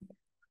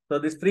 So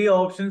these three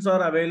options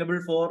are available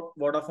for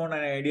Vodafone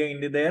and Idea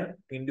into their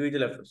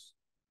individual efforts.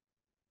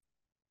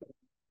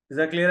 Is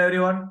that clear,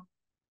 everyone?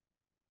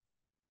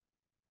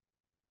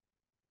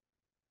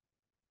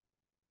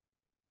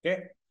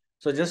 Okay.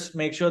 So just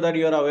make sure that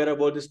you are aware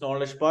about this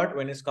knowledge part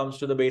when it comes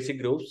to the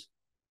basic groups.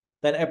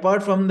 Then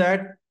apart from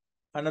that,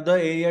 another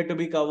area to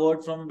be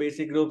covered from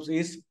basic groups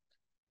is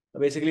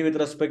basically with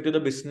respect to the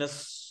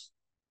business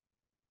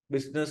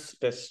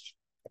test.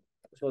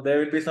 So there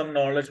will be some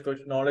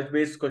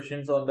knowledge-based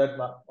questions on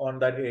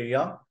that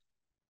area.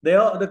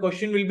 There, the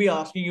question will be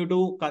asking you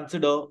to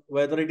consider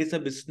whether it is a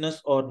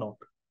business or not.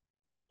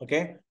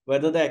 Okay,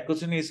 whether the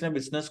acquisition is a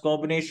business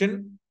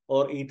combination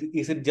or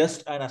is it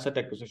just an asset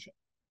acquisition.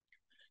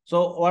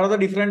 So what are the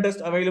different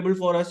tests available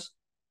for us?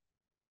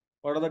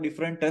 What are the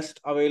different tests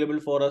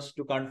available for us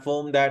to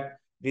confirm that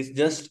this is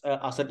just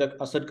asset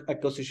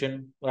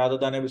acquisition rather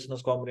than a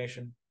business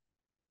combination?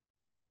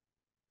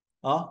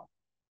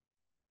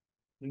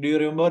 Do you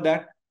remember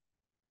that?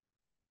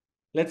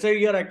 Let's say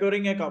you are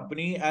acquiring a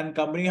company and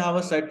company have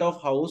a set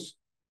of house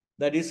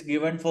that is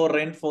given for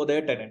rent for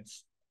their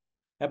tenants.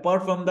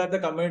 Apart from that, the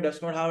company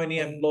does not have any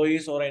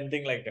employees or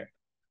anything like that.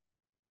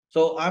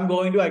 So I'm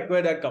going to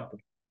acquire that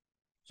company.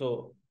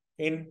 So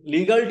in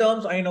legal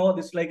terms, I know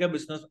this is like a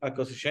business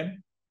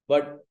acquisition,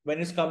 but when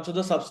it comes to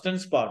the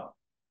substance part,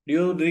 do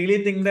you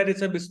really think that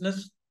it's a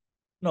business?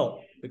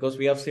 No, because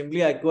we have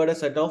simply acquired a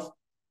set of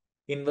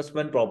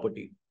investment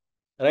property,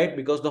 right?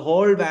 Because the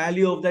whole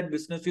value of that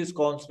business is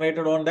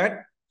concentrated on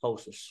that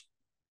houses.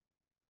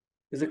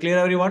 Is it clear,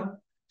 everyone?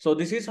 So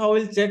this is how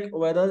we'll check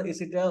whether is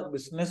it a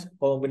business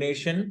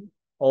combination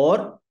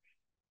or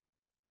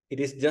it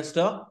is just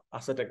a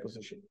asset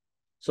acquisition.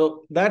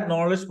 So that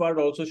knowledge part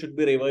also should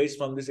be revised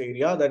from this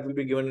area. That will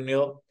be given in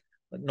your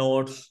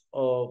notes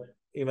or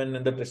even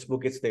in the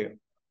textbook. It's there.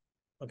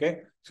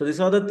 Okay. So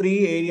these are the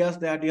three areas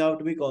that you have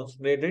to be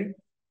concentrated.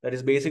 That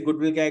is basic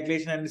goodwill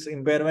calculation and this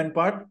impairment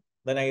part.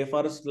 Then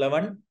IFRS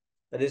 11,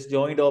 that is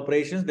joint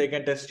operations. They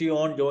can test you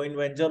on joint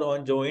venture,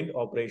 on joint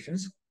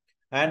operations.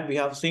 And we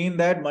have seen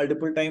that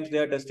multiple times they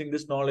are testing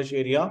this knowledge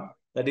area.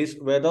 That is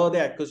whether the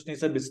acquisition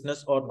is a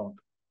business or not.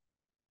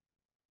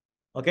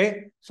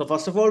 Okay. So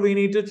first of all, we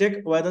need to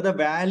check whether the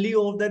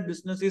value of that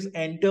business is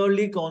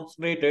entirely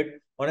concentrated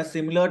on a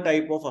similar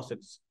type of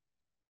assets.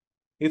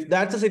 If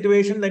that's a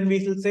situation, then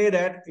we will say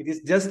that it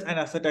is just an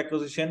asset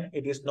acquisition.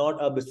 It is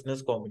not a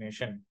business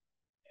combination.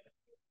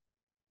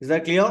 Is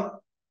that clear?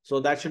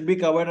 So that should be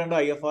covered under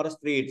IFRS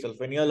 3 itself.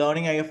 When you're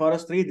learning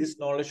IFRS 3, this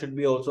knowledge should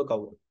be also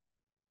covered.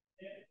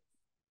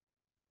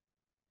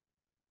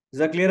 Is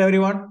that clear,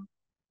 everyone?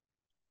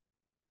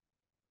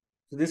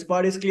 So this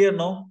part is clear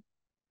now.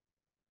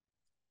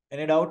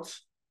 Any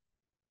doubts?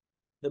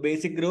 The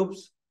basic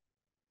groups.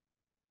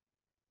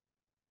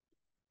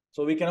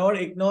 So we cannot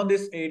ignore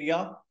this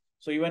area.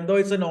 So even though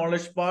it's a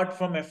knowledge part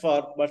from FR,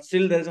 but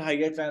still there's a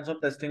higher chance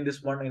of testing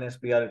this one in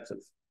SPR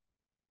itself.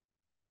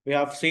 We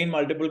have seen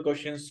multiple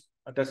questions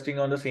testing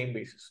on the same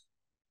basis.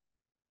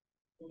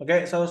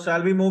 Okay, so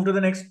shall we move to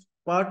the next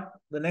part,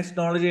 the next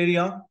knowledge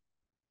area?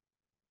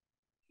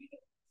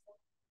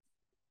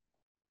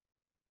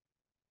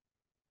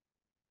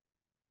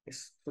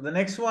 Yes. So the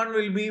next one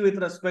will be with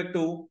respect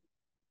to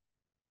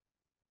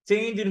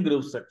change in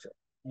group structure.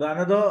 The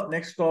another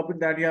next topic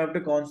that you have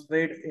to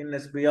concentrate in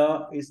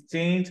SPR is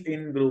change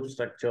in group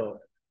structure.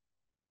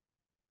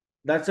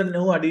 That's a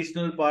new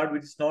additional part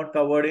which is not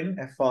covered in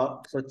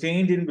FR. So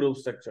change in group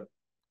structure.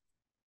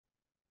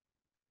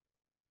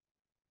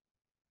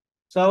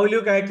 So how will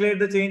you calculate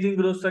the change in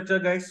group structure,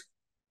 guys?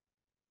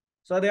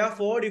 So there are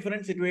 4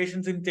 different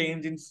situations in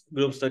change in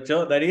group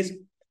structure. That is,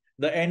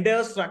 the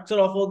entire structure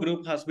of a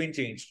group has been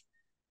changed.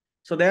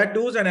 So there are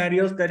 2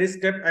 scenarios, that is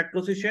step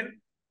acquisition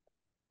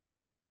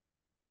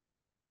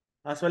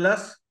as well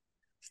as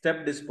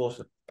step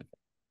disposal.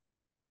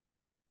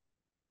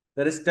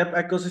 There is step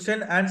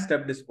acquisition and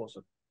step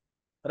disposal,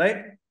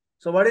 right?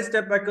 So what is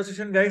step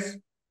acquisition, guys?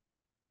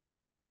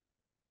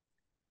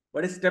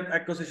 What is step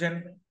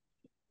acquisition?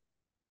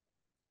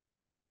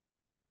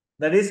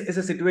 That is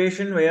a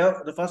situation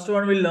where the first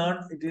one will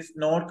learn it is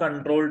not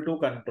control to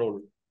control.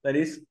 That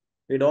is,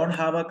 we don't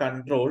have a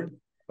control,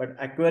 but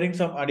acquiring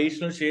some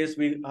additional shares,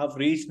 we have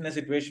reached in a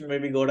situation where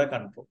we got a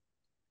control.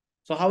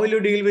 So how will you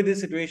deal with this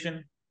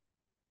situation?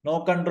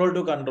 No control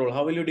to control.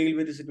 How will you deal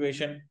with the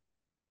situation?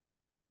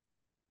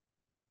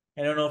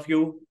 Anyone of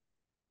you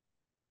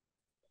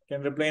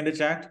can reply in the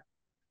chat.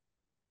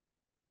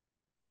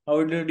 How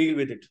will you deal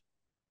with it?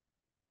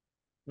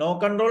 No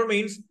control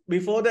means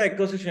before the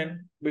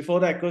acquisition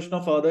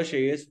of further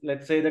shares,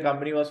 let's say the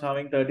company was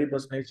having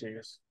 30%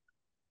 shares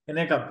in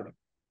a company.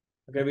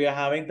 Okay, we are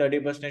having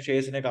 30%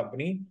 shares in a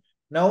company.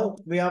 Now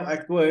we have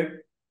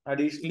acquired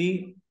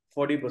additionally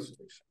 40%.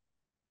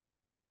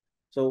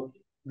 So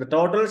the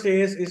total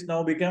shares is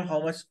now become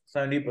how much?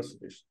 70%.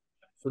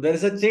 So there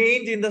is a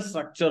change in the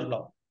structure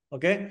now.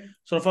 Okay.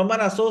 So from an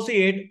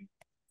associate,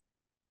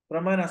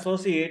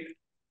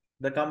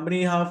 the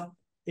company have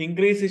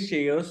increased its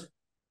shares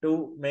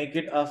to make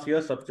it as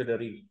your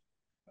subsidiary.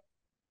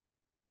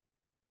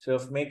 So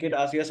if make it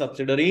as your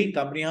subsidiary,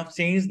 company have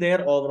changed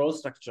their overall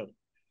structure.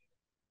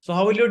 So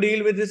how will you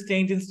deal with this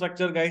change in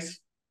structure, guys?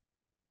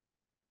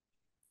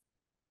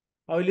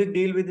 How will you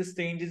deal with this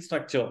change in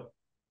structure?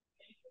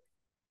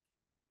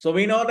 So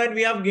we know that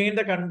we have gained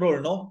the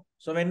control, no?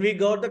 So when we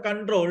got the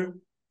control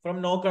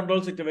from no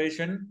control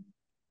situation,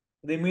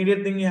 the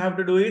immediate thing you have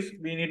to do is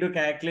we need to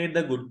calculate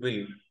the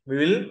goodwill. We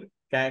will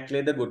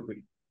calculate the goodwill.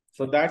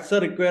 So that's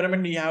the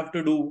requirement you have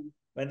to do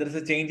when there is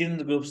a change in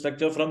the group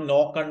structure from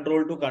no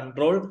control to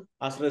control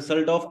as a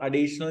result of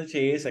additional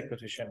shares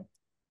acquisition.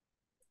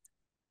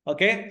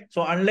 Okay,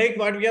 so unlike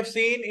what we have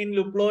seen in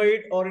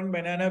Luploid or in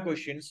banana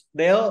questions,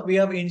 there we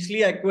have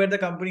initially acquired the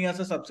company as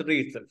a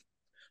subsidiary itself.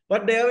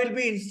 But there will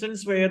be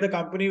instances where the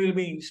company will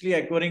be initially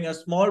acquiring a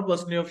small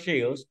percentage of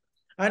shares,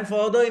 and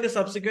further in the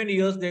subsequent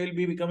years they will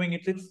be becoming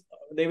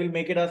they will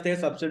make it as their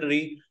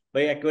subsidiary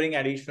by acquiring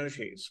additional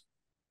shares.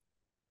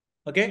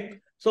 Okay,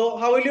 So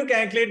how will you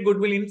calculate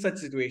goodwill in such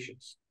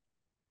situations?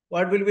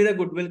 What will be the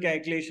goodwill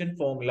calculation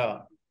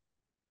formula?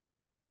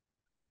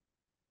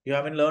 You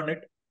haven't learned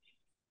it?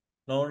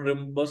 No one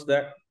remembers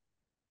that?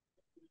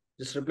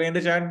 Just reply in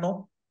the chat,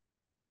 no?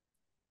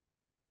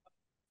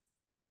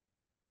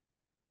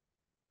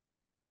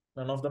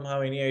 None of them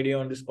have any idea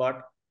on this part.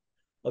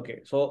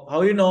 Okay, so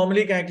how you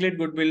normally calculate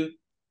goodwill?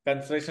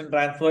 Consideration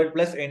transferred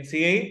plus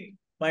NCA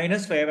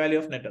minus fair value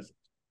of net assets.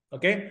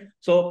 Okay,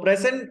 so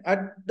at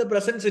the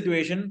present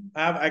situation,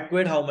 I have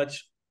acquired how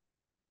much?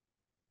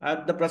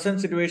 At the present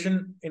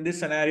situation in this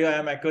scenario, I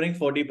am acquiring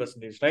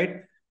 40%,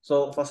 right?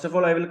 So first of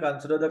all, I will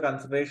consider the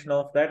consideration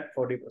of that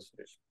 40%.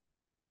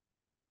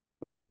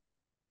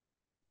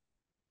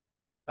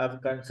 I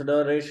have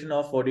consideration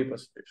of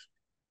 40%.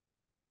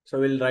 So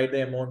we'll write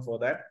the amount for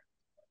that.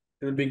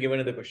 It will be given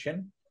in the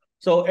question.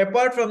 So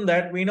apart from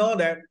that, we know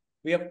that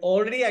we have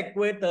already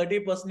acquired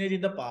 30%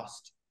 in the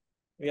past.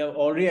 We have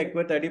already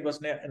acquired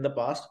 30% in the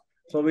past.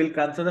 So we'll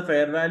consider the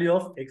fair value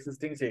of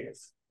existing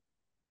shares.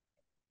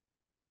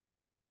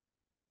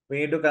 We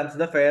need to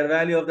consider the fair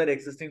value of that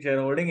existing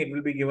shareholding. It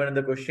will be given in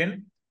the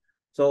question.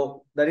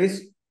 So that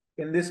is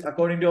in this,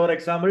 according to your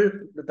example,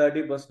 the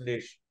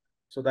 30%.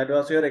 So that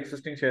was your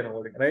existing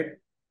shareholding, right?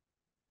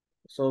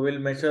 So we'll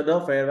measure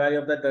the fair value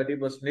of that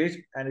 30%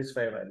 and its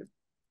fair value.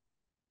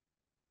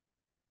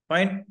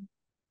 Fine.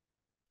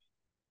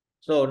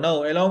 So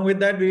now along with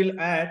that, we will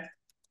add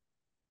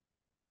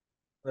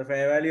the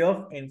fair value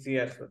of NC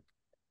as well.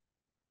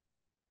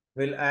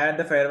 We'll add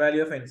the fair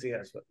value of NC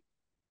as well.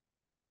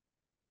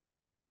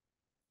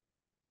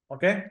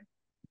 Okay.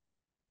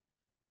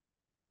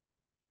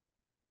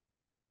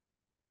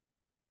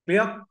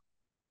 Clear?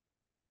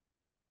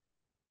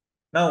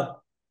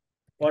 Now,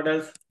 what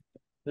else?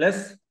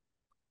 Less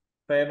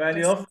fair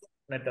value of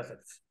net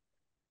assets.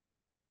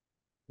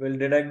 We'll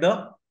deduct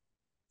the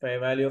fair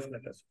value of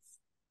net assets.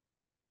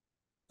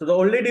 So the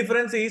only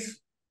difference is,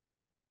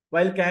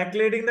 while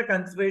calculating the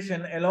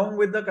consideration, along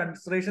with the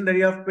consideration that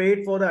you have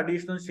paid for the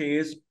additional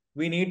shares,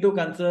 we need to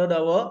consider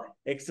our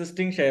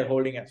existing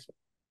shareholding as well.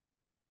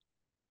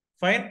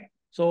 Fine.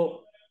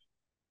 So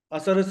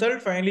as a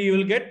result, finally, you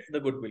will get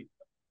the goodwill.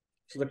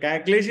 So the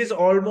calculation is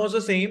almost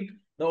the same.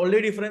 The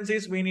only difference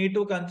is we need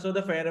to consider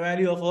the fair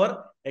value of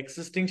our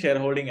existing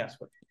shareholding as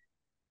well.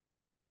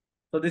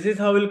 So this is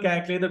how we'll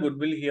calculate the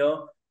goodwill here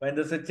when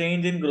there's a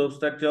change in group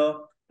structure,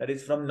 that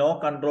is from no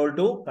control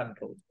to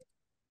control.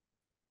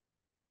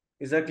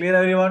 Is that clear,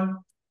 everyone?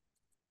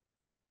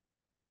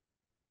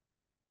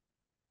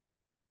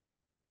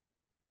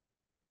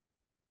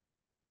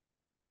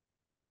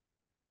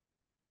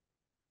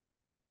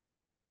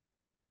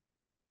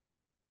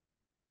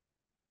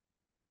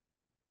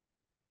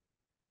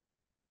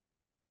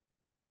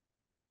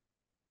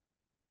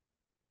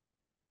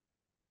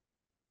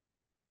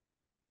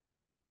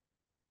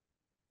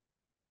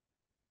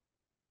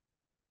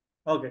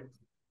 Okay.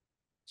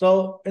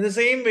 So in the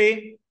same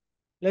way,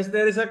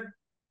 there is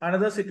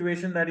another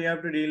situation that you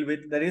have to deal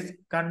with. That is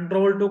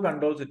control to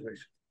control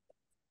situation.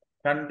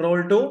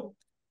 Control to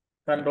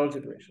control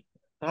situation.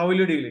 How will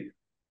you deal it?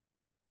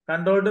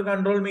 Control to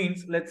control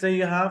means, let's say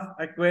you have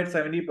acquired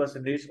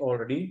 70%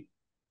 already.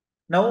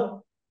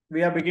 Now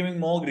we are becoming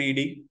more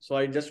greedy. So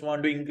I just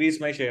want to increase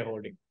my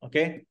shareholding.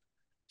 Okay.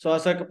 So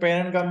as a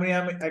parent company,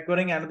 I'm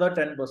acquiring another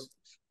 10%.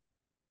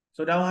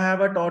 So now I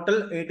have a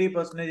total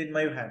 80% in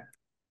my hand.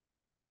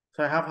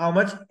 So I have how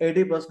much?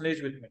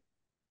 80% with me.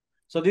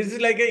 So this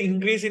is like an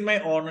increase in my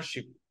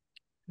ownership.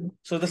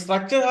 So the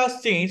structure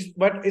has changed,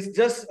 but it's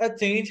just a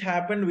change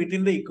happened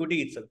within the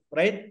equity itself,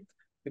 right?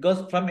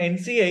 Because from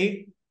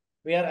NCI,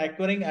 we are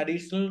acquiring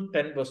additional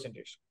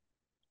 10%.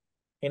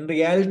 In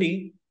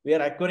reality, we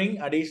are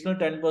acquiring additional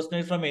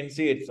 10% from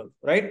NCA itself,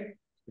 right?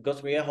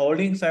 Because we are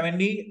holding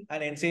 70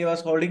 and NCA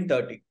was holding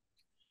 30.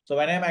 So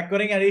when I'm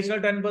acquiring additional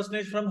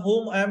 10%, from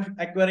whom I'm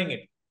acquiring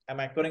it? I'm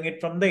acquiring it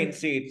from the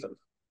NCA itself,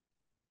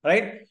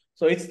 right?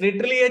 So it's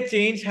literally a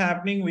change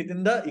happening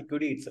within the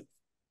equity itself.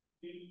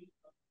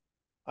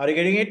 Are you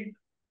getting it?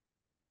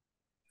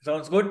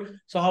 Sounds good.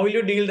 So how will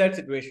you deal that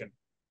situation?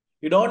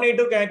 You don't need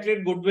to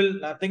calculate goodwill,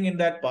 nothing in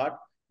that part.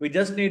 We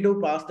just need to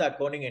pass the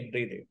accounting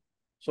entry there.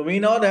 So we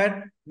know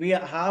that we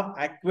have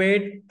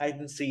acquired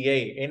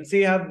NCA.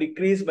 NCA have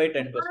decreased by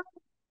 10%.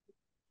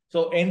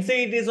 So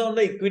NCA it is on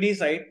the equity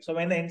side. So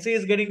when the NCA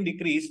is getting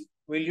decreased,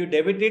 will you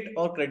debit it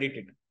or credit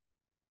it?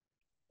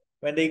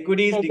 When the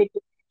equity is decreased,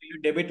 will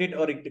you debit it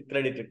or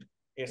credit it?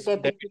 Yes,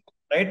 debit,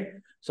 right?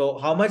 So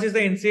how much is the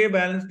NCA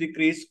balance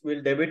decrease?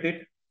 We'll debit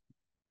it.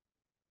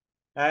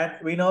 And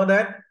we know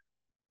that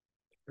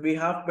we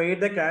have paid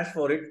the cash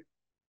for it.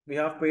 We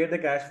have paid the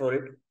cash for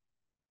it.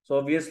 So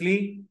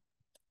obviously,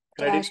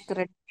 credit. Cash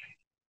credit.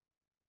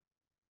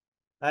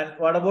 And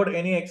what about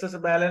any excess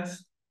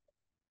balance?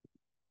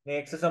 The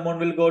excess amount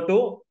will go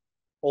to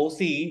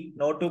OCE,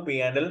 not to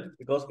P&L,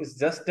 because it's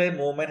just a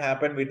movement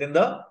happened within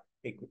the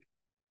equity.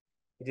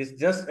 It is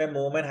just a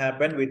movement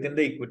happened within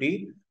the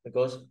equity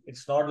because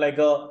it's not like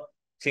a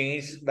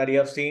change that you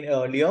have seen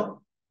earlier.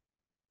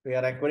 We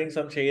are acquiring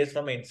some shares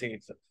from NC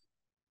itself.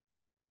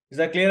 Is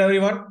that clear,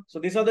 everyone? So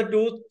these are the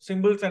two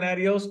simple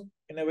scenarios.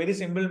 In a very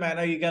simple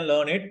manner, you can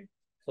learn it.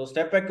 So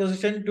step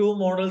acquisition, two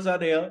models are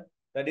there.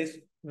 That is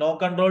no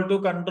control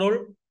to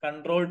control,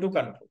 control to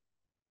control.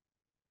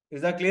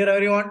 Is that clear,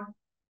 everyone?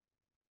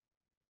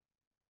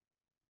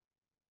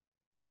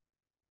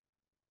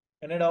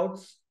 Any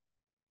doubts?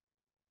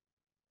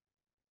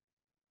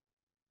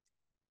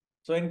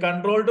 So in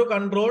control to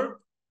control,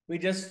 we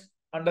just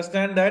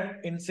understand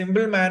that in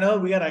simple manner,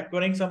 we are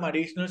acquiring some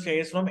additional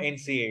shares from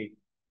NCA.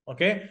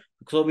 Okay.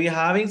 So we are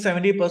having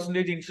 70%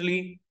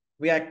 initially,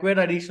 we acquired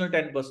additional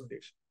 10%.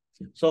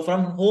 So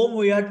from whom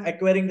we are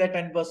acquiring that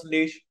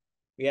 10%?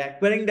 We are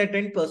acquiring that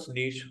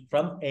 10%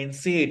 from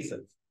NCA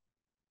itself.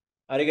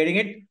 Are you getting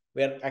it?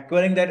 We are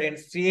acquiring that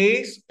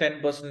NCA's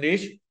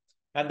 10%,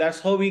 and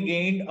that's how we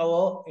gained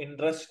our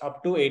interest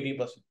up to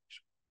 80%.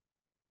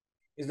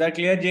 Is that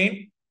clear,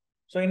 Jane?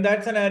 So in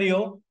that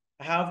scenario,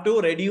 I have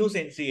to reduce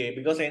NCA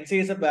because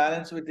NCA is a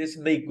balance with this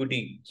in the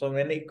equity. So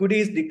when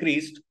equity is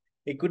decreased,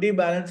 equity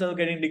balance are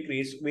getting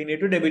decreased, we need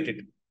to debit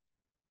it.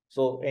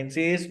 So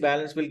NCA's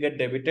balance will get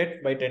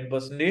debited by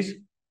 10%,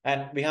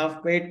 and we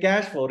have paid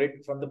cash for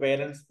it from the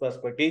parent's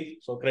perspective.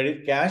 So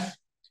credit cash,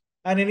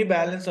 and any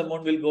balance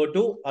amount will go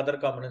to other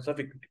components of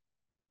equity.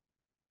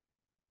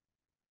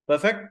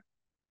 Perfect?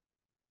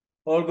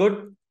 All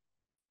good?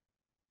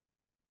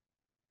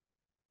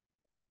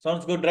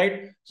 Sounds good,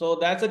 right? So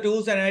that's a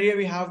two scenario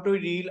we have to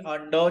deal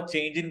under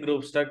change in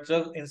group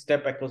structure in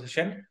step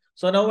acquisition.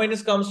 So now when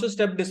it comes to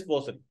step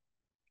disposal,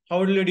 how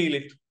will you deal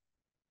it?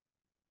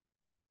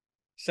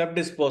 Step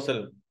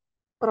disposal.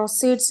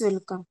 Proceeds will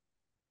come.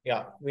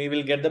 Yeah, we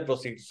will get the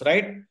proceeds,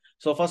 right?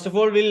 So first of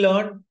all, we'll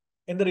learn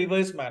in the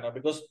reverse manner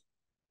because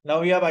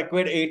now we have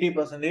acquired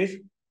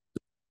 80%.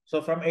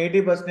 So from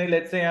 80%,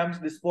 let's say I'm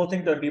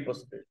disposing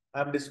 20%.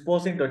 I'm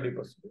disposing 20%.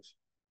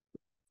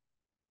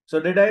 So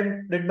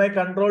did my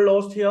control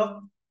lost here?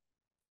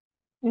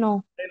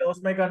 No. I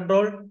lost my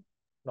control?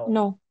 No.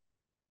 No.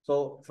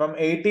 So from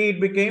 80,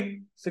 it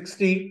became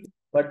 60,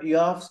 but you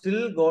have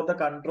still got the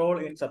control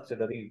in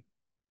subsidiary.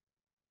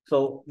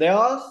 So there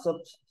are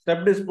step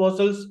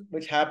disposals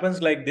which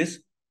happens like this.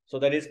 So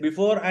that is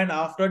before and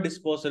after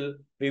disposal,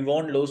 we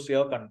won't lose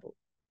your control.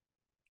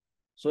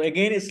 So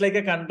again, it's like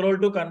a control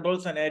to control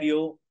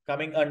scenario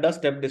coming under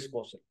step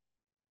disposal.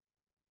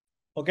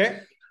 Okay.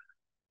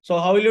 So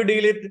how will you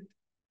deal it?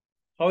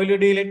 How will you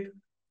deal it?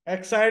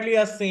 Exactly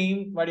as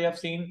same what you have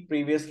seen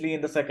previously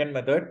in the second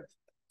method.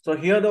 So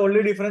here the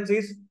only difference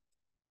is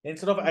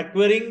instead of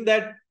acquiring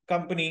that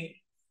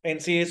company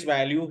NCA's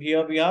value,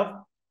 here we have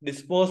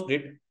disposed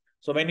it.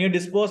 So when you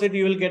dispose it,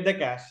 you will get the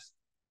cash.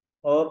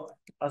 Or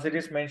as it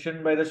is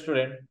mentioned by the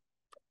student,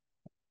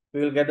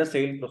 we will get the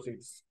sale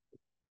proceeds.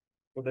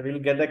 So that we will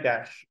get the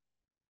cash.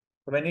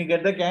 So when you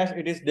get the cash,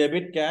 it is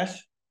debit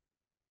cash.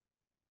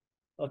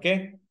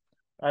 Okay.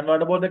 And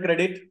what about the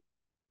credit?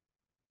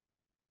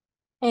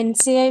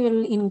 NCI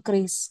will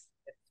increase.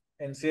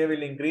 NCA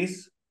will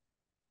increase.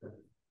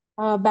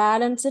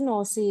 Balance in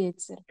OCA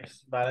itself.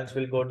 Yes, balance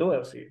will go to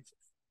OCA.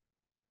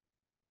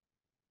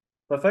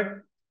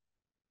 Perfect.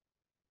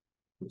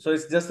 So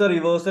it's just the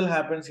reversal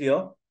happens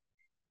here.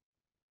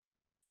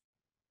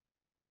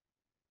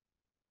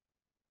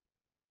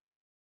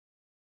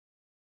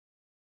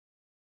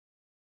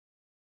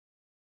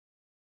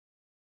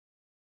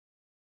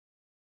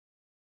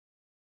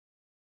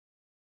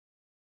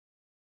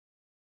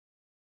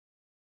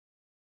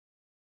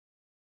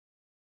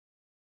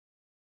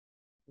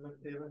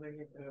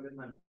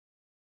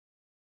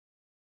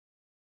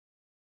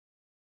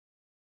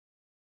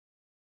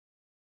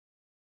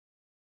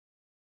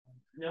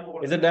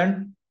 Is it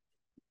done?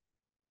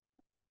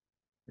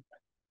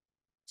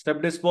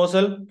 Step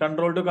disposal,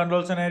 control to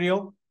control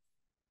scenario.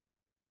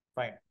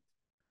 Fine.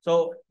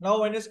 So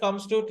now when it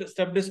comes to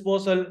step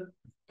disposal,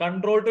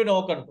 control to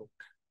no control.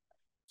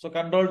 So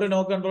control to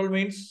no control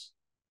means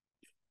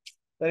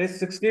there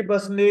is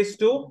 60%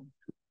 to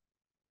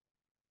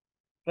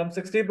from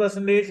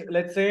 60%,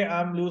 let's say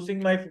I'm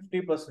losing my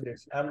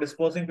 50%. I'm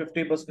disposing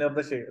 50% of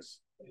the shares.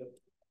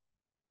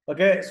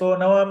 Okay, so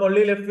now I'm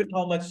only left with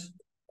how much?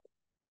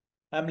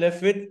 I'm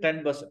left with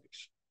 10%.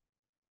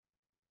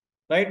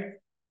 Right?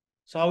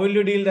 So how will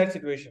you deal that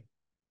situation?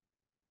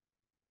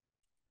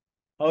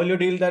 How will you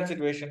deal that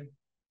situation?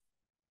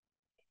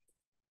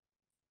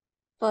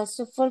 First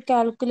of all,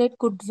 calculate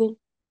goodwill.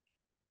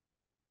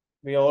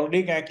 We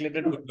already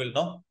calculated goodwill,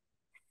 no?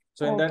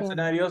 So in that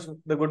scenarios,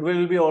 the goodwill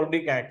will be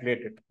already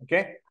calculated.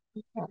 Okay.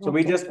 So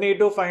we just need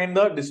to find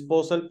the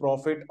disposal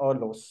profit or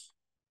loss.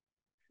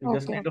 We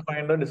just need to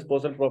find the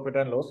disposal profit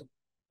and loss.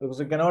 Because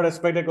we cannot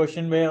expect a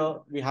question where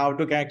we have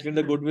to calculate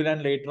the goodwill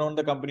and later on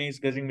the company is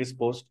getting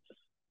disposed.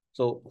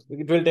 So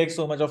it will take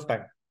so much of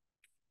time.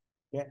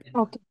 Yeah.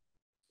 Okay.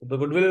 The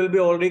goodwill will be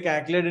already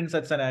calculated in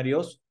such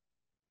scenarios.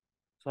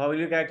 So how will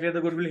you calculate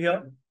the goodwill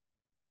here?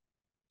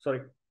 Sorry,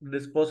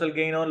 disposal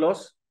gain or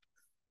loss.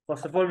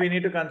 First of all, we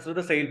need to consider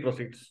the sale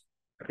proceeds.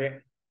 Okay.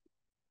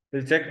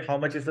 We'll check how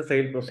much is the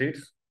sale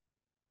proceeds.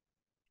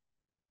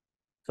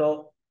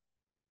 So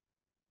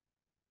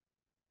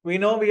we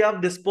know we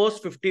have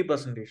disposed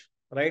 50%.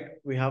 right?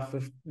 We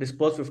have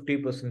disposed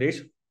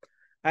 50%.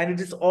 And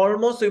it is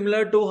almost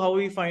similar to how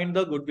we find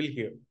the goodwill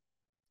here.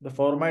 The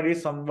format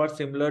is somewhat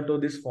similar to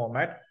this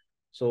format.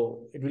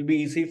 So it will be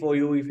easy for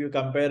you if you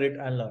compare it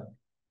and learn.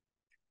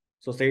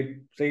 So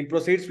sale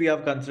proceeds we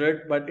have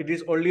considered, but it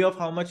is only of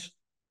how much?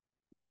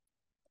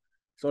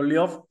 It's only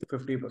of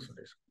 50%.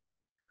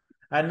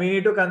 And we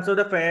need to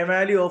consider the fair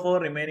value of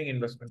our remaining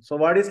investment. So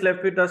what is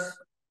left with us?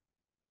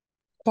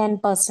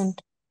 10%.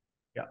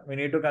 Yeah, we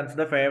need to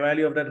consider fair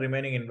value of that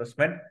remaining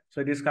investment.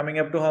 So it is coming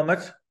up to how much?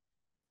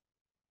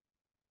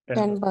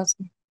 10%.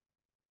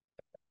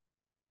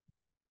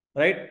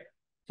 Right?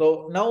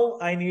 So now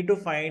I need to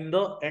find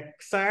the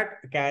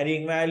exact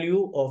carrying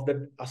value of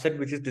the asset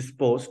which is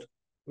disposed,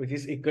 which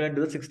is equivalent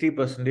to the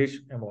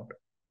 60% amount.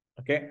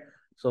 Okay.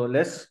 So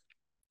let's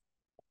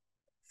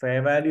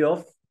fair value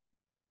of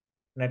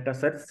net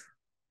assets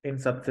in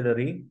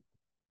subsidiary.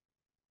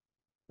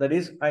 That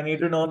is, I need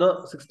to know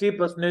the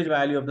 60%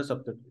 value of the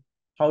subsidiary.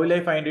 How will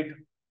I find it?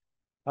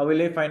 How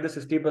will I find the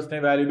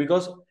 60% value?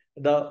 Because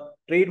the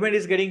treatment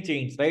is getting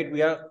changed, right?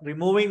 We are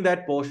removing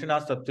that portion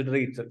as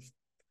subsidiary itself.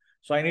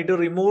 So I need to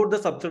remove the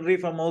subsidiary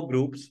from our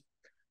groups.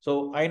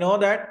 So I know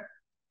that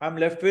I'm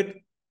left with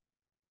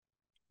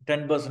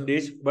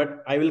 10%,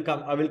 but I will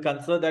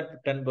consider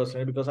that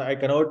 10% because I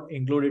cannot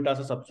include it as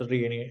a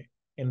subsidiary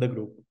in the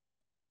group.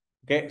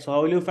 Okay, so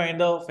how will you find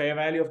the fair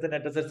value of the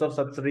net assets of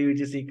subsidiary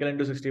which is equivalent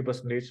to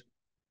 60%?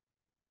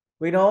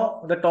 We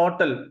know the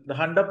total, the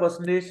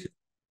 100%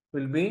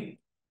 will be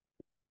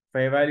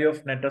fair value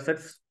of net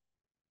assets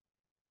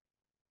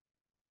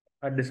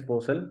at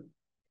disposal.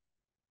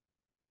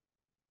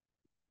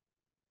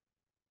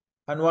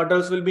 And what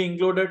else will be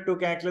included to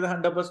calculate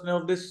the 100%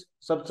 of this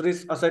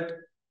subsidiary's asset?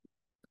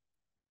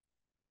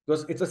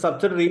 Because it's a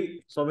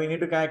subsidiary, so we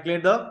need to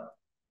calculate the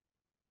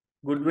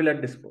goodwill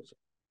at disposal.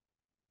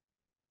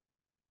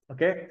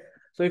 Okay.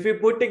 So if we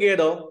put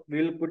together,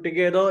 we'll put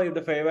together if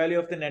the fair value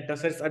of the net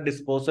assets at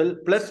disposal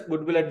plus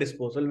goodwill at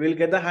disposal, we'll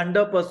get the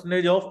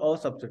 100% of our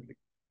subsidiary.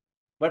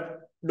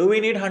 But do we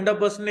need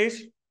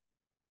 100%?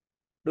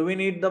 Do we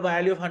need the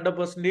value of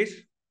 100%?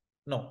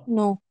 No.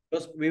 No.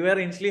 Because we were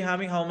initially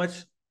having how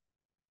much?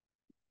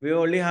 We were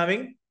only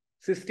having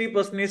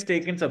 60%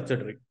 stake in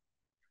subsidiary.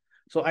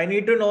 So I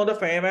need to know the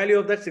fair value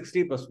of that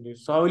 60%.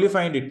 So how will you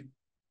find it?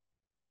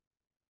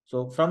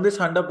 So from this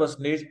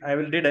 100%, I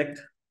will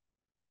deduct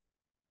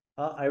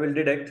a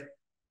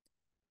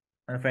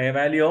fair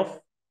value of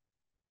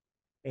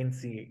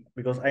NCA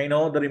because I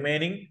know the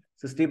remaining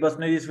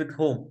 60% is with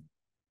whom?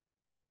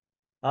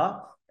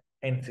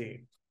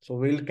 NCA. So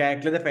we'll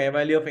calculate the fair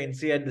value of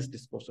NCA at this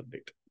disposal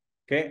date.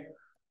 Okay.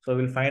 So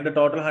we'll find the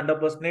total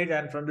 100%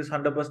 and from this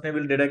 100%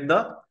 we'll deduct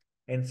the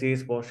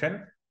NCA's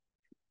portion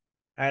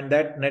and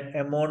that net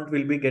amount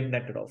will be get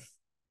netted off.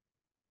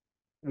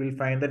 We'll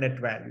find the net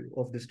value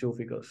of these two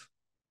figures.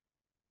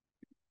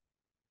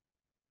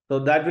 So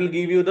that will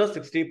give you the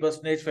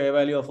 60% fair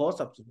value of our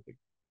subsidiary.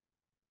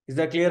 Is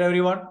that clear,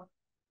 everyone?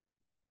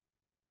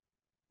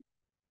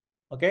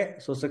 Okay,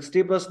 so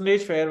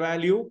 60% fair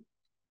value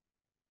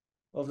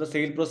of the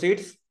sale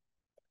proceeds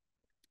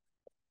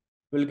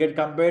will get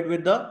compared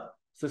with the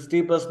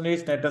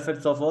 60% net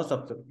assets of our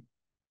subsidiary.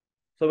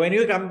 So when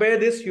you compare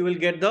this, you will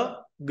get the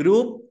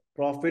group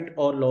profit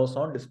or loss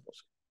on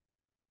disposal.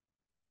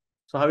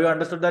 So have you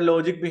understood the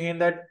logic behind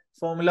that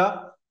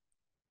formula?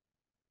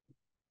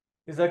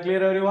 Is that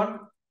clear, everyone?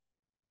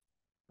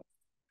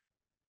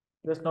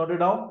 Just note it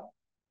down.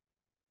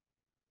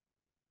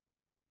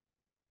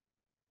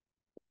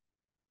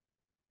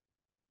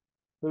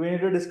 Do we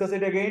need to discuss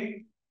it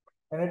again?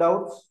 Any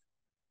doubts?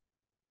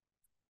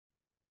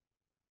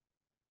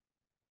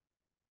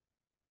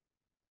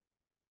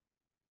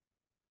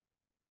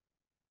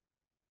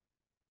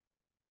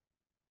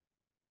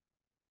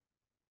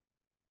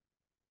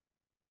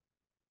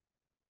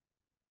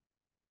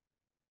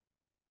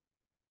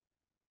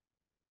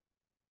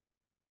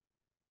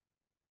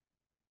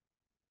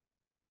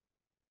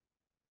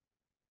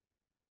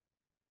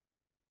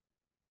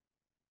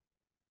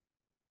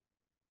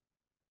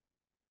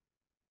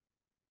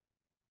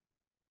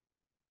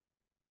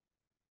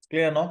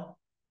 Clear now?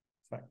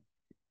 Fine.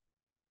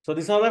 So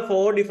these are the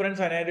 4 different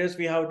scenarios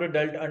we have to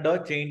dealt under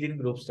change in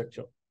group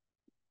structure.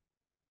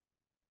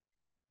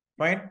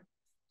 Fine.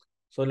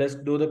 So let's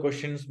do the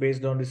questions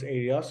based on these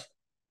areas.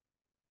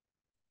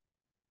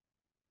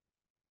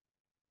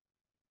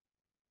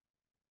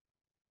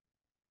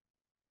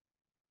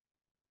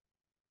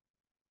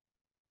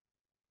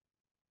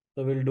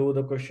 So we'll do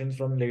the questions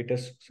from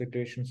latest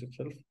situations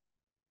itself.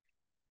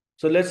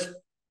 So let's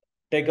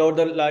take out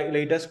the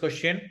latest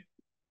question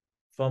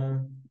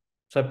from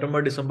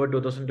September, December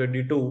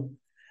 2022.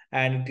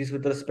 And it is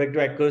with respect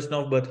to acquisition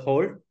of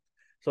withhold.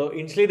 So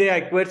initially they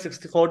acquired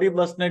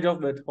 40%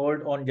 of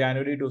withhold on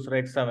January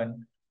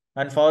 2007.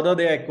 And further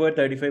they acquired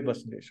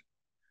 35%.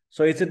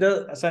 So is it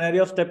a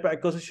scenario of step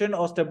acquisition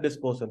or step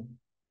disposal?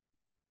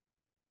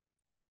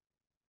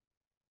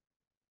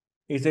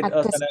 Is it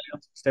a scenario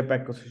of step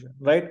acquisition,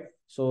 right?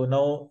 So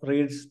now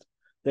reads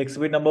the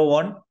exhibit number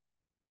 1.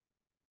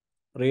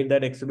 Read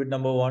that exhibit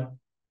number 1.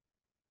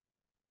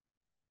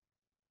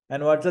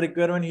 And what's the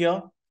requirement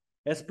here?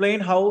 Explain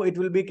how it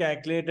will be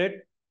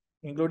calculated,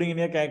 including in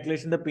your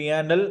calculation the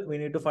P&L. We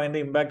need to find the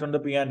impact on the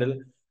P&L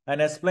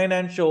and explain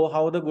and show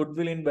how the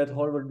goodwill in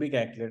Bethel would be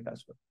calculated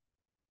as well.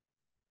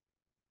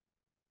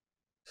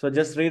 So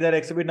just read that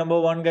exhibit number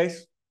 1,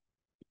 guys.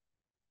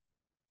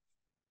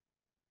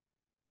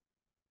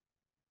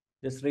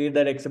 Just read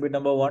that exhibit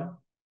number 1.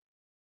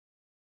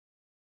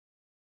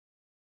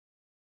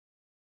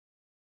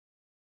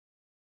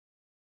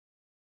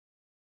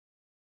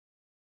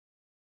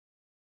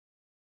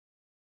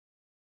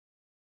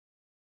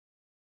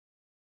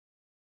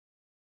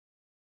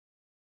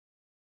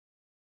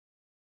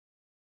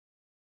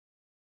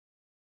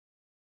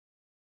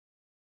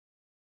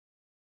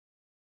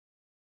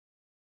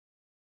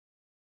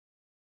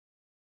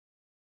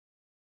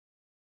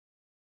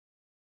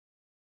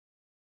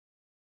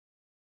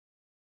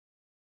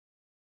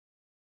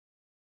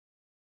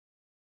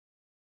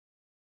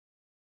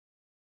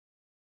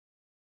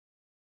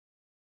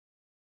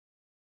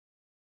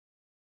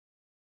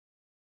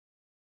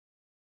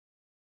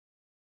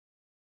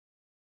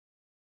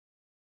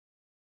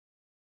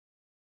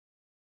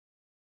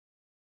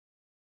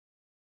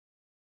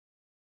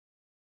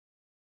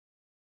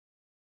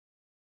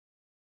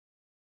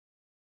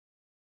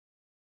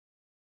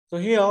 So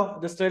here,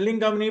 the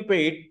Sterling company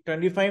paid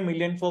 25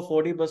 million for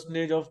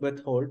 40% of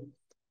Bethhold,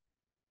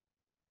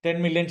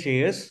 10 million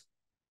shares.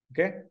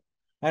 Okay.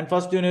 And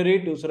 1st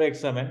January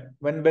 2007,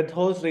 when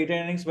Bethold's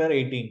retainings were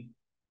 18.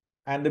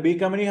 And the B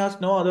company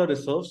has no other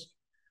reserves.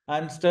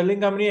 And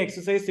Sterling company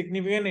exercised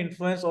significant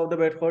influence of the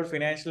Bethold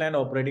financial and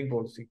operating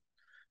policy.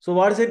 So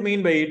what does it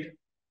mean by it?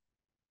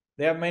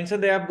 They have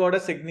mentioned they have got a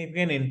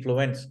significant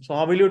influence. So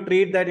how will you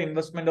treat that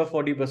investment of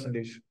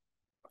 40%?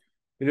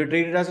 Will you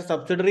treat it as a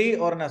subsidiary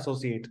or an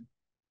associate?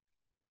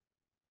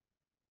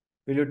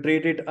 Will you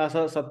treat it as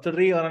a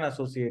subsidiary or an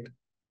associate?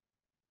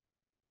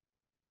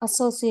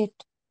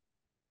 Associate.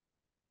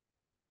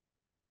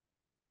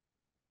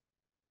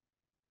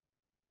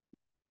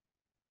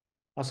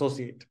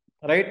 Associate,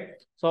 right?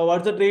 So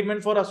what's the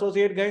treatment for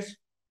associate, guys?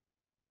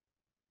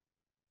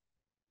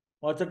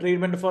 What's the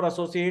treatment for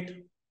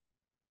associate?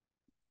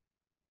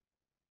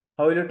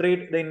 How will you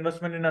treat the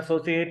investment in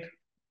associate?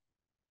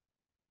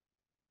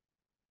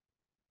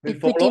 Will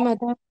Equity follow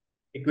method.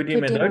 equity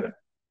Equity method.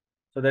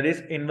 So that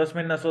is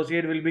investment in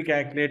associate will be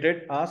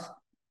calculated as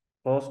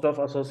cost of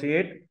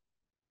associate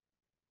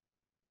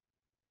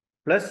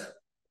plus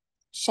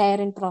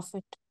Share in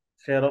profit.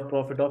 share of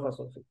profit of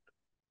associate.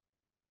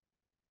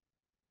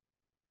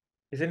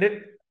 Isn't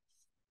it?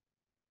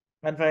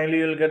 And finally,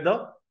 you will get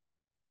the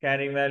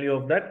carrying value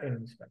of that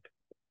investment.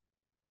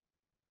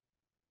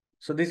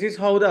 So this is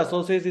how the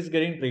associate is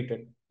getting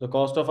treated. The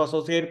cost of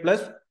associate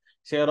plus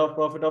share of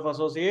profit of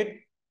associate.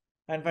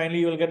 And finally,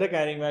 you will get the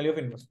carrying value of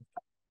investment.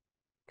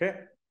 Okay.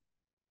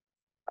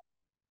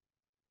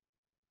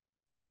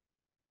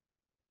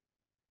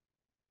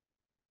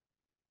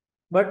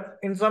 But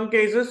in some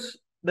cases,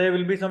 there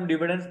will be some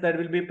dividends that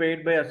will be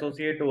paid by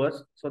associate to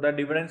us. So that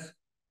dividends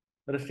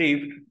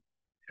received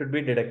should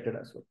be deducted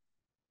as well.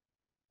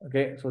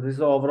 Okay, so this is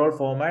the overall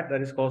format,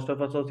 that is cost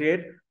of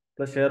associate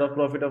plus share of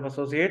profit of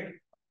associate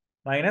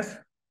minus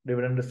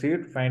dividend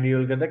received. Finally, you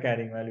will get the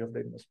carrying value of the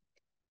investment.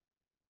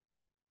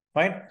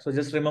 Fine. So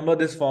just remember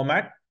this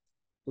format.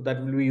 So that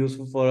will be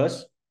useful for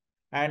us.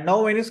 And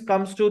now when it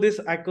comes to this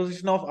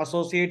acquisition of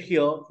associate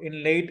here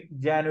in late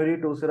January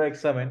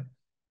 2007,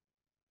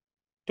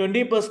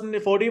 20%,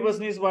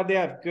 40% is what they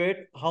have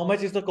acquired. How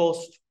much is the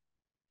cost?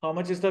 How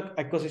much is the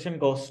acquisition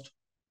cost?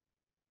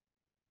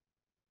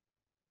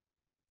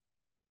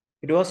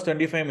 It was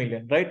 25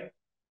 million, right?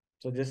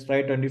 So just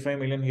write 25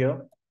 million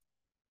here.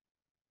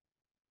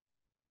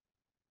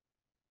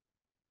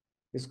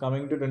 It's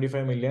coming to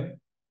 25 million.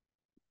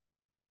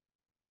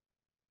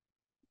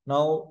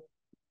 Now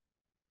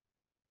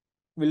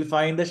we'll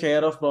find the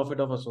share of profit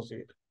of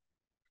associate.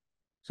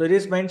 So it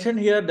is mentioned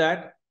here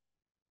that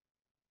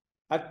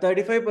at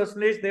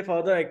 35%, they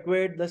further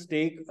acquired the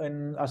stake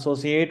in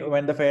associate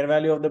when the fair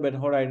value of the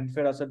Bethhold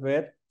identified asset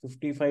were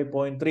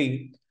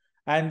 55.3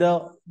 and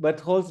the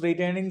Bethold's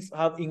retainings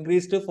have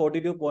increased to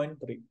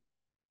 42.3.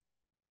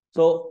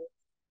 So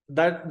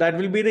that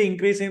will be the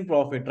increase in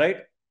profit, right?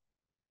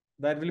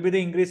 That will be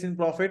the increase in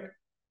profit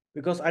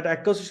because at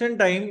acquisition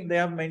time, they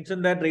have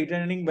mentioned that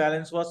retaining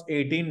balance was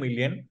 18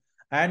 million.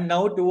 And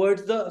now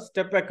towards the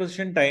step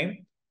acquisition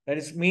time, that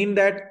is mean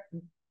that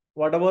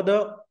whatever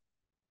the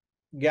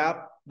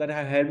gap that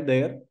I held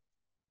there,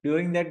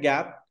 during that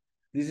gap,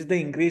 this is the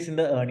increase in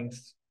the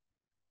earnings.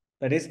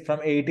 That is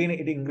from 18,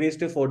 it increased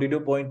to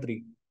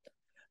 42.3.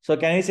 So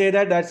can I say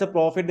that that's a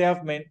profit they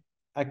have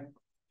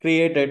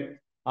created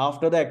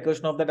after the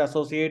acquisition of that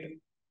associate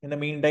in the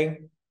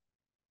meantime?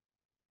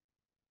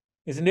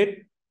 Isn't it?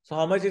 So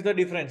how much is the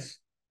difference?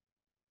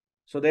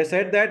 So they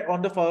said that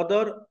on the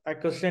further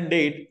acquisition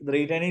date, the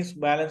retainings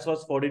balance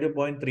was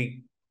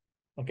 42.3.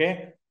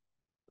 Okay.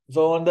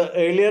 So on the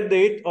earlier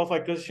date of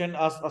acquisition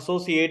as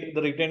associate,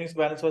 the retainings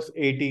balance was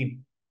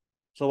 18.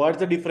 So what's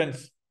the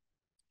difference?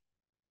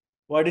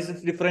 What is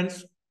its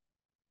difference?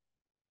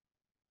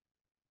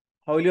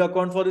 How will you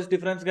account for this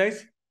difference,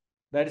 guys?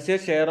 That is a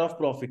share of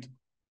profit,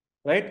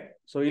 right?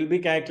 So you'll be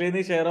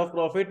calculating the share of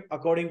profit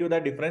according to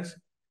that difference.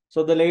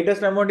 So the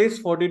latest amount is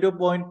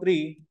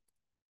 42.3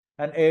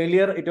 and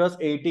earlier it was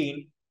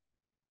 18.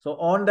 So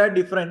on that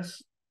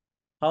difference,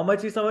 how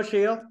much is our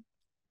share?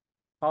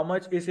 How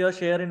much is your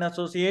share in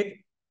associate?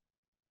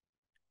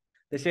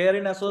 The share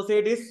in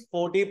associate is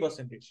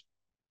 40%.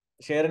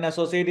 Share in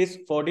associate is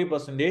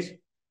 40%.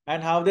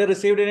 And have they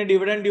received any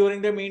dividend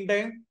during the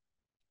meantime?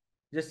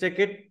 Just check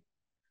it.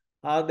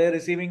 Are they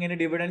receiving any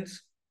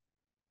dividends?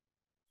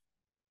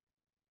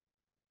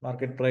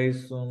 Market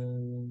price?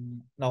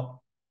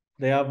 No.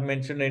 They have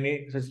mentioned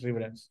any such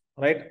dividends,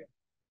 right?